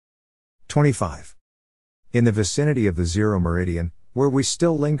status. 25. In the vicinity of the zero meridian, where we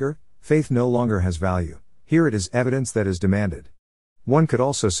still linger, faith no longer has value. Here it is evidence that is demanded. One could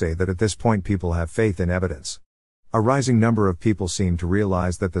also say that at this point people have faith in evidence. A rising number of people seem to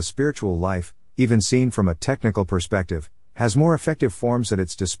realize that the spiritual life, even seen from a technical perspective, has more effective forms at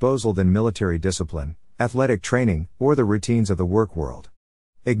its disposal than military discipline, athletic training, or the routines of the work world.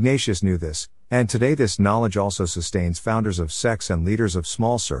 Ignatius knew this, and today this knowledge also sustains founders of sects and leaders of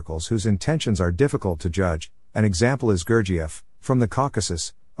small circles whose intentions are difficult to judge. An example is Gurdjieff, from the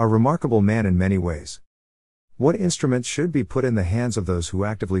Caucasus, a remarkable man in many ways. What instruments should be put in the hands of those who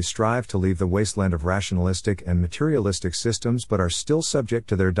actively strive to leave the wasteland of rationalistic and materialistic systems but are still subject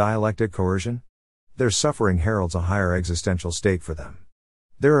to their dialectic coercion? Their suffering heralds a higher existential state for them.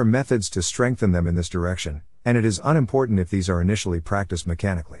 There are methods to strengthen them in this direction, and it is unimportant if these are initially practiced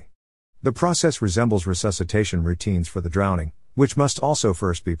mechanically. The process resembles resuscitation routines for the drowning, which must also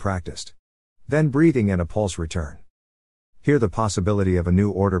first be practiced. Then breathing and a pulse return. Here the possibility of a new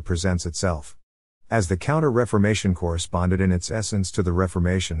order presents itself. As the Counter-Reformation corresponded in its essence to the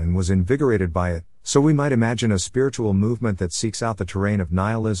Reformation and was invigorated by it, so we might imagine a spiritual movement that seeks out the terrain of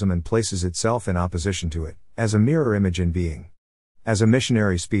nihilism and places itself in opposition to it, as a mirror image in being. As a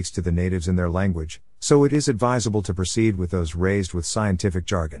missionary speaks to the natives in their language, so it is advisable to proceed with those raised with scientific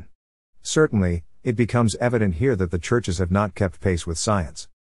jargon. Certainly, it becomes evident here that the churches have not kept pace with science.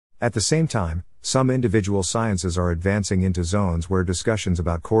 At the same time, some individual sciences are advancing into zones where discussions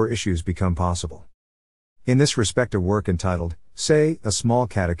about core issues become possible. In this respect, a work entitled, say, A Small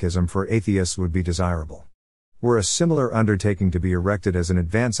Catechism for Atheists would be desirable. Were a similar undertaking to be erected as an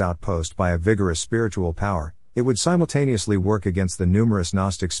advance outpost by a vigorous spiritual power, it would simultaneously work against the numerous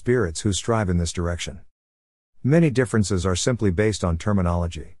Gnostic spirits who strive in this direction. Many differences are simply based on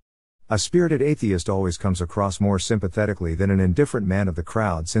terminology. A spirited atheist always comes across more sympathetically than an indifferent man of the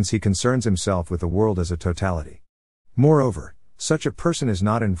crowd, since he concerns himself with the world as a totality. Moreover, such a person is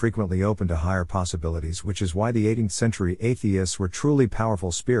not infrequently open to higher possibilities, which is why the 18th century atheists were truly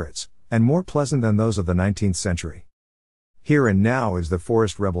powerful spirits, and more pleasant than those of the 19th century. Here and now is the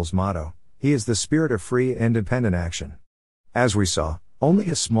Forest Rebel's motto: he is the spirit of free and independent action. As we saw, only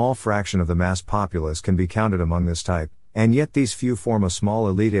a small fraction of the mass populace can be counted among this type, and yet these few form a small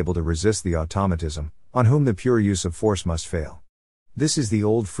elite able to resist the automatism, on whom the pure use of force must fail. This is the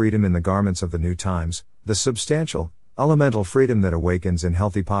old freedom in the garments of the new times, the substantial, elemental freedom that awakens in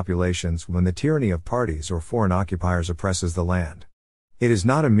healthy populations when the tyranny of parties or foreign occupiers oppresses the land. It is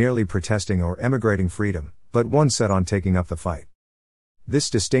not a merely protesting or emigrating freedom, but one set on taking up the fight. This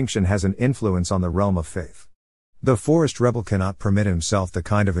distinction has an influence on the realm of faith. The forest rebel cannot permit himself the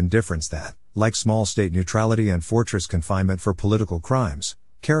kind of indifference that, like small state neutrality and fortress confinement for political crimes,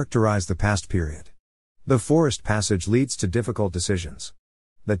 characterized the past period. The forest passage leads to difficult decisions.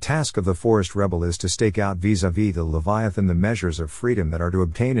 The task of the forest rebel is to stake out vis-à-vis the Leviathan the measures of freedom that are to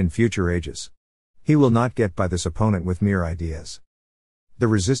obtain in future ages. He will not get by this opponent with mere ideas. The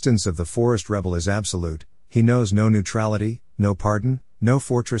resistance of the forest rebel is absolute. He knows no neutrality, no pardon, no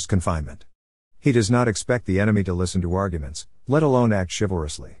fortress confinement. He does not expect the enemy to listen to arguments, let alone act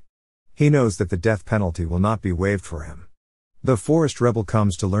chivalrously. He knows that the death penalty will not be waived for him. The forest rebel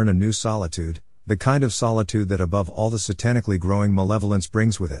comes to learn a new solitude, the kind of solitude that above all the satanically growing malevolence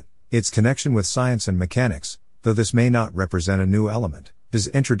brings with it, its connection with science and mechanics, though this may not represent a new element, does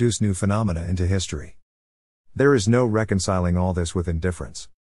introduce new phenomena into history. There is no reconciling all this with indifference.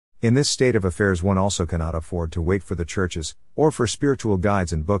 In this state of affairs one also cannot afford to wait for the churches, or for spiritual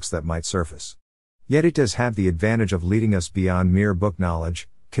guides and books that might surface. Yet it does have the advantage of leading us beyond mere book knowledge,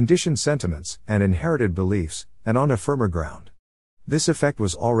 conditioned sentiments, and inherited beliefs, and onto firmer ground. This effect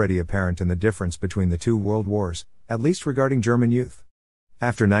was already apparent in the difference between the two world wars, at least regarding German youth.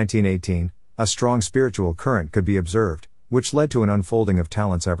 After 1918, a strong spiritual current could be observed, which led to an unfolding of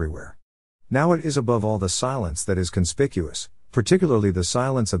talents everywhere. Now it is above all the silence that is conspicuous, particularly the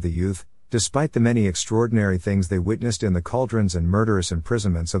silence of the youth, despite the many extraordinary things they witnessed in the cauldrons and murderous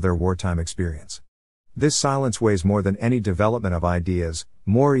imprisonments of their wartime experience. This silence weighs more than any development of ideas,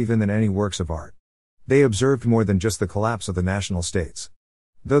 more even than any works of art. They observed more than just the collapse of the national states.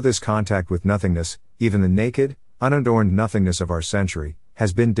 Though this contact with nothingness, even the naked, unadorned nothingness of our century,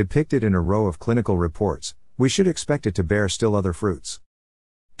 has been depicted in a row of clinical reports, we should expect it to bear still other fruits.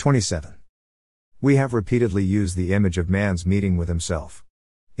 27. We have repeatedly used the image of man's meeting with himself.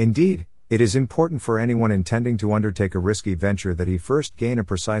 Indeed, it is important for anyone intending to undertake a risky venture that he first gain a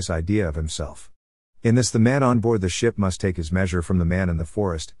precise idea of himself. In this, the man on board the ship must take his measure from the man in the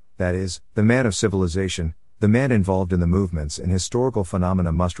forest, that is, the man of civilization. The man involved in the movements and historical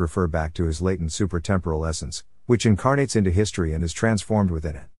phenomena must refer back to his latent supratemporal essence, which incarnates into history and is transformed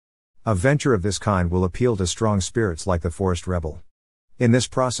within it. A venture of this kind will appeal to strong spirits like the forest rebel. In this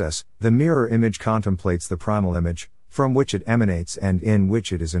process, the mirror image contemplates the primal image, from which it emanates and in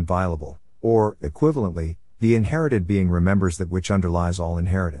which it is inviolable, or, equivalently, the inherited being remembers that which underlies all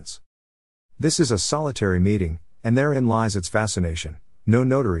inheritance. This is a solitary meeting, and therein lies its fascination. No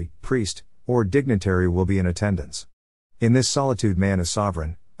notary, priest, or dignitary will be in attendance. In this solitude man is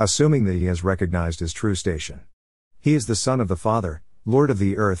sovereign, assuming that he has recognized his true station. He is the Son of the Father, Lord of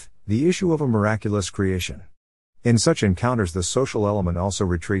the earth, the issue of a miraculous creation. In such encounters the social element also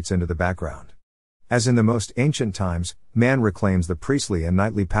retreats into the background. As in the most ancient times, man reclaims the priestly and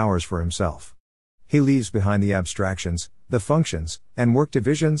knightly powers for himself. He leaves behind the abstractions, the functions, and work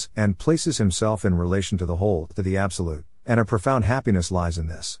divisions, and places himself in relation to the whole, to the absolute, and a profound happiness lies in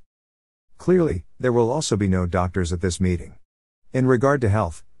this. Clearly, there will also be no doctors at this meeting. In regard to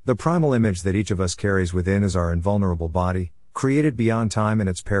health, the primal image that each of us carries within is our invulnerable body, created beyond time and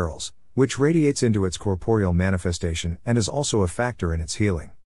its perils, which radiates into its corporeal manifestation and is also a factor in its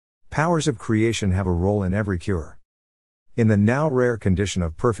healing. Powers of creation have a role in every cure. In the now rare condition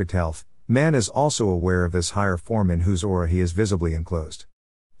of perfect health, man is also aware of this higher form in whose aura he is visibly enclosed.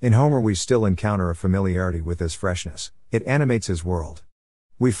 In Homer we still encounter a familiarity with this freshness, it animates his world.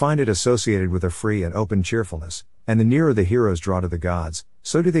 We find it associated with a free and open cheerfulness, and the nearer the heroes draw to the gods,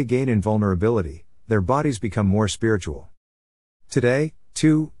 so do they gain invulnerability, their bodies become more spiritual. Today,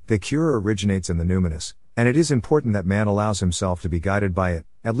 too, the cure originates in the numinous, and it is important that man allows himself to be guided by it,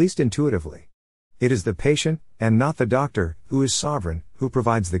 at least intuitively. It is the patient, and not the doctor, who is sovereign, who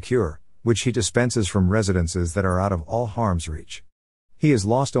provides the cure, which he dispenses from residences that are out of all harm's reach. He is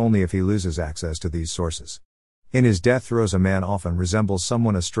lost only if he loses access to these sources. In his death throes a man often resembles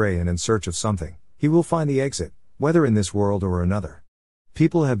someone astray and in search of something. He will find the exit, whether in this world or another.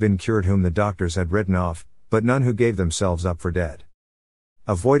 People have been cured whom the doctors had written off, but none who gave themselves up for dead.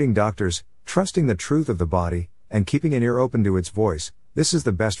 Avoiding doctors, trusting the truth of the body, and keeping an ear open to its voice, this is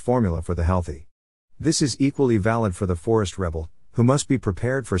the best formula for the healthy. This is equally valid for the forest rebel, who must be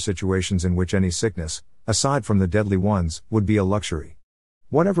prepared for situations in which any sickness, aside from the deadly ones, would be a luxury.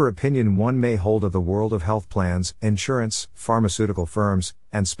 Whatever opinion one may hold of the world of health plans, insurance, pharmaceutical firms,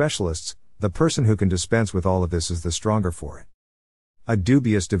 and specialists, the person who can dispense with all of this is the stronger for it. A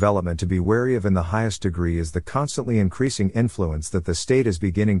dubious development to be wary of in the highest degree is the constantly increasing influence that the state is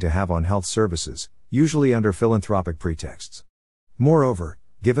beginning to have on health services, usually under philanthropic pretexts. Moreover,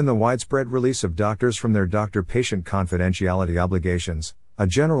 given the widespread release of doctors from their doctor-patient confidentiality obligations, a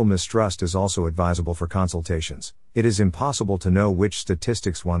general mistrust is also advisable for consultations. It is impossible to know which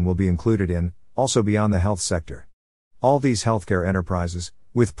statistics one will be included in, also beyond the health sector. All these healthcare enterprises,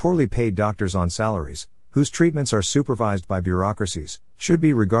 with poorly paid doctors on salaries, whose treatments are supervised by bureaucracies, should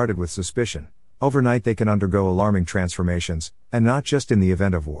be regarded with suspicion. Overnight they can undergo alarming transformations, and not just in the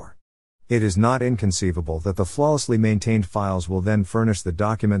event of war. It is not inconceivable that the flawlessly maintained files will then furnish the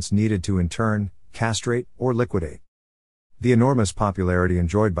documents needed to intern, castrate, or liquidate. The enormous popularity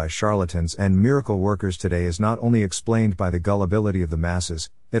enjoyed by charlatans and miracle workers today is not only explained by the gullibility of the masses,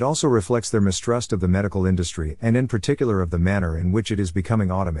 it also reflects their mistrust of the medical industry and in particular of the manner in which it is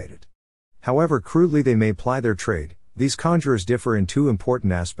becoming automated. However crudely they may ply their trade, these conjurers differ in two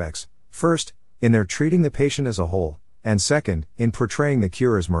important aspects: first, in their treating the patient as a whole, and second, in portraying the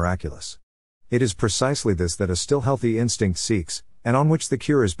cure as miraculous. It is precisely this that a still healthy instinct seeks, and on which the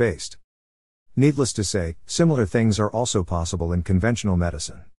cure is based. Needless to say, similar things are also possible in conventional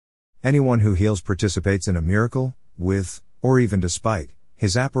medicine. Anyone who heals participates in a miracle, with, or even despite,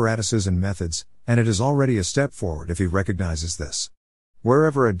 his apparatuses and methods, and it is already a step forward if he recognizes this.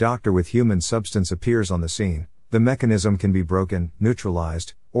 Wherever a doctor with human substance appears on the scene, the mechanism can be broken,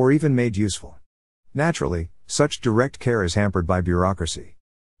 neutralized, or even made useful. Naturally, such direct care is hampered by bureaucracy.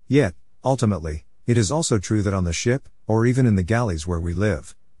 Yet, ultimately, it is also true that on the ship, or even in the galleys where we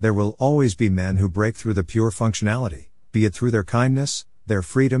live, there will always be men who break through the pure functionality, be it through their kindness, their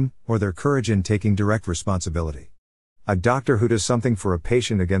freedom, or their courage in taking direct responsibility. A doctor who does something for a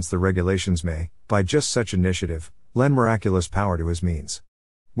patient against the regulations may, by just such initiative, lend miraculous power to his means.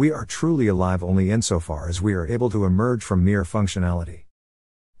 We are truly alive only insofar as we are able to emerge from mere functionality.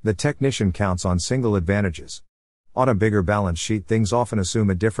 The technician counts on single advantages. On a bigger balance sheet things often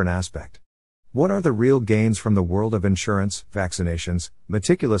assume a different aspect. What are the real gains from the world of insurance, vaccinations,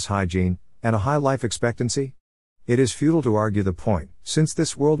 meticulous hygiene, and a high life expectancy? It is futile to argue the point, since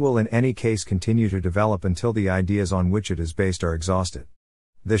this world will in any case continue to develop until the ideas on which it is based are exhausted.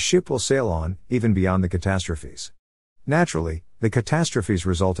 The ship will sail on, even beyond the catastrophes. Naturally, the catastrophes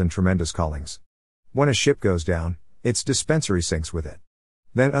result in tremendous callings. When a ship goes down, its dispensary sinks with it.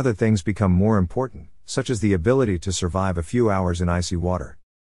 Then other things become more important, such as the ability to survive a few hours in icy water.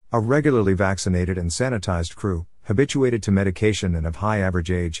 A regularly vaccinated and sanitized crew, habituated to medication and of high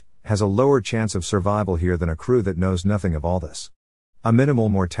average age, has a lower chance of survival here than a crew that knows nothing of all this. A minimal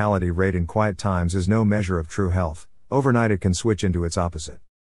mortality rate in quiet times is no measure of true health. Overnight it can switch into its opposite.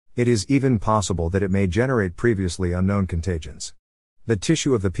 It is even possible that it may generate previously unknown contagions. The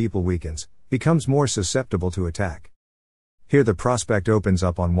tissue of the people weakens, becomes more susceptible to attack. Here the prospect opens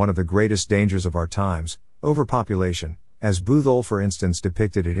up on one of the greatest dangers of our times, overpopulation, as Boothole for instance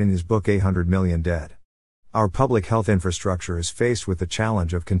depicted it in his book 800 Million Dead. Our public health infrastructure is faced with the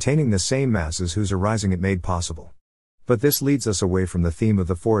challenge of containing the same masses whose arising it made possible. But this leads us away from the theme of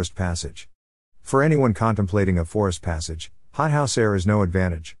the forest passage. For anyone contemplating a forest passage, hothouse air is no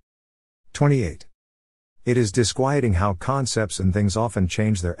advantage. 28. It is disquieting how concepts and things often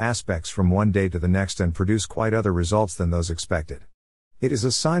change their aspects from one day to the next and produce quite other results than those expected. It is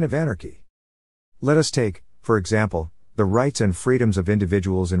a sign of anarchy. Let us take, for example, the rights and freedoms of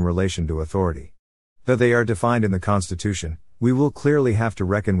individuals in relation to authority. Though they are defined in the Constitution, we will clearly have to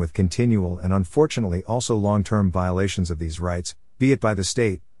reckon with continual and unfortunately also long-term violations of these rights, be it by the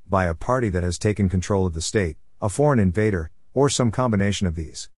state, by a party that has taken control of the state, a foreign invader, or some combination of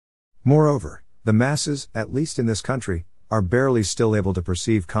these. Moreover, the masses, at least in this country, are barely still able to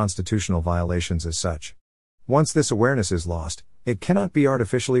perceive constitutional violations as such. Once this awareness is lost, it cannot be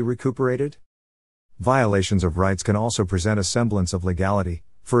artificially recuperated. Violations of rights can also present a semblance of legality,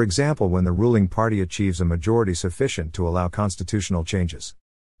 for example when the ruling party achieves a majority sufficient to allow constitutional changes.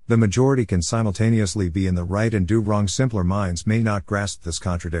 The majority can simultaneously be in the right and do wrong. Simpler minds may not grasp this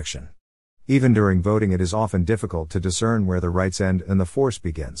contradiction. Even during voting it is often difficult to discern where the rights end and the force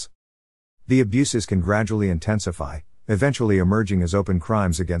begins. The abuses can gradually intensify, eventually emerging as open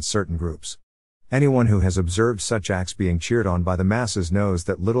crimes against certain groups. Anyone who has observed such acts being cheered on by the masses knows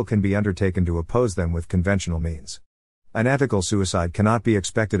that little can be undertaken to oppose them with conventional means. An ethical suicide cannot be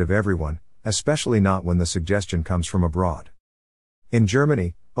expected of everyone, especially not when the suggestion comes from abroad. In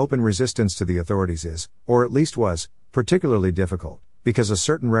Germany, open resistance to the authorities is, or at least was, particularly difficult, because a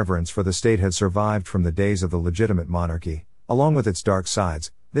certain reverence for the state had survived from the days of the legitimate monarchy. Along with its dark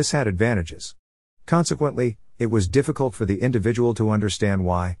sides, this had advantages. Consequently, it was difficult for the individual to understand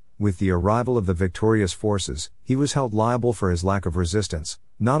why, with the arrival of the victorious forces, he was held liable for his lack of resistance,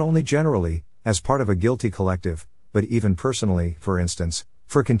 not only generally, as part of a guilty collective, but even personally, for instance,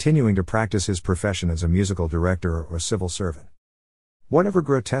 for continuing to practice his profession as a musical director or civil servant. Whatever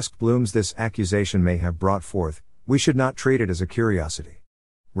grotesque blooms this accusation may have brought forth, we should not treat it as a curiosity.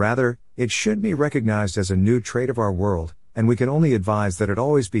 Rather, it should be recognized as a new trait of our world, and we can only advise that it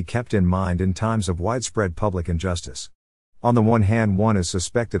always be kept in mind in times of widespread public injustice. On the one hand, one is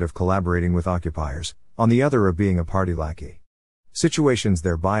suspected of collaborating with occupiers, on the other of being a party lackey. Situations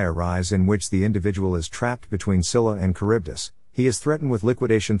thereby arise in which the individual is trapped between Scylla and Charybdis. He is threatened with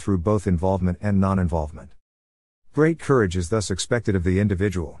liquidation through both involvement and non-involvement. Great courage is thus expected of the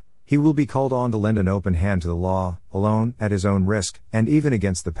individual. He will be called on to lend an open hand to the law, alone, at his own risk, and even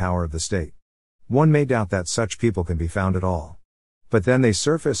against the power of the state. One may doubt that such people can be found at all. But then they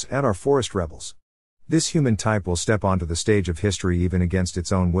surface and are forest rebels. This human type will step onto the stage of history even against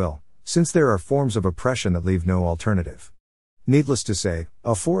its own will, since there are forms of oppression that leave no alternative. Needless to say,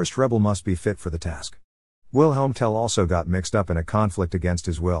 a forest rebel must be fit for the task. Wilhelm Tell also got mixed up in a conflict against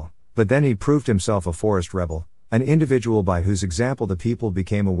his will, but then he proved himself a forest rebel, an individual by whose example the people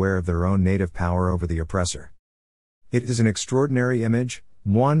became aware of their own native power over the oppressor. It is an extraordinary image,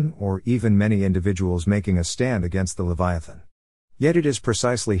 one or even many individuals making a stand against the Leviathan. Yet it is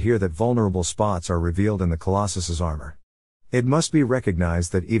precisely here that vulnerable spots are revealed in the Colossus's armor. It must be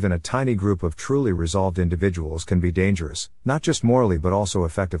recognized that even a tiny group of truly resolved individuals can be dangerous, not just morally but also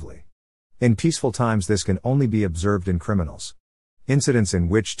effectively. In peaceful times this can only be observed in criminals. Incidents in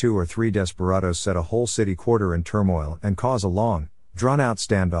which 2 or 3 desperados set a whole city quarter in turmoil and cause a long, drawn-out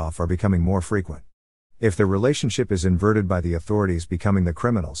standoff are becoming more frequent. If the relationship is inverted by the authorities becoming the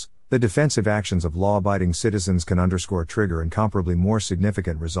criminals, the defensive actions of law-abiding citizens can trigger incomparably more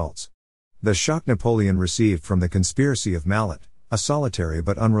significant results. The shock Napoleon received from the conspiracy of Mallet, a solitary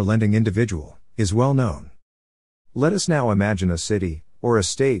but unrelenting individual, is well known. Let us now imagine a city, or a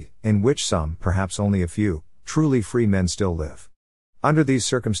state, in which some, perhaps only a few, truly free men still live. Under these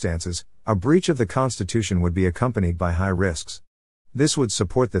circumstances, a breach of the Constitution would be accompanied by high risks. This would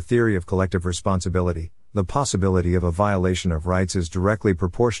support the theory of collective responsibility. The possibility of a violation of rights is directly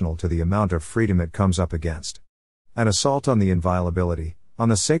proportional to the amount of freedom it comes up against. An assault on the inviolability, on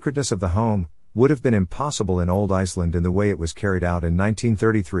the sacredness of the home, would have been impossible in old Iceland in the way it was carried out in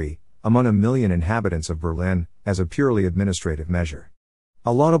 1933, among 1 million inhabitants of Berlin, as a purely administrative measure.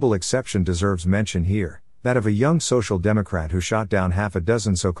 A laudable exception deserves mention here, that of a young social democrat who shot down half a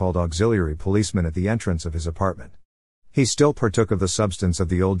dozen so-called auxiliary policemen at the entrance of his apartment. He still partook of the substance of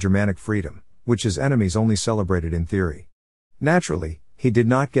the old Germanic freedom, which his enemies only celebrated in theory. Naturally, he did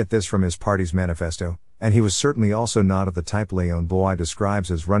not get this from his party's manifesto, and he was certainly also not of the type Léon Bloy describes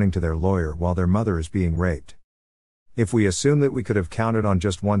as running to their lawyer while their mother is being raped. If we assume that we could have counted on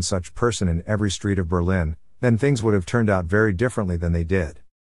just one such person in every street of Berlin, then things would have turned out very differently than they did.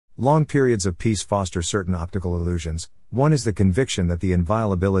 Long periods of peace foster certain optical illusions. One is the conviction that the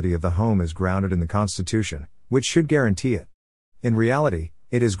inviolability of the home is grounded in the Constitution, which should guarantee it. In reality,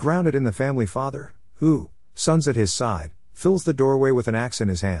 it is grounded in the family father, who, sons at his side, fills the doorway with an axe in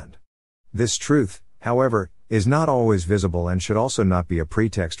his hand. This truth, however, is not always visible and should also not be a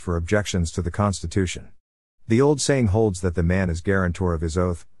pretext for objections to the Constitution. The old saying holds that the man is guarantor of his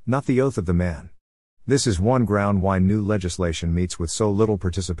oath, not the oath of the man. This is one ground why new legislation meets with so little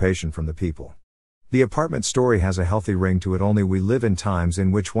participation from the people. The apartment story has a healthy ring to it, only we live in times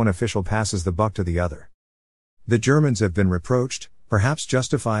in which one official passes the buck to the other. The Germans have been reproached, perhaps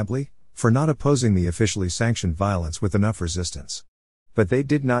justifiably, for not opposing the officially sanctioned violence with enough resistance. But they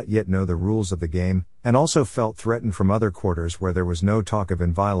did not yet know the rules of the game, and also felt threatened from other quarters where there was no talk of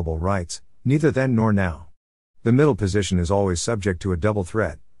inviolable rights, neither then nor now. The middle position is always subject to a double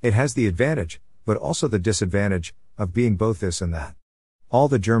threat. It has the advantage, but also the disadvantage, of being both this and that. All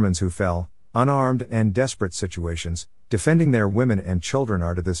the Germans who fell, unarmed and desperate situations, defending their women and children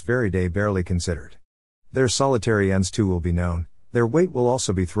are to this very day barely considered. Their solitary ends too will be known, their weight will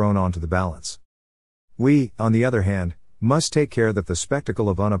also be thrown onto the balance. We, on the other hand, must take care that the spectacle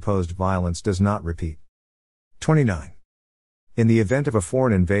of unopposed violence does not repeat. 29. In the event of a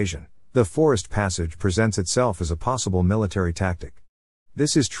foreign invasion, the forest passage presents itself as a possible military tactic.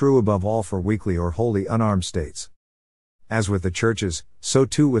 This is true above all for weakly or wholly unarmed states. As with the churches, so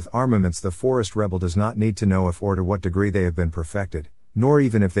too with armaments, the forest rebel does not need to know if or to what degree they have been perfected, nor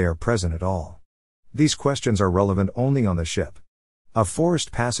even if they are present at all. These questions are relevant only on the ship. A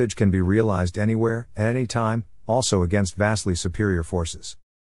forest passage can be realized anywhere, at any time, also against vastly superior forces.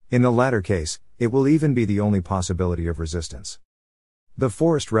 In the latter case, it will even be the only possibility of resistance. The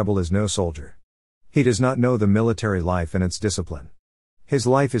forest rebel is no soldier. He does not know the military life and its discipline. His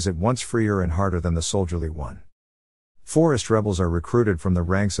life is at once freer and harder than the soldierly one. Forest rebels are recruited from the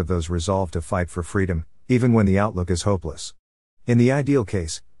ranks of those resolved to fight for freedom, even when the outlook is hopeless. In the ideal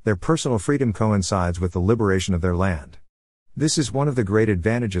case, their personal freedom coincides with the liberation of their land. This is one of the great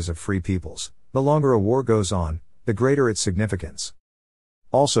advantages of free peoples. The longer a war goes on, the greater its significance.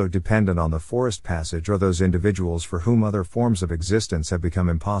 Also dependent on the forest passage are those individuals for whom other forms of existence have become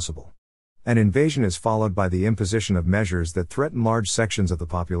impossible. An invasion is followed by the imposition of measures that threaten large sections of the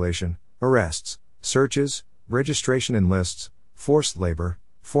population: arrests, searches, registration in lists, forced labor,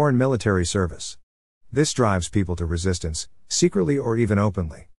 foreign military service. This drives people to resistance, secretly or even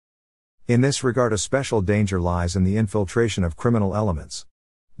openly. In this regard, a special danger lies in the infiltration of criminal elements.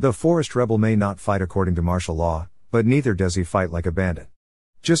 The forest rebel may not fight according to martial law, but neither does he fight like a bandit.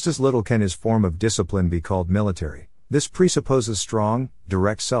 Just as little can his form of discipline be called military. This presupposes strong,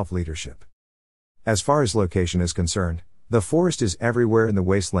 direct self-leadership. As far as location is concerned, the forest is everywhere in the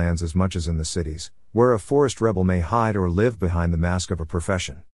wastelands as much as in the cities, where a forest rebel may hide or live behind the mask of a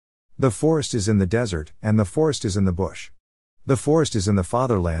profession. The forest is in the desert, and the forest is in the bush. The forest is in the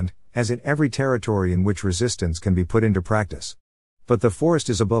fatherland, as in every territory in which resistance can be put into practice. But the forest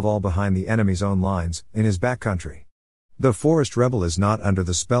is above all behind the enemy's own lines, in his back country. The forest rebel is not under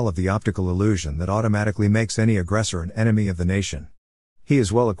the spell of the optical illusion that automatically makes any aggressor an enemy of the nation. He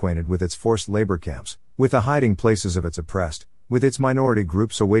is well acquainted with its forced labor camps, with the hiding places of its oppressed, with its minority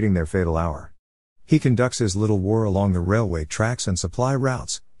groups awaiting their fatal hour. He conducts his little war along the railway tracks and supply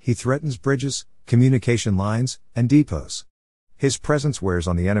routes. He threatens bridges, communication lines, and depots. His presence wears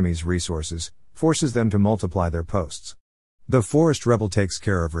on the enemy's resources, forces them to multiply their posts. The forest rebel takes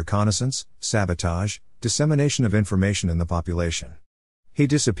care of reconnaissance, sabotage, dissemination of information in the population. He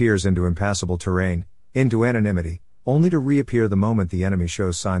disappears into impassable terrain, into anonymity, only to reappear the moment the enemy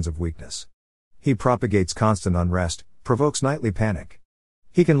shows signs of weakness. He propagates constant unrest, provokes nightly panic.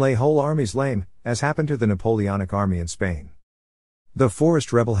 He can lay whole armies lame, as happened to the Napoleonic army in Spain. The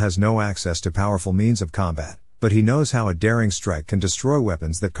forest rebel has no access to powerful means of combat, but he knows how a daring strike can destroy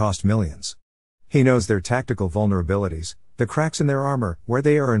weapons that cost millions. He knows their tactical vulnerabilities, the cracks in their armor, where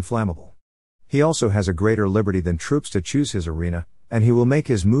they are inflammable. He also has a greater liberty than troops to choose his arena, and he will make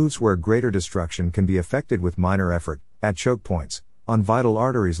his moves where greater destruction can be effected with minor effort, at choke points, on vital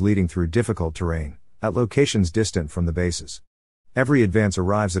arteries leading through difficult terrain, at locations distant from the bases. Every advance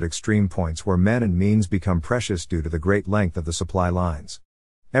arrives at extreme points where men and means become precious due to the great length of the supply lines.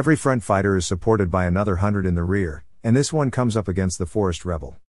 Every front fighter is supported by another 100 in the rear, and this one comes up against the forest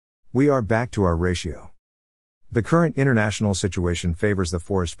rebel. We are back to our ratio. The current international situation favors the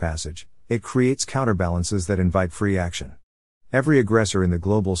forest passage. It creates counterbalances that invite free action. Every aggressor in the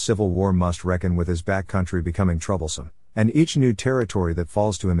global civil war must reckon with his back country becoming troublesome, and each new territory that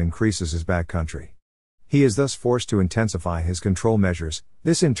falls to him increases his back country. He is thus forced to intensify his control measures.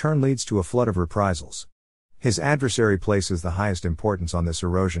 This in turn leads to a flood of reprisals. His adversary places the highest importance on this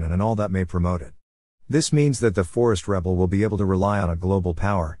erosion and on all that may promote it. This means that the forest rebel will be able to rely on a global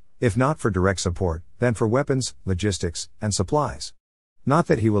power, if not for direct support, then for weapons, logistics, and supplies. Not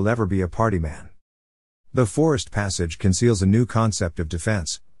that he will ever be a party man. The forest passage conceals a new concept of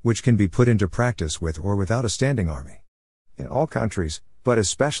defense, which can be put into practice with or without a standing army. In all countries, but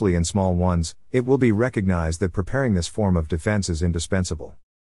especially in small ones, it will be recognized that preparing this form of defense is indispensable.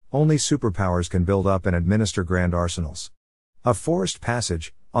 Only superpowers can build up and administer grand arsenals. A forest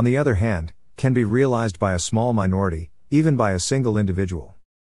passage, on the other hand, can be realized by a small minority, even by a single individual.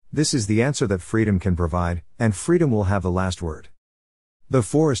 This is the answer that freedom can provide, and freedom will have the last word. The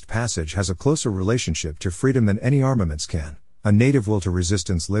forest passage has a closer relationship to freedom than any armaments can. A native will to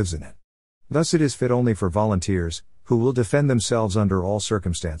resistance lives in it. Thus it is fit only for volunteers, who will defend themselves under all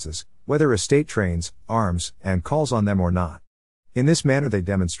circumstances, whether a state trains, arms, and calls on them or not. In this manner they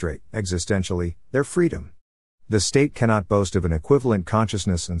demonstrate, existentially, their freedom. The state cannot boast of an equivalent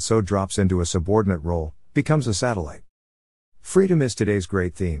consciousness and so drops into a subordinate role, becomes a satellite. Freedom is today's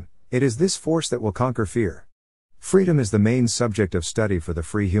great theme. It is this force that will conquer fear. Freedom is the main subject of study for the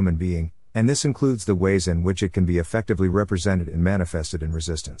free human being, and this includes the ways in which it can be effectively represented and manifested in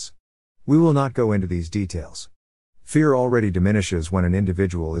resistance. We will not go into these details. Fear already diminishes when an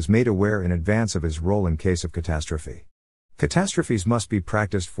individual is made aware in advance of his role in case of catastrophe. Catastrophes must be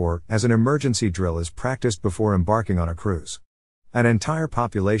practiced for, as an emergency drill is practiced before embarking on a cruise. An entire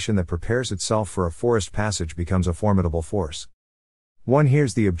population that prepares itself for a forest passage becomes a formidable force. One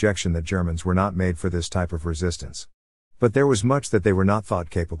hears the objection that Germans were not made for this type of resistance. But there was much that they were not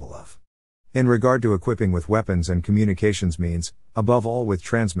thought capable of. In regard to equipping with weapons and communications means, above all with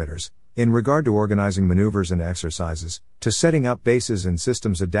transmitters, in regard to organizing maneuvers and exercises, to setting up bases and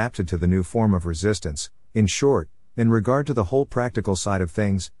systems adapted to the new form of resistance, in short, in regard to the whole practical side of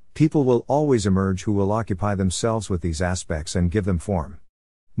things, people will always emerge who will occupy themselves with these aspects and give them form.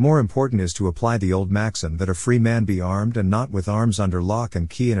 More important is to apply the old maxim that a free man be armed and not with arms under lock and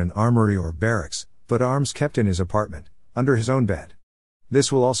key in an armory or barracks, but arms kept in his apartment, under his own bed. This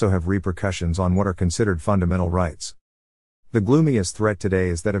will also have repercussions on what are considered fundamental rights. The gloomiest threat today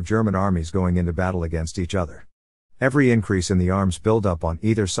is that of German armies going into battle against each other. Every increase in the arms buildup on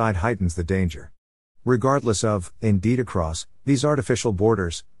either side heightens the danger. Regardless of, indeed across, these artificial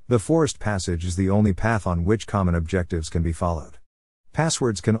borders, the forest passage is the only path on which common objectives can be followed.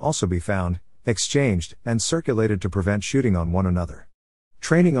 Passwords can also be found, exchanged, and circulated to prevent shooting on one another.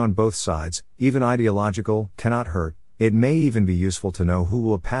 Training on both sides, even ideological, cannot hurt. It may even be useful to know who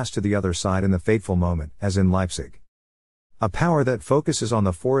will pass to the other side in the fateful moment, as in Leipzig. A power that focuses on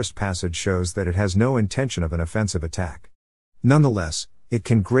the forest passage shows that it has no intention of an offensive attack. Nonetheless, it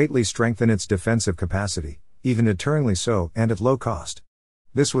can greatly strengthen its defensive capacity, even deterringly so, and at low cost.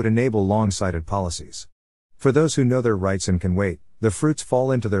 This would enable long-sighted policies. For those who know their rights and can wait, the fruits fall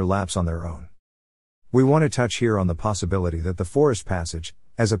into their laps on their own. We want to touch here on the possibility that the forest passage,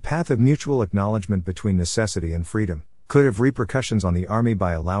 as a path of mutual acknowledgement between necessity and freedom, could have repercussions on the army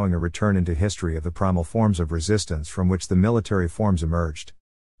by allowing a return into history of the primal forms of resistance from which the military forms emerged.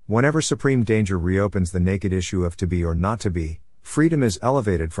 Whenever supreme danger reopens the naked issue of to be or not to be, freedom is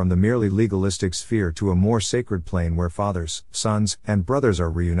elevated from the merely legalistic sphere to a more sacred plane where fathers, sons, and brothers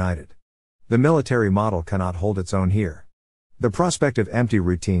are reunited. The military model cannot hold its own here. The prospect of empty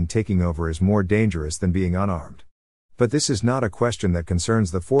routine taking over is more dangerous than being unarmed. But this is not a question that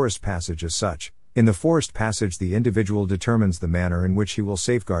concerns the forest passage as such. In the forest passage the individual determines the manner in which he will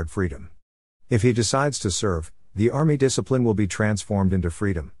safeguard freedom. If he decides to serve, the army discipline will be transformed into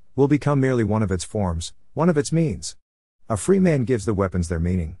freedom, will become merely one of its forms, one of its means. A free man gives the weapons their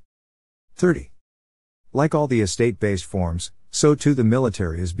meaning. 30. Like all the estate-based forms, so too the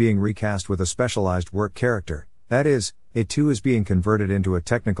military is being recast with a specialized work character, that is, it too is being converted into a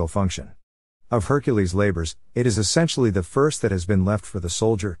technical function. Of Hercules' labors, it is essentially the first that has been left for the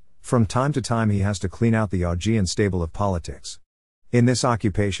soldier. From time to time he has to clean out the Augean stable of politics. In this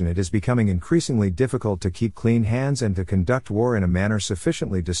occupation it is becoming increasingly difficult to keep clean hands and to conduct war in a manner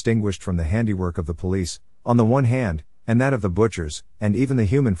sufficiently distinguished from the handiwork of the police, on the one hand, and that of the butchers, and even the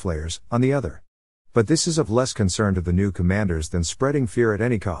human flayers, on the other. But this is of less concern to the new commanders than spreading fear at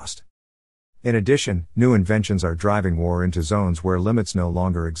any cost. In addition, new inventions are driving war into zones where limits no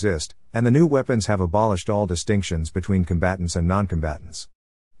longer exist, and the new weapons have abolished all distinctions between combatants and non-combatants.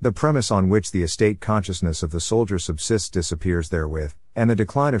 The premise on which the estate consciousness of the soldier subsists disappears therewith, and the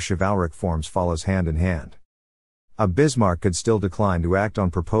decline of chivalric forms follows hand in hand. A Bismarck could still decline to act on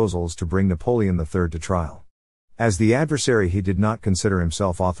proposals to bring Napoleon III to trial. As the adversary he did not consider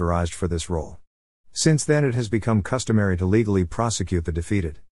himself authorized for this role. Since then it has become customary to legally prosecute the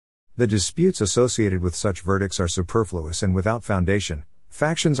defeated. The disputes associated with such verdicts are superfluous and without foundation.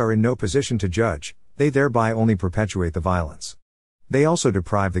 Factions are in no position to judge, they thereby only perpetuate the violence. They also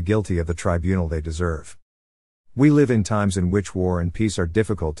deprive the guilty of the tribunal they deserve. We live in times in which war and peace are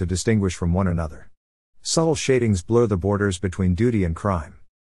difficult to distinguish from one another. Subtle shadings blur the borders between duty and crime.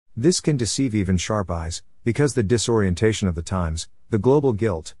 This can deceive even sharp eyes, because the disorientation of the times, the global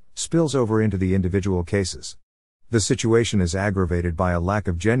guilt, spills over into the individual cases. The situation is aggravated by a lack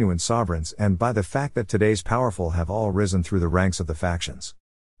of genuine sovereigns and by the fact that today's powerful have all risen through the ranks of the factions.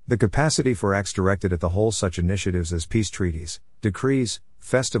 The capacity for acts directed at the whole, such initiatives as peace treaties, decrees,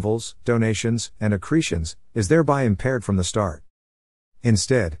 festivals, donations, and accretions, is thereby impaired from the start.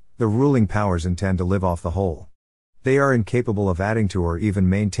 Instead, the ruling powers intend to live off the whole. They are incapable of adding to or even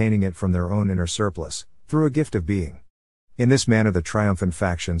maintaining it from their own inner surplus, through a gift of being. In this manner the triumphant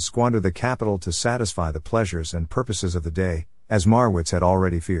factions squander the capital to satisfy the pleasures and purposes of the day, as Marwitz had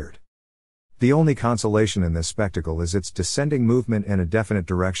already feared. The only consolation in this spectacle is its descending movement in a definite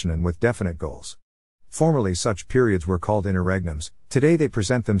direction and with definite goals. Formerly such periods were called interregnums, today they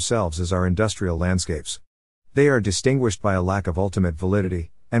present themselves as our industrial landscapes. They are distinguished by a lack of ultimate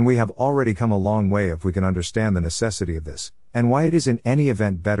validity, and we have already come a long way if we can understand the necessity of this, and why it is in any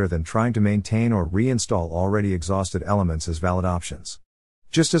event better than trying to maintain or reinstall already exhausted elements as valid options.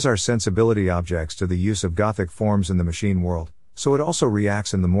 Just as our sensibility objects to the use of Gothic forms in the machine world, so it also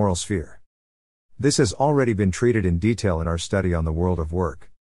reacts in the moral sphere. This has already been treated in detail in our study on the world of work.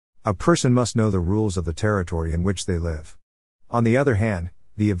 A person must know the rules of the territory in which they live. On the other hand,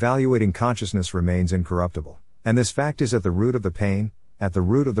 the evaluating consciousness remains incorruptible, and this fact is at the root of the pain, at the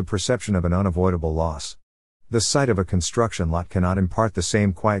root of the perception of an unavoidable loss. The sight of a construction lot cannot impart the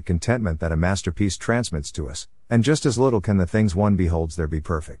same quiet contentment that a masterpiece transmits to us, and just as little can the things one beholds there be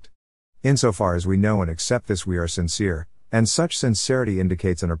perfect. Insofar as we know and accept this, we are sincere, and such sincerity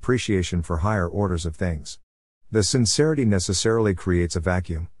indicates an appreciation for higher orders of things. The sincerity necessarily creates a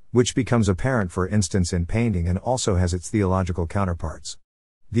vacuum, which becomes apparent for instance in painting and also has its theological counterparts.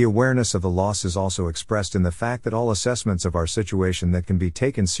 The awareness of the loss is also expressed in the fact that all assessments of our situation that can be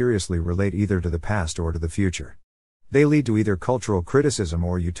taken seriously relate either to the past or to the future. They lead to either cultural criticism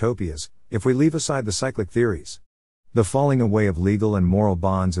or utopias, if we leave aside the cyclic theories. The falling away of legal and moral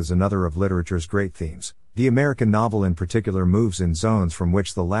bonds is another of literature's great themes. The American novel in particular moves in zones from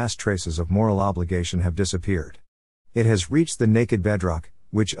which the last traces of moral obligation have disappeared. It has reached the naked bedrock,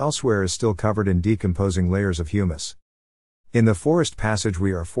 which elsewhere is still covered in decomposing layers of humus. In the Forest Passage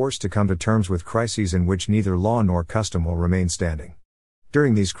we are forced to come to terms with crises in which neither law nor custom will remain standing.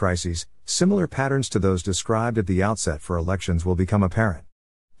 During these crises, similar patterns to those described at the outset for elections will become apparent.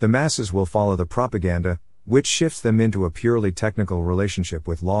 The masses will follow the propaganda, which shifts them into a purely technical relationship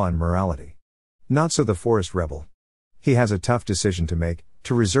with law and morality. Not so the forest rebel. He has a tough decision to make,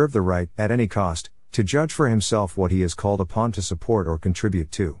 to reserve the right, at any cost, to judge for himself what he is called upon to support or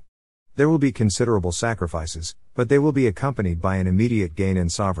contribute to. There will be considerable sacrifices, but they will be accompanied by an immediate gain in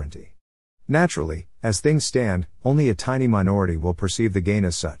sovereignty. Naturally, as things stand, only a tiny minority will perceive the gain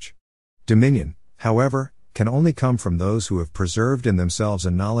as such. Dominion, however, can only come from those who have preserved in themselves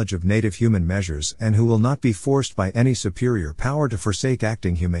a knowledge of native human measures and who will not be forced by any superior power to forsake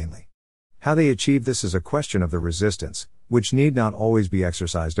acting humanely. How they achieve this is a question of the resistance, which need not always be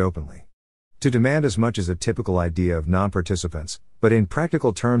exercised openly. To demand as much is a typical idea of non-participants, but in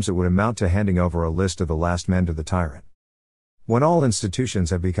practical terms it would amount to handing over a list of the last men to the tyrant. When all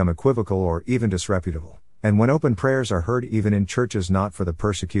institutions have become equivocal or even disreputable, and when open prayers are heard even in churches not for the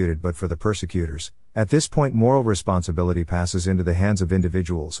persecuted but for the persecutors, at this point moral responsibility passes into the hands of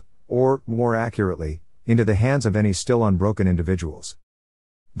individuals, or, more accurately, into the hands of any still unbroken individuals.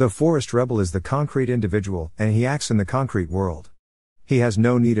 The forest rebel is the concrete individual, and he acts in the concrete world. He has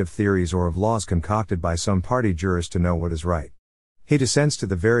no need of theories or of laws concocted by some party jurist to know what is right. He descends to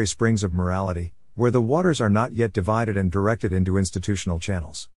the very springs of morality, where the waters are not yet divided and directed into institutional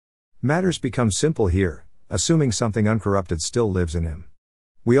channels. Matters become simple here, assuming something uncorrupted still lives in him.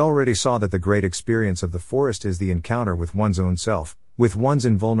 We already saw that the great experience of the forest is the encounter with one's own self, with one's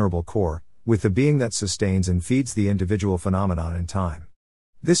invulnerable core, with the being that sustains and feeds the individual phenomenon in time.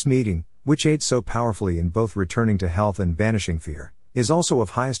 This meeting, which aids so powerfully in both returning to health and banishing fear, is also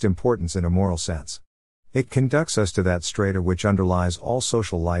of highest importance in a moral sense. It conducts us to that strata which underlies all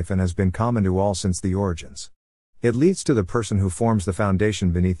social life and has been common to all since the origins. It leads to the person who forms the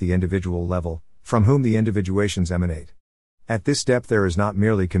foundation beneath the individual level, from whom the individuations emanate. At this depth there is not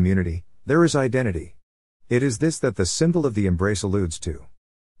merely community, there is identity. It is this that the symbol of the embrace alludes to.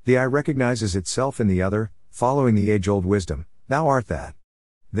 The I recognizes itself in the other, following the age-old wisdom, thou art that.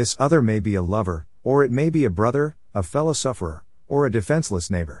 This other may be a lover, or it may be a brother, a fellow sufferer, or a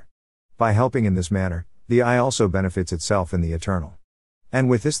defenseless neighbor. By helping in this manner, the I also benefits itself in the eternal. And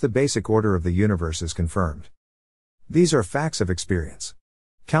with this the basic order of the universe is confirmed. These are facts of experience.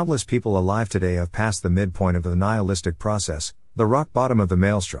 Countless people alive today have passed the midpoint of the nihilistic process, the rock bottom of the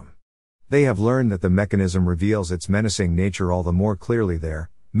maelstrom. They have learned that the mechanism reveals its menacing nature all the more clearly there.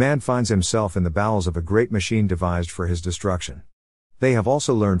 Man finds himself in the bowels of a great machine devised for his destruction. They have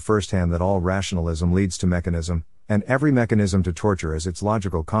also learned firsthand that all rationalism leads to mechanism, and every mechanism to torture as its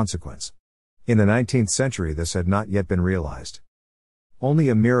logical consequence. In the 19th century this had not yet been realized. only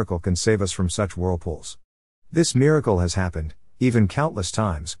a miracle can save us from such whirlpools. This miracle has happened, even countless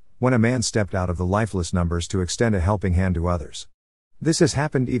times, when a man stepped out of the lifeless numbers to extend a helping hand to others. This has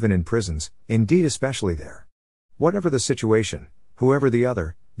happened even in prisons, indeed especially there. Whatever the situation, whoever the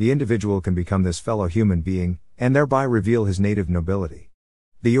other, the individual can become this fellow human being, and thereby reveal his native nobility.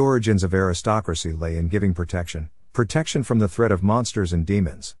 The origins of aristocracy lay in giving protection from the threat of monsters and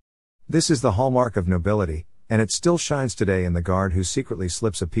demons. This is the hallmark of nobility, and it still shines today in the guard who secretly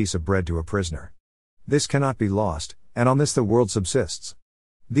slips a piece of bread to a prisoner. This cannot be lost, and on this the world subsists.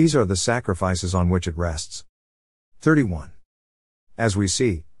 These are the sacrifices on which it rests. 31. As we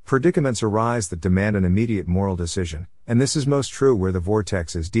see, predicaments arise that demand an immediate moral decision, and this is most true where the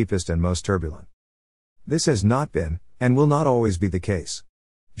vortex is deepest and most turbulent. This has not been, and will not always be the case.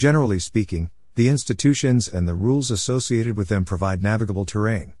 Generally speaking, the institutions and the rules associated with them provide navigable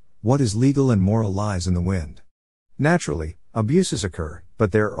terrain. What is legal and moral lies in the wind. Naturally, abuses occur,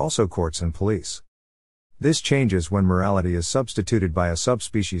 but there are also courts and police. This changes when morality is substituted by a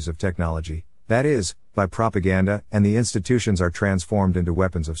subspecies of technology, that is, by propaganda, and the institutions are transformed into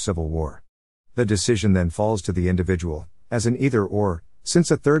weapons of civil war. The decision then falls to the individual, as an either-or,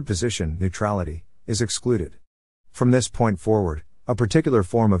 since a third position, neutrality, is excluded. From this point forward, a particular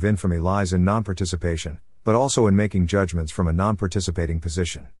form of infamy lies in non-participation, but also in making judgments from a non-participating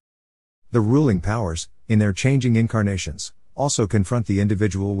position. The ruling powers, in their changing incarnations, also confront the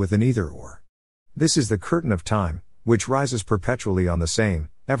individual with an either-or. This is the curtain of time, which rises perpetually on the same,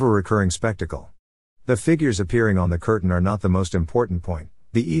 ever-recurring spectacle. The figures appearing on the curtain are not the most important point.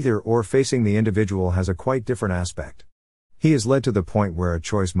 The either-or facing the individual has a quite different aspect. He is led to the point where a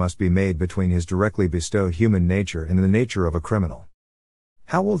choice must be made between his directly bestowed human nature and the nature of a criminal.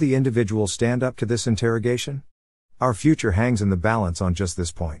 How will the individual stand up to this interrogation? Our future hangs in the balance on just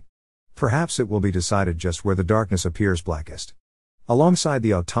this point. Perhaps it will be decided just where the darkness appears blackest. Alongside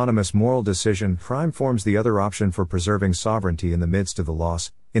the autonomous moral decision, crime forms the other option for preserving sovereignty in the midst of the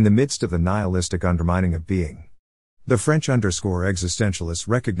loss, in the midst of the nihilistic undermining of being. The French existentialists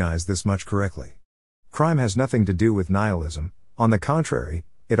recognize this much correctly. Crime has nothing to do with nihilism, on the contrary,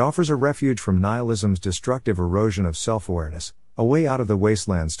 it offers a refuge from nihilism's destructive erosion of self-awareness, a way out of the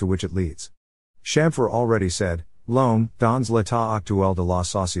wastelands to which it leads. Chamfort already said, L'homme, dans l'état actuel de la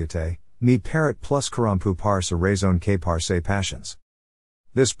société, me paraît plus corrompu par sa raison que par ses passions.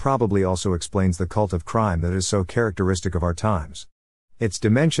 This probably also explains the cult of crime that is so characteristic of our times. Its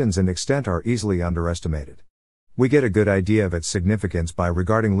dimensions and extent are easily underestimated. We get a good idea of its significance by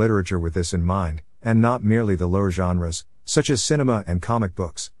regarding literature with this in mind, and not merely the lower genres, such as cinema and comic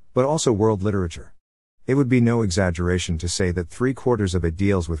books, but also world literature. It would be no exaggeration to say that 3/4 of it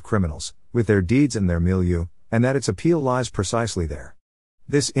deals with criminals, with their deeds and their milieu, and that its appeal lies precisely there.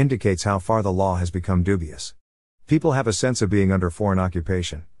 This indicates how far the law has become dubious. People have a sense of being under foreign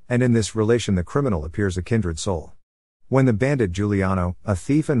occupation, and in this relation the criminal appears a kindred soul. When the bandit Giuliano, a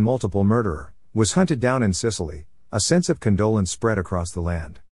thief and multiple murderer, was hunted down in Sicily, a sense of condolence spread across the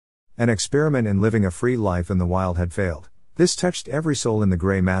land. An experiment in living a free life in the wild had failed. This touched every soul in the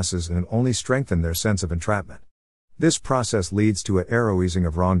grey masses and only strengthened their sense of entrapment. This process leads to a heroising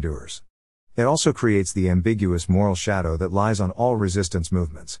of wrongdoers. It also creates the ambiguous moral shadow that lies on all resistance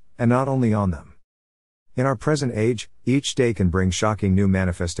movements, and not only on them. In our present age, each day can bring shocking new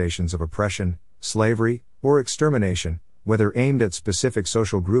manifestations of oppression, slavery, or extermination, whether aimed at specific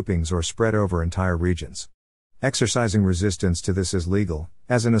social groupings or spread over entire regions. Exercising resistance to this is legal,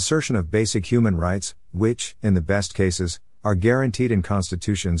 as an assertion of basic human rights, which, in the best cases, are guaranteed in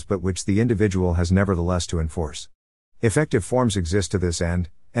constitutions but which the individual has nevertheless to enforce. Effective forms exist to this end,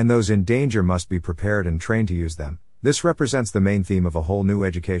 and those in danger must be prepared and trained to use them. This represents the main theme of a whole new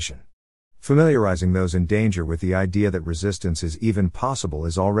education. Familiarizing those in danger with the idea that resistance is even possible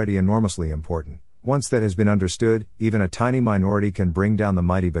is already enormously important. Once that has been understood, even a tiny minority can bring down the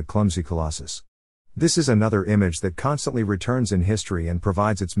mighty but clumsy colossus. This is another image that constantly returns in history and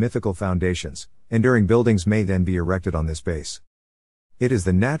provides its mythical foundations. Enduring buildings may then be erected on this base. It is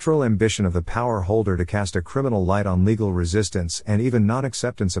the natural ambition of the power holder to cast a criminal light on legal resistance and even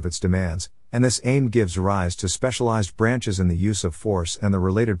non-acceptance of its demands, and this aim gives rise to specialized branches in the use of force and the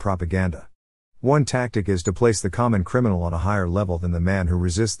related propaganda. One tactic is to place the common criminal on a higher level than the man who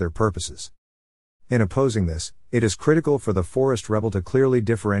resists their purposes. In opposing this, it is critical for the forest rebel to clearly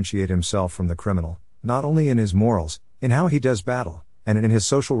differentiate himself from the criminal, not only in his morals, in how he does battle, and in his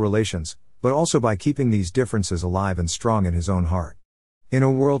social relations, but also by keeping these differences alive and strong in his own heart. In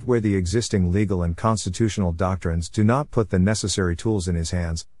a world where the existing legal and constitutional doctrines do not put the necessary tools in his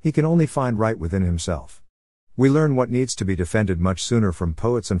hands, he can only find right within himself. We learn what needs to be defended much sooner from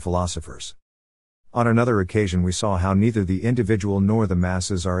poets and philosophers. On another occasion we saw how neither the individual nor the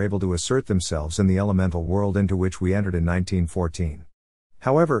masses are able to assert themselves in the elemental world into which we entered in 1914.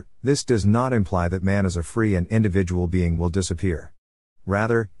 However, this does not imply that man as a free and individual being will disappear.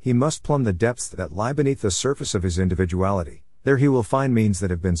 Rather, he must plumb the depths that lie beneath the surface of his individuality. There he will find means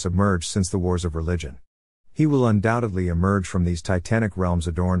that have been submerged since the wars of religion. He will undoubtedly emerge from these titanic realms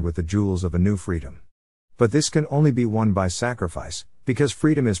adorned with the jewels of a new freedom. But this can only be won by sacrifice, because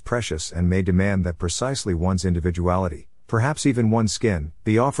freedom is precious and may demand that precisely one's individuality, perhaps even one's skin,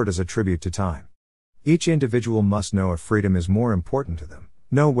 be offered as a tribute to time. Each individual must know if freedom is more important to them,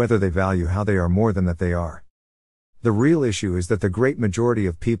 know whether they value how they are more than that they are. The real issue is that the great majority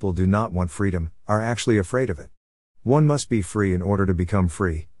of people do not want freedom, are actually afraid of it. One must be free in order to become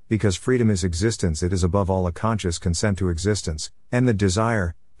free, because freedom is existence. It is above all a conscious consent to existence, and the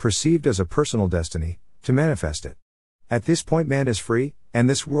desire, perceived as a personal destiny, to manifest it. At this point man is free, and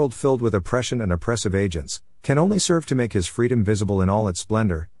this world filled with oppression and oppressive agents, can only serve to make his freedom visible in all its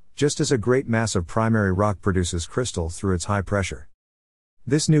splendor, just as a great mass of primary rock produces crystal through its high pressure.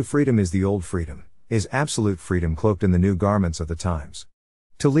 This new freedom is the old freedom, is absolute freedom cloaked in the new garments of the times.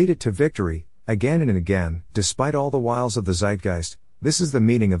 To lead it to victory, again and again, despite all the wiles of the zeitgeist, this is the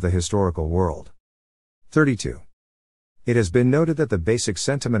meaning of the historical world. 32. It has been noted that the basic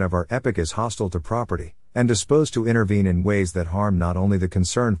sentiment of our epoch is hostile to property, and disposed to intervene in ways that harm not only the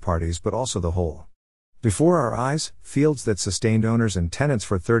concerned parties but also the whole. Before our eyes, fields that sustained owners and tenants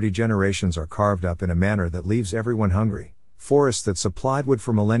for 30 generations are carved up in a manner that leaves everyone hungry, forests that supplied wood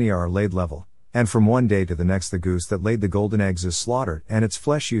for millennia are laid level, and from one day to the next the goose that laid the golden eggs is slaughtered and its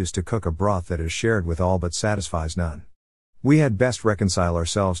flesh used to cook a broth that is shared with all but satisfies none. We had best reconcile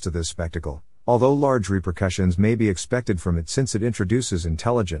ourselves to this spectacle, although large repercussions may be expected from it since it introduces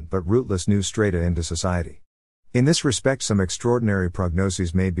intelligent but rootless new strata into society. In this respect some extraordinary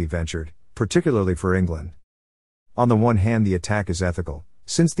prognoses may be ventured, particularly for England. On the one hand the attack is ethical,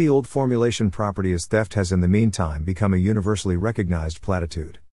 since the old formulation property is theft has in the meantime become a universally recognized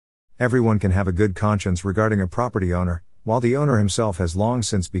platitude. Everyone can have a good conscience regarding a property owner, while the owner himself has long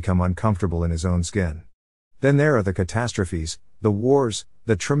since become uncomfortable in his own skin. Then there are the catastrophes, the wars,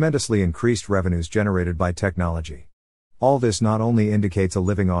 the tremendously increased revenues generated by technology. All this not only indicates a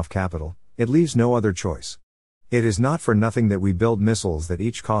living off capital, it leaves no other choice. It is not for nothing that we build missiles that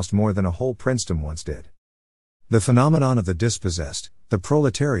each cost more than a whole princedom once did. The phenomenon of the dispossessed, the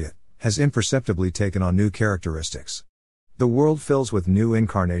proletariat, has imperceptibly taken on new characteristics. The world fills with new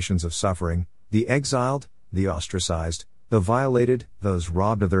incarnations of suffering, the exiled, the ostracized, the violated, those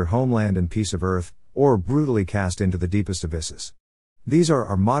robbed of their homeland and piece of earth, or brutally cast into the deepest abysses. These are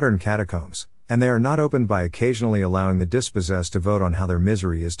our modern catacombs, and they are not opened by occasionally allowing the dispossessed to vote on how their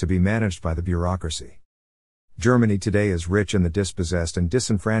misery is to be managed by the bureaucracy. Germany today is rich in the dispossessed and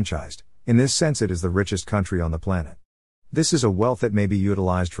disenfranchised. In this sense it is the richest country on the planet. This is a wealth that may be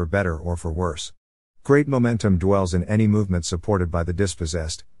utilized for better or for worse. Great momentum dwells in any movement supported by the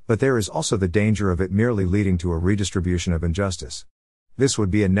dispossessed, but there is also the danger of it merely leading to a redistribution of injustice. This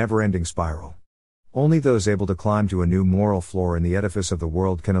would be a never-ending spiral. Only those able to climb to a new moral floor in the edifice of the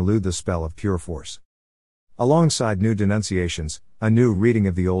world can elude the spell of pure force. Alongside new denunciations, a new reading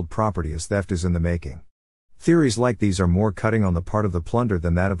of the old property as theft is in the making. Theories like these are more cutting on the part of the plundered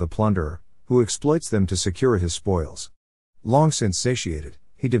than that of the plunderer, who exploits them to secure his spoils. Long since satiated,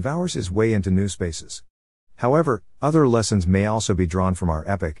 he devours his way into new spaces. However, other lessons may also be drawn from our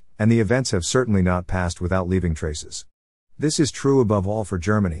epoch, and the events have certainly not passed without leaving traces. This is true above all for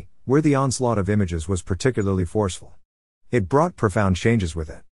Germany, where the onslaught of images was particularly forceful. It brought profound changes with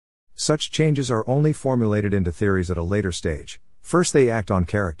it. Such changes are only formulated into theories at a later stage. First they act on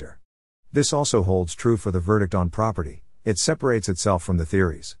character. This also holds true for the verdict on property. It separates itself from the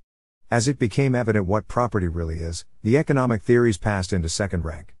theories. As it became evident what property really is, the economic theories passed into second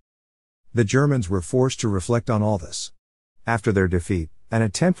rank. The Germans were forced to reflect on all this. After their defeat, an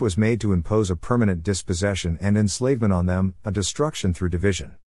attempt was made to impose a permanent dispossession and enslavement on them, a destruction through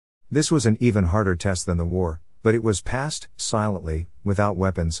division. This was an even harder test than the war, but it was passed, silently, without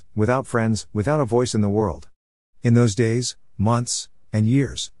weapons, without friends, without a voice in the world. In those days, months, and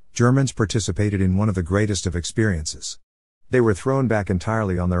years, Germans participated in one of the greatest of experiences. They were thrown back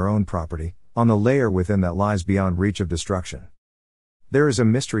entirely on their own property, on the layer within that lies beyond reach of destruction. There is a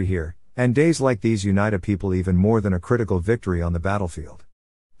mystery here, and days like these unite a people even more than a critical victory on the battlefield.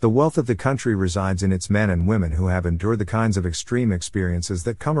 The wealth of the country resides in its men and women who have endured the kinds of extreme experiences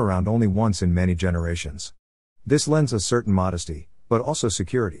that come around only once in many generations. This lends a certain modesty, but also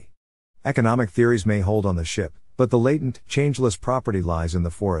security. Economic theories may hold on the ship, but the latent, changeless property lies in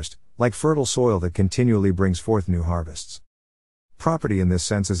the forest, like fertile soil that continually brings forth new harvests. Property in this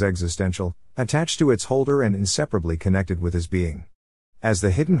sense is existential, attached to its holder and inseparably connected with his being. As the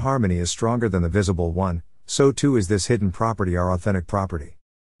hidden harmony is stronger than the visible one, so too is this hidden property our authentic property.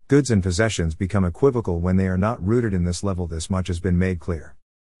 Goods and possessions become equivocal when they are not rooted in this level. This much has been made clear.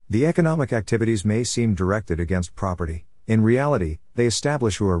 The economic activities may seem directed against property. In reality, they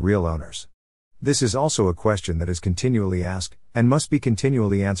establish who are real owners. This is also a question that is continually asked, and must be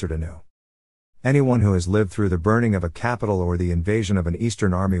continually answered anew. Anyone who has lived through the burning of a capital or the invasion of an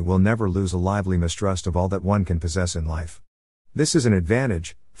Eastern army will never lose a lively mistrust of all that one can possess in life. This is an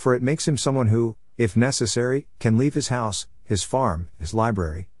advantage, for it makes him someone who, if necessary, can leave his house, his farm, his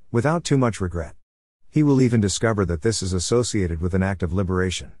library, without too much regret. He will even discover that this is associated with an act of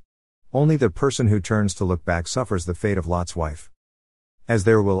liberation. Only the person who turns to look back suffers the fate of Lot's wife. As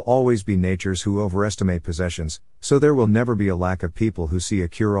there will always be natures who overestimate possessions, so there will never be a lack of people who see a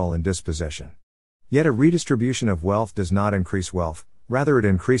cure-all in dispossession. Yet a redistribution of wealth does not increase wealth, rather it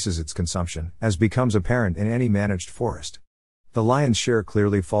increases its consumption, as becomes apparent in any managed forest. The lion's share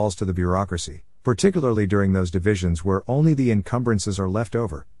clearly falls to the bureaucracy, particularly during those divisions where only the encumbrances are left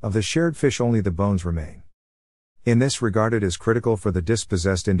over, of the shared fish only the bones remain. In this regard it is critical for the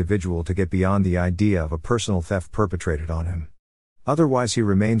dispossessed individual to get beyond the idea of a personal theft perpetrated on him. Otherwise he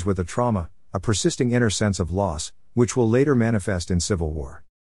remains with a trauma, a persisting inner sense of loss, which will later manifest in civil war.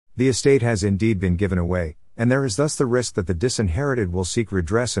 The estate has indeed been given away, and there is thus the risk that the disinherited will seek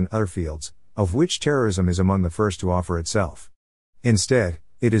redress in other fields, of which terrorism is among the first to offer itself. Instead,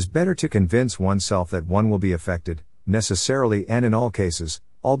 it is better to convince oneself that one will be affected, necessarily and in all cases,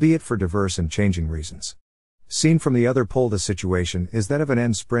 albeit for diverse and changing reasons. Seen from the other pole, the situation is that of an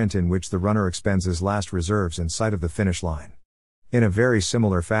end sprint in which the runner expends his last reserves in sight of the finish line. In a very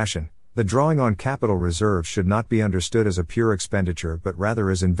similar fashion, the drawing on capital reserves should not be understood as a pure expenditure but rather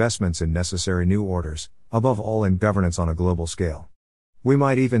as investments in necessary new orders, above all in governance on a global scale. We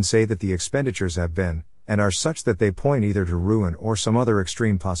might even say that the expenditures have been, and are such that they point either to ruin or some other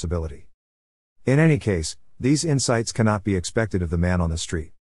extreme possibility. In any case, these insights cannot be expected of the man on the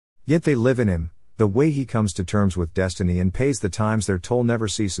street. Yet they live in him, the way he comes to terms with destiny and pays the times their toll never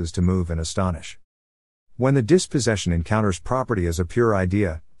ceases to move and astonish. When the dispossession encounters property as a pure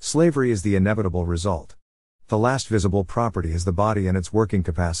idea, slavery is the inevitable result. The last visible property is the body and its working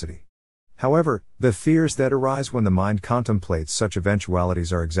capacity. However, the fears that arise when the mind contemplates such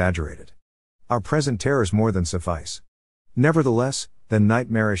eventualities are exaggerated. Our present terrors more than suffice. Nevertheless, the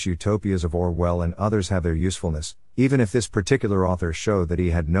nightmarish utopias of Orwell and others have their usefulness, even if this particular author showed that he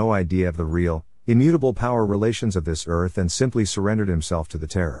had no idea of the real, immutable power relations of this earth and simply surrendered himself to the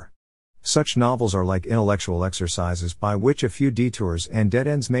terror. Such novels are like intellectual exercises by which a few detours and dead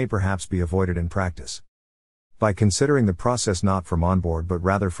ends may perhaps be avoided in practice. By considering the process not from on board but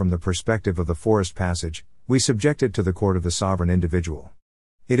rather from the perspective of the forest passage, we subject it to the court of the sovereign individual.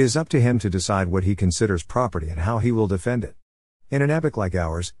 It is up to him to decide what he considers property and how he will defend it. In an epoch like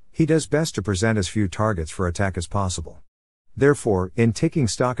ours, he does best to present as few targets for attack as possible. Therefore, in taking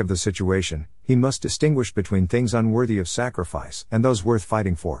stock of the situation, he must distinguish between things unworthy of sacrifice and those worth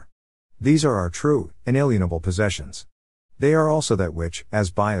fighting for. These are our true, inalienable possessions. They are also that which, as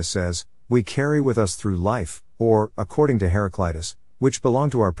Bias says, we carry with us through life, or, according to Heraclitus, which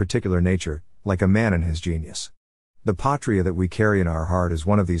belong to our particular nature, like a man and his genius. The patria that we carry in our heart is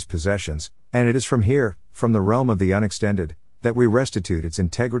one of these possessions, and it is from here, from the realm of the unextended, that we restitute its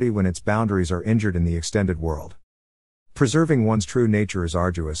integrity when its boundaries are injured in the extended world. Preserving one's true nature is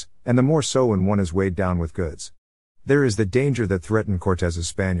arduous, and the more so when one is weighed down with goods. There is the danger that threatened Cortez's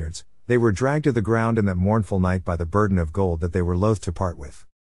Spaniards. They were dragged to the ground in that mournful night by the burden of gold that they were loath to part with.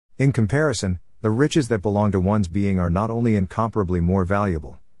 In comparison, the riches that belong to one's being are not only incomparably more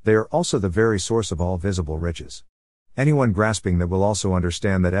valuable, they are also the very source of all visible riches. Anyone grasping that will also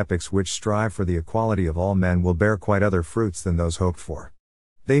understand that epochs which strive for the equality of all men will bear quite other fruits than those hoped for.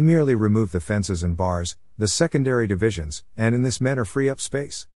 They merely remove the fences and bars, the secondary divisions, and in this manner free up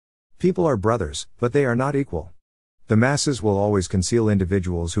space. People are brothers, but they are not equal. The masses will always conceal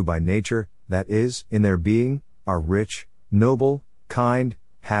individuals who by nature, that is, in their being, are rich, noble, kind,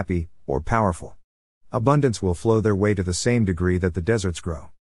 happy, or powerful. Abundance will flow their way to the same degree that the deserts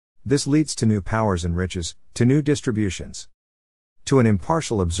grow. This leads to new powers and riches, to new distributions. To an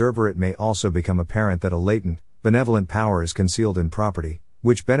impartial observer it may also become apparent that a latent, benevolent power is concealed in property,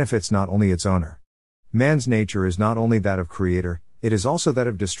 which benefits not only its owner. Man's nature is not only that of creator, it is also that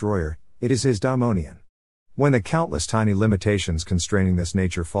of destroyer, it is his daimonion. When the countless tiny limitations constraining this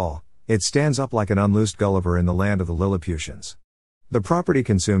nature fall, it stands up like an unloosed Gulliver in the land of the Lilliputians. The property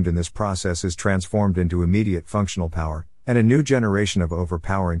consumed in this process is transformed into immediate functional power, and a new generation of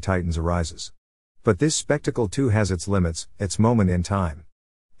overpowering titans arises. But this spectacle too has its limits, its moment in time.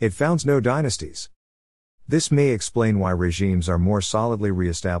 It founds no dynasties. This may explain why regimes are more solidly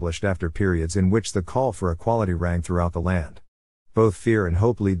re-established after periods in which the call for equality rang throughout the land. Both fear and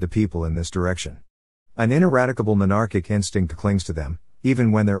hope lead the people in this direction. An ineradicable monarchic instinct clings to them,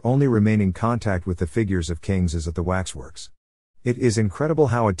 even when their only remaining contact with the figures of kings is at the waxworks. It is incredible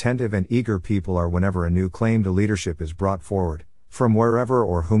how attentive and eager people are whenever a new claim to leadership is brought forward, from wherever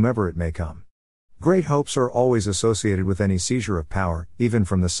or whomever it may come. Great hopes are always associated with any seizure of power, even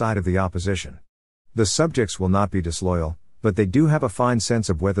from the side of the opposition. The subjects will not be disloyal, but they do have a fine sense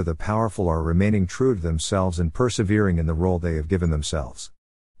of whether the powerful are remaining true to themselves and persevering in the role they have given themselves.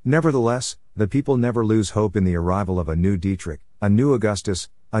 Nevertheless, the people never lose hope in the arrival of a new Dietrich, a new Augustus,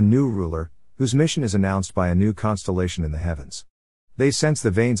 a new ruler, whose mission is announced by a new constellation in the heavens. They sense the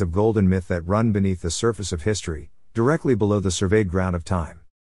veins of golden myth that run beneath the surface of history, directly below the surveyed ground of time.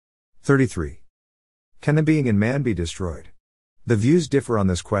 33. Can the being in man be destroyed? The views differ on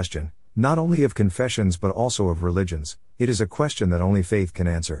this question, not only of confessions but also of religions. It is a question that only faith can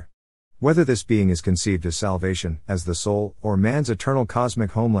answer. Whether this being is conceived as salvation, as the soul, or man's eternal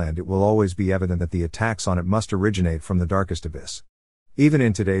cosmic homeland, it will always be evident that the attacks on it must originate from the darkest abyss. Even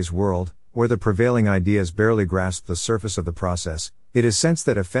in today's world, where the prevailing ideas barely grasp the surface of the process, it is sensed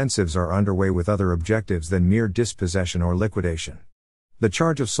that offensives are underway with other objectives than mere dispossession or liquidation. The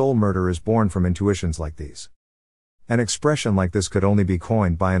charge of soul murder is born from intuitions like these. An expression like this could only be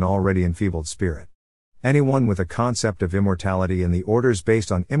coined by an already enfeebled spirit. Anyone with a concept of immortality and the orders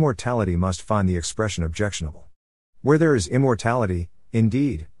based on immortality must find the expression objectionable. Where there is immortality,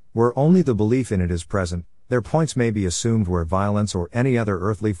 indeed, where only the belief in it is present, their points may be assumed where violence or any other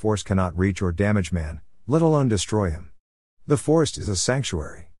earthly force cannot reach or damage man, let alone destroy him. The forest is a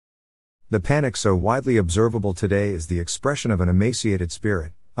sanctuary. The panic so widely observable today is the expression of an emaciated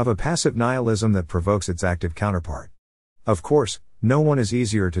spirit, of a passive nihilism that provokes its active counterpart. Of course, no one is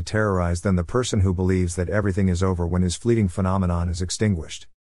easier to terrorize than the person who believes that everything is over when his fleeting phenomenon is extinguished.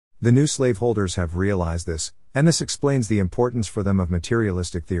 The new slaveholders have realized this, and this explains the importance for them of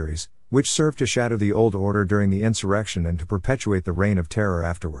materialistic theories, which serve to shadow the old order during the insurrection and to perpetuate the reign of terror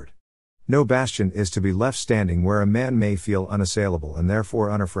afterward. No bastion is to be left standing where a man may feel unassailable and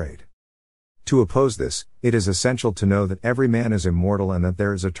therefore unafraid. To oppose this, it is essential to know that every man is immortal and that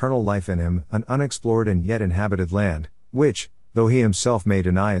there is eternal life in him, an unexplored and yet inhabited land, which, though he himself may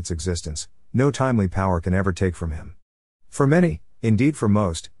deny its existence, no timely power can ever take from him. For many, indeed for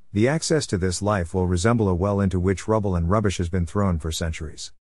most, the access to this life will resemble a well into which rubble and rubbish has been thrown for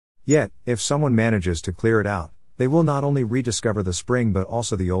centuries. Yet, if someone manages to clear it out, they will not only rediscover the spring but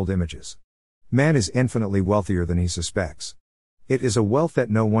also the old images. Man is infinitely wealthier than he suspects. It is a wealth that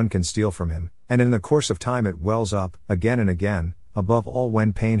no one can steal from him, and in the course of time it wells up, again and again, above all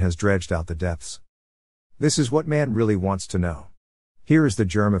when pain has dredged out the depths. This is what man really wants to know. Here is the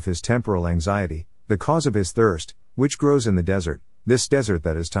germ of his temporal anxiety, the cause of his thirst, which grows in the desert, this desert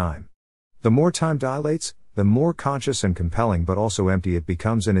that is time. The more time dilates, the more conscious and compelling but also empty it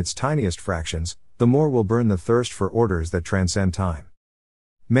becomes in its tiniest fractions, the more will burn the thirst for orders that transcend time.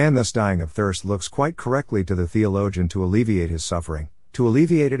 Man thus dying of thirst looks quite correctly to the theologian to alleviate his suffering, to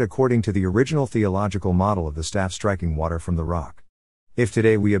alleviate it according to the original theological model of the staff striking water from the rock. If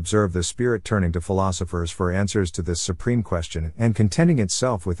today we observe the Spirit turning to philosophers for answers to this supreme question and contenting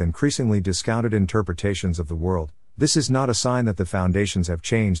itself with increasingly discounted interpretations of the world, this is not a sign that the foundations have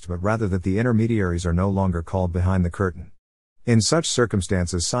changed but rather that the intermediaries are no longer called behind the curtain. In such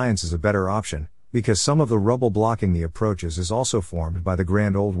circumstances science is a better option, because some of the rubble blocking the approaches is also formed by the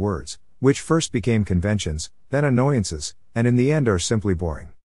grand old words, which first became conventions, then annoyances, and in the end are simply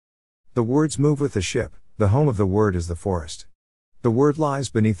boring. The words move with the ship, the home of the word is the forest. The word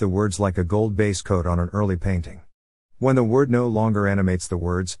lies beneath the words like a gold base coat on an early painting. When the word no longer animates the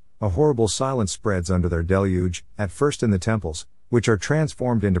words, a horrible silence spreads under their deluge, at first in the temples, which are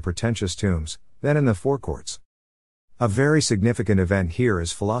transformed into pretentious tombs, then in the forecourts. A very significant event here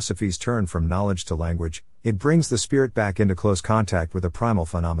is philosophy's turn from knowledge to language. It brings the spirit back into close contact with a primal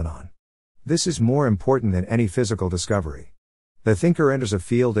phenomenon. This is more important than any physical discovery. The thinker enters a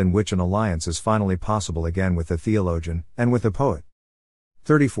field in which an alliance is finally possible again with the theologian, and with the poet.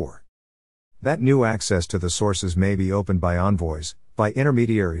 34. That new access to the sources may be opened by envoys, by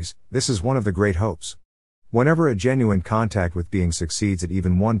intermediaries, this is one of the great hopes. Whenever a genuine contact with being succeeds at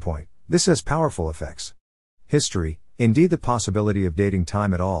even one point, this has powerful effects. History, indeed the possibility of dating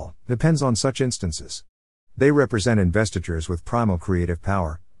time at all, depends on such instances. They represent investitures with primal creative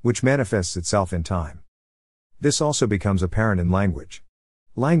power, which manifests itself in time. This also becomes apparent in language.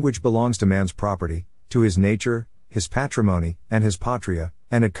 Language belongs to man's property, to his nature, his patrimony, and his patria,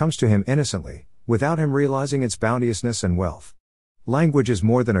 and it comes to him innocently, without him realizing its bounteousness and wealth. Language is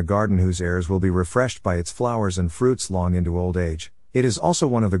more than a garden whose airs will be refreshed by its flowers and fruits long into old age, it is also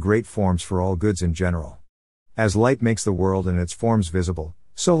one of the great forms for all goods in general. As light makes the world and its forms visible,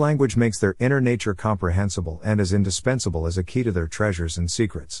 so language makes their inner nature comprehensible and as indispensable as a key to their treasures and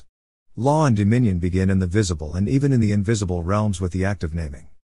secrets. Law and dominion begin in the visible and even in the invisible realms with the act of naming.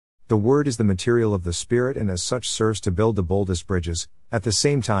 The word is the material of the spirit and as such serves to build the boldest bridges, at the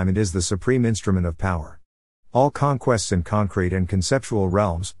same time it is the supreme instrument of power. All conquests in concrete and conceptual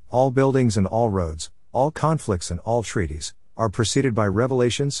realms, all buildings and all roads, all conflicts and all treaties, are preceded by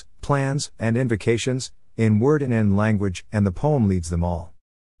revelations, plans, and invocations, in word and in language, and the poem leads them all.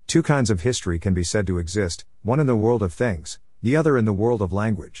 Two kinds of history can be said to exist, one in the world of things, the other in the world of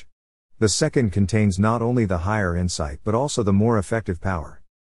language. The second contains not only the higher insight but also the more effective power.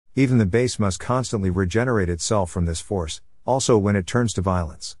 Even the base must constantly regenerate itself from this force, also when it turns to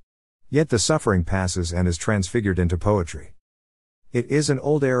violence. Yet the suffering passes and is transfigured into poetry. It is an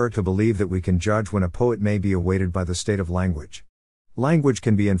old error to believe that we can judge when a poet may be awaited by the state of language. Language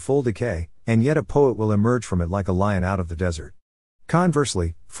can be in full decay, and yet a poet will emerge from it like a lion out of the desert.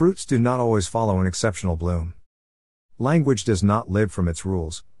 Conversely, fruits do not always follow an exceptional bloom. Language does not live from its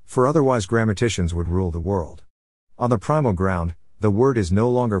rules, for otherwise grammaticians would rule the world. On the primal ground, the word is no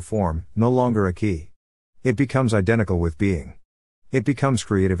longer form, no longer a key. It becomes identical with being. It becomes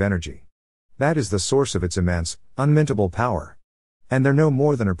creative energy. That is the source of its immense, unmintable power. And there no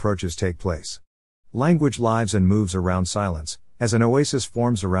more than approaches take place. Language lives and moves around silence, as an oasis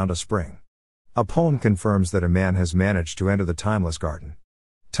forms around a spring. A poem confirms that a man has managed to enter the timeless garden.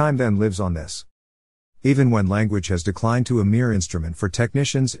 Time then lives on this. Even when language has declined to a mere instrument for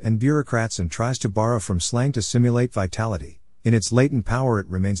technicians and bureaucrats and tries to borrow from slang to simulate vitality, in its latent power it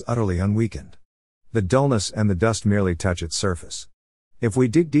remains utterly unweakened. The dullness and the dust merely touch its surface. If we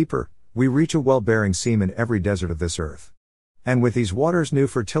dig deeper, we reach a well-bearing seam in every desert of this earth. And with these waters new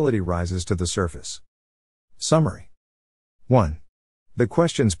fertility rises to the surface. Summary. 1. The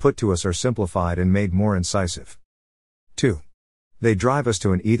questions put to us are simplified and made more incisive. 2. They drive us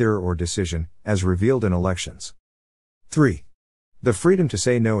to an either or decision, as revealed in elections. 3. The freedom to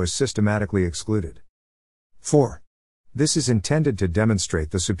say no is systematically excluded. 4. This is intended to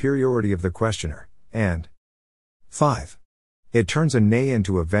demonstrate the superiority of the questioner, and 5. It turns a nay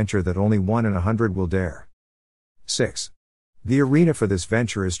into a venture that only 1 in 100 will dare. 6. The arena for this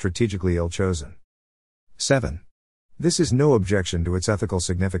venture is strategically ill-chosen. 7. This is no objection to its ethical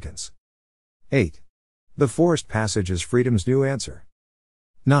significance. 8. The forest passage is freedom's new answer.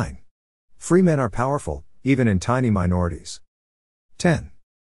 9. Free men are powerful, even in tiny minorities. 10.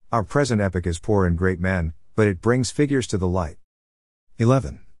 Our present epoch is poor in great men, but it brings figures to the light.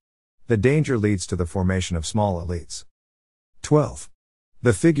 11. The danger leads to the formation of small elites. 12.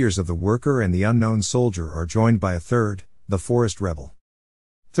 The figures of the worker and the unknown soldier are joined by a third, the forest rebel.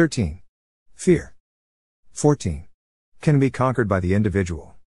 13. Fear. 14. Can be conquered by the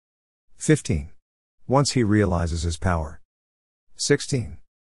individual. 15. Once he realizes his power. 16.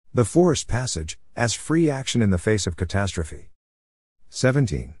 The forest passage, as free action in the face of catastrophe.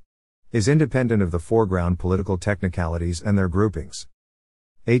 17. Is independent of the foreground political technicalities and their groupings.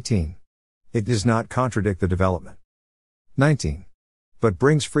 18. It does not contradict the development. 19. But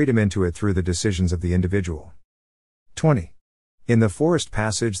brings freedom into it through the decisions of the individual. 20. In the forest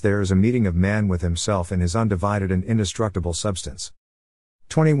passage there is a meeting of man with himself in his undivided and indestructible substance.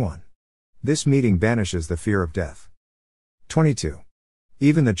 21. This meeting banishes the fear of death. 22.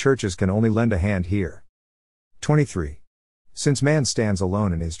 Even the churches can only lend a hand here. 23. Since man stands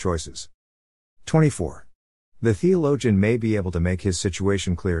alone in his choices. 24. The theologian may be able to make his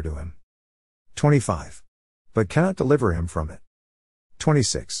situation clear to him. 25. But cannot deliver him from it.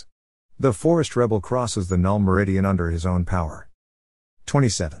 26. The forest rebel crosses the null meridian under his own power.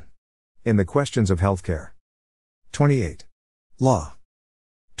 27. In the questions of healthcare. 28. Law.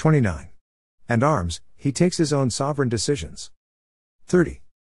 29. And arms, he takes his own sovereign decisions. 30.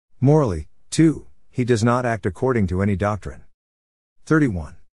 Morally, too, he does not act according to any doctrine.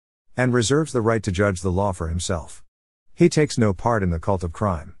 31. And reserves the right to judge the law for himself. He takes no part in the cult of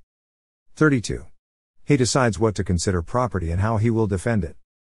crime. 32. He decides what to consider property and how he will defend it.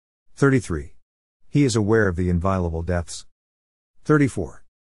 33. He is aware of the inviolable depths. 34.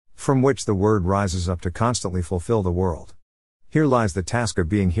 From which the word rises up to constantly fulfill the world. Here lies the task of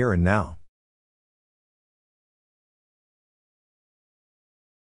being here and now.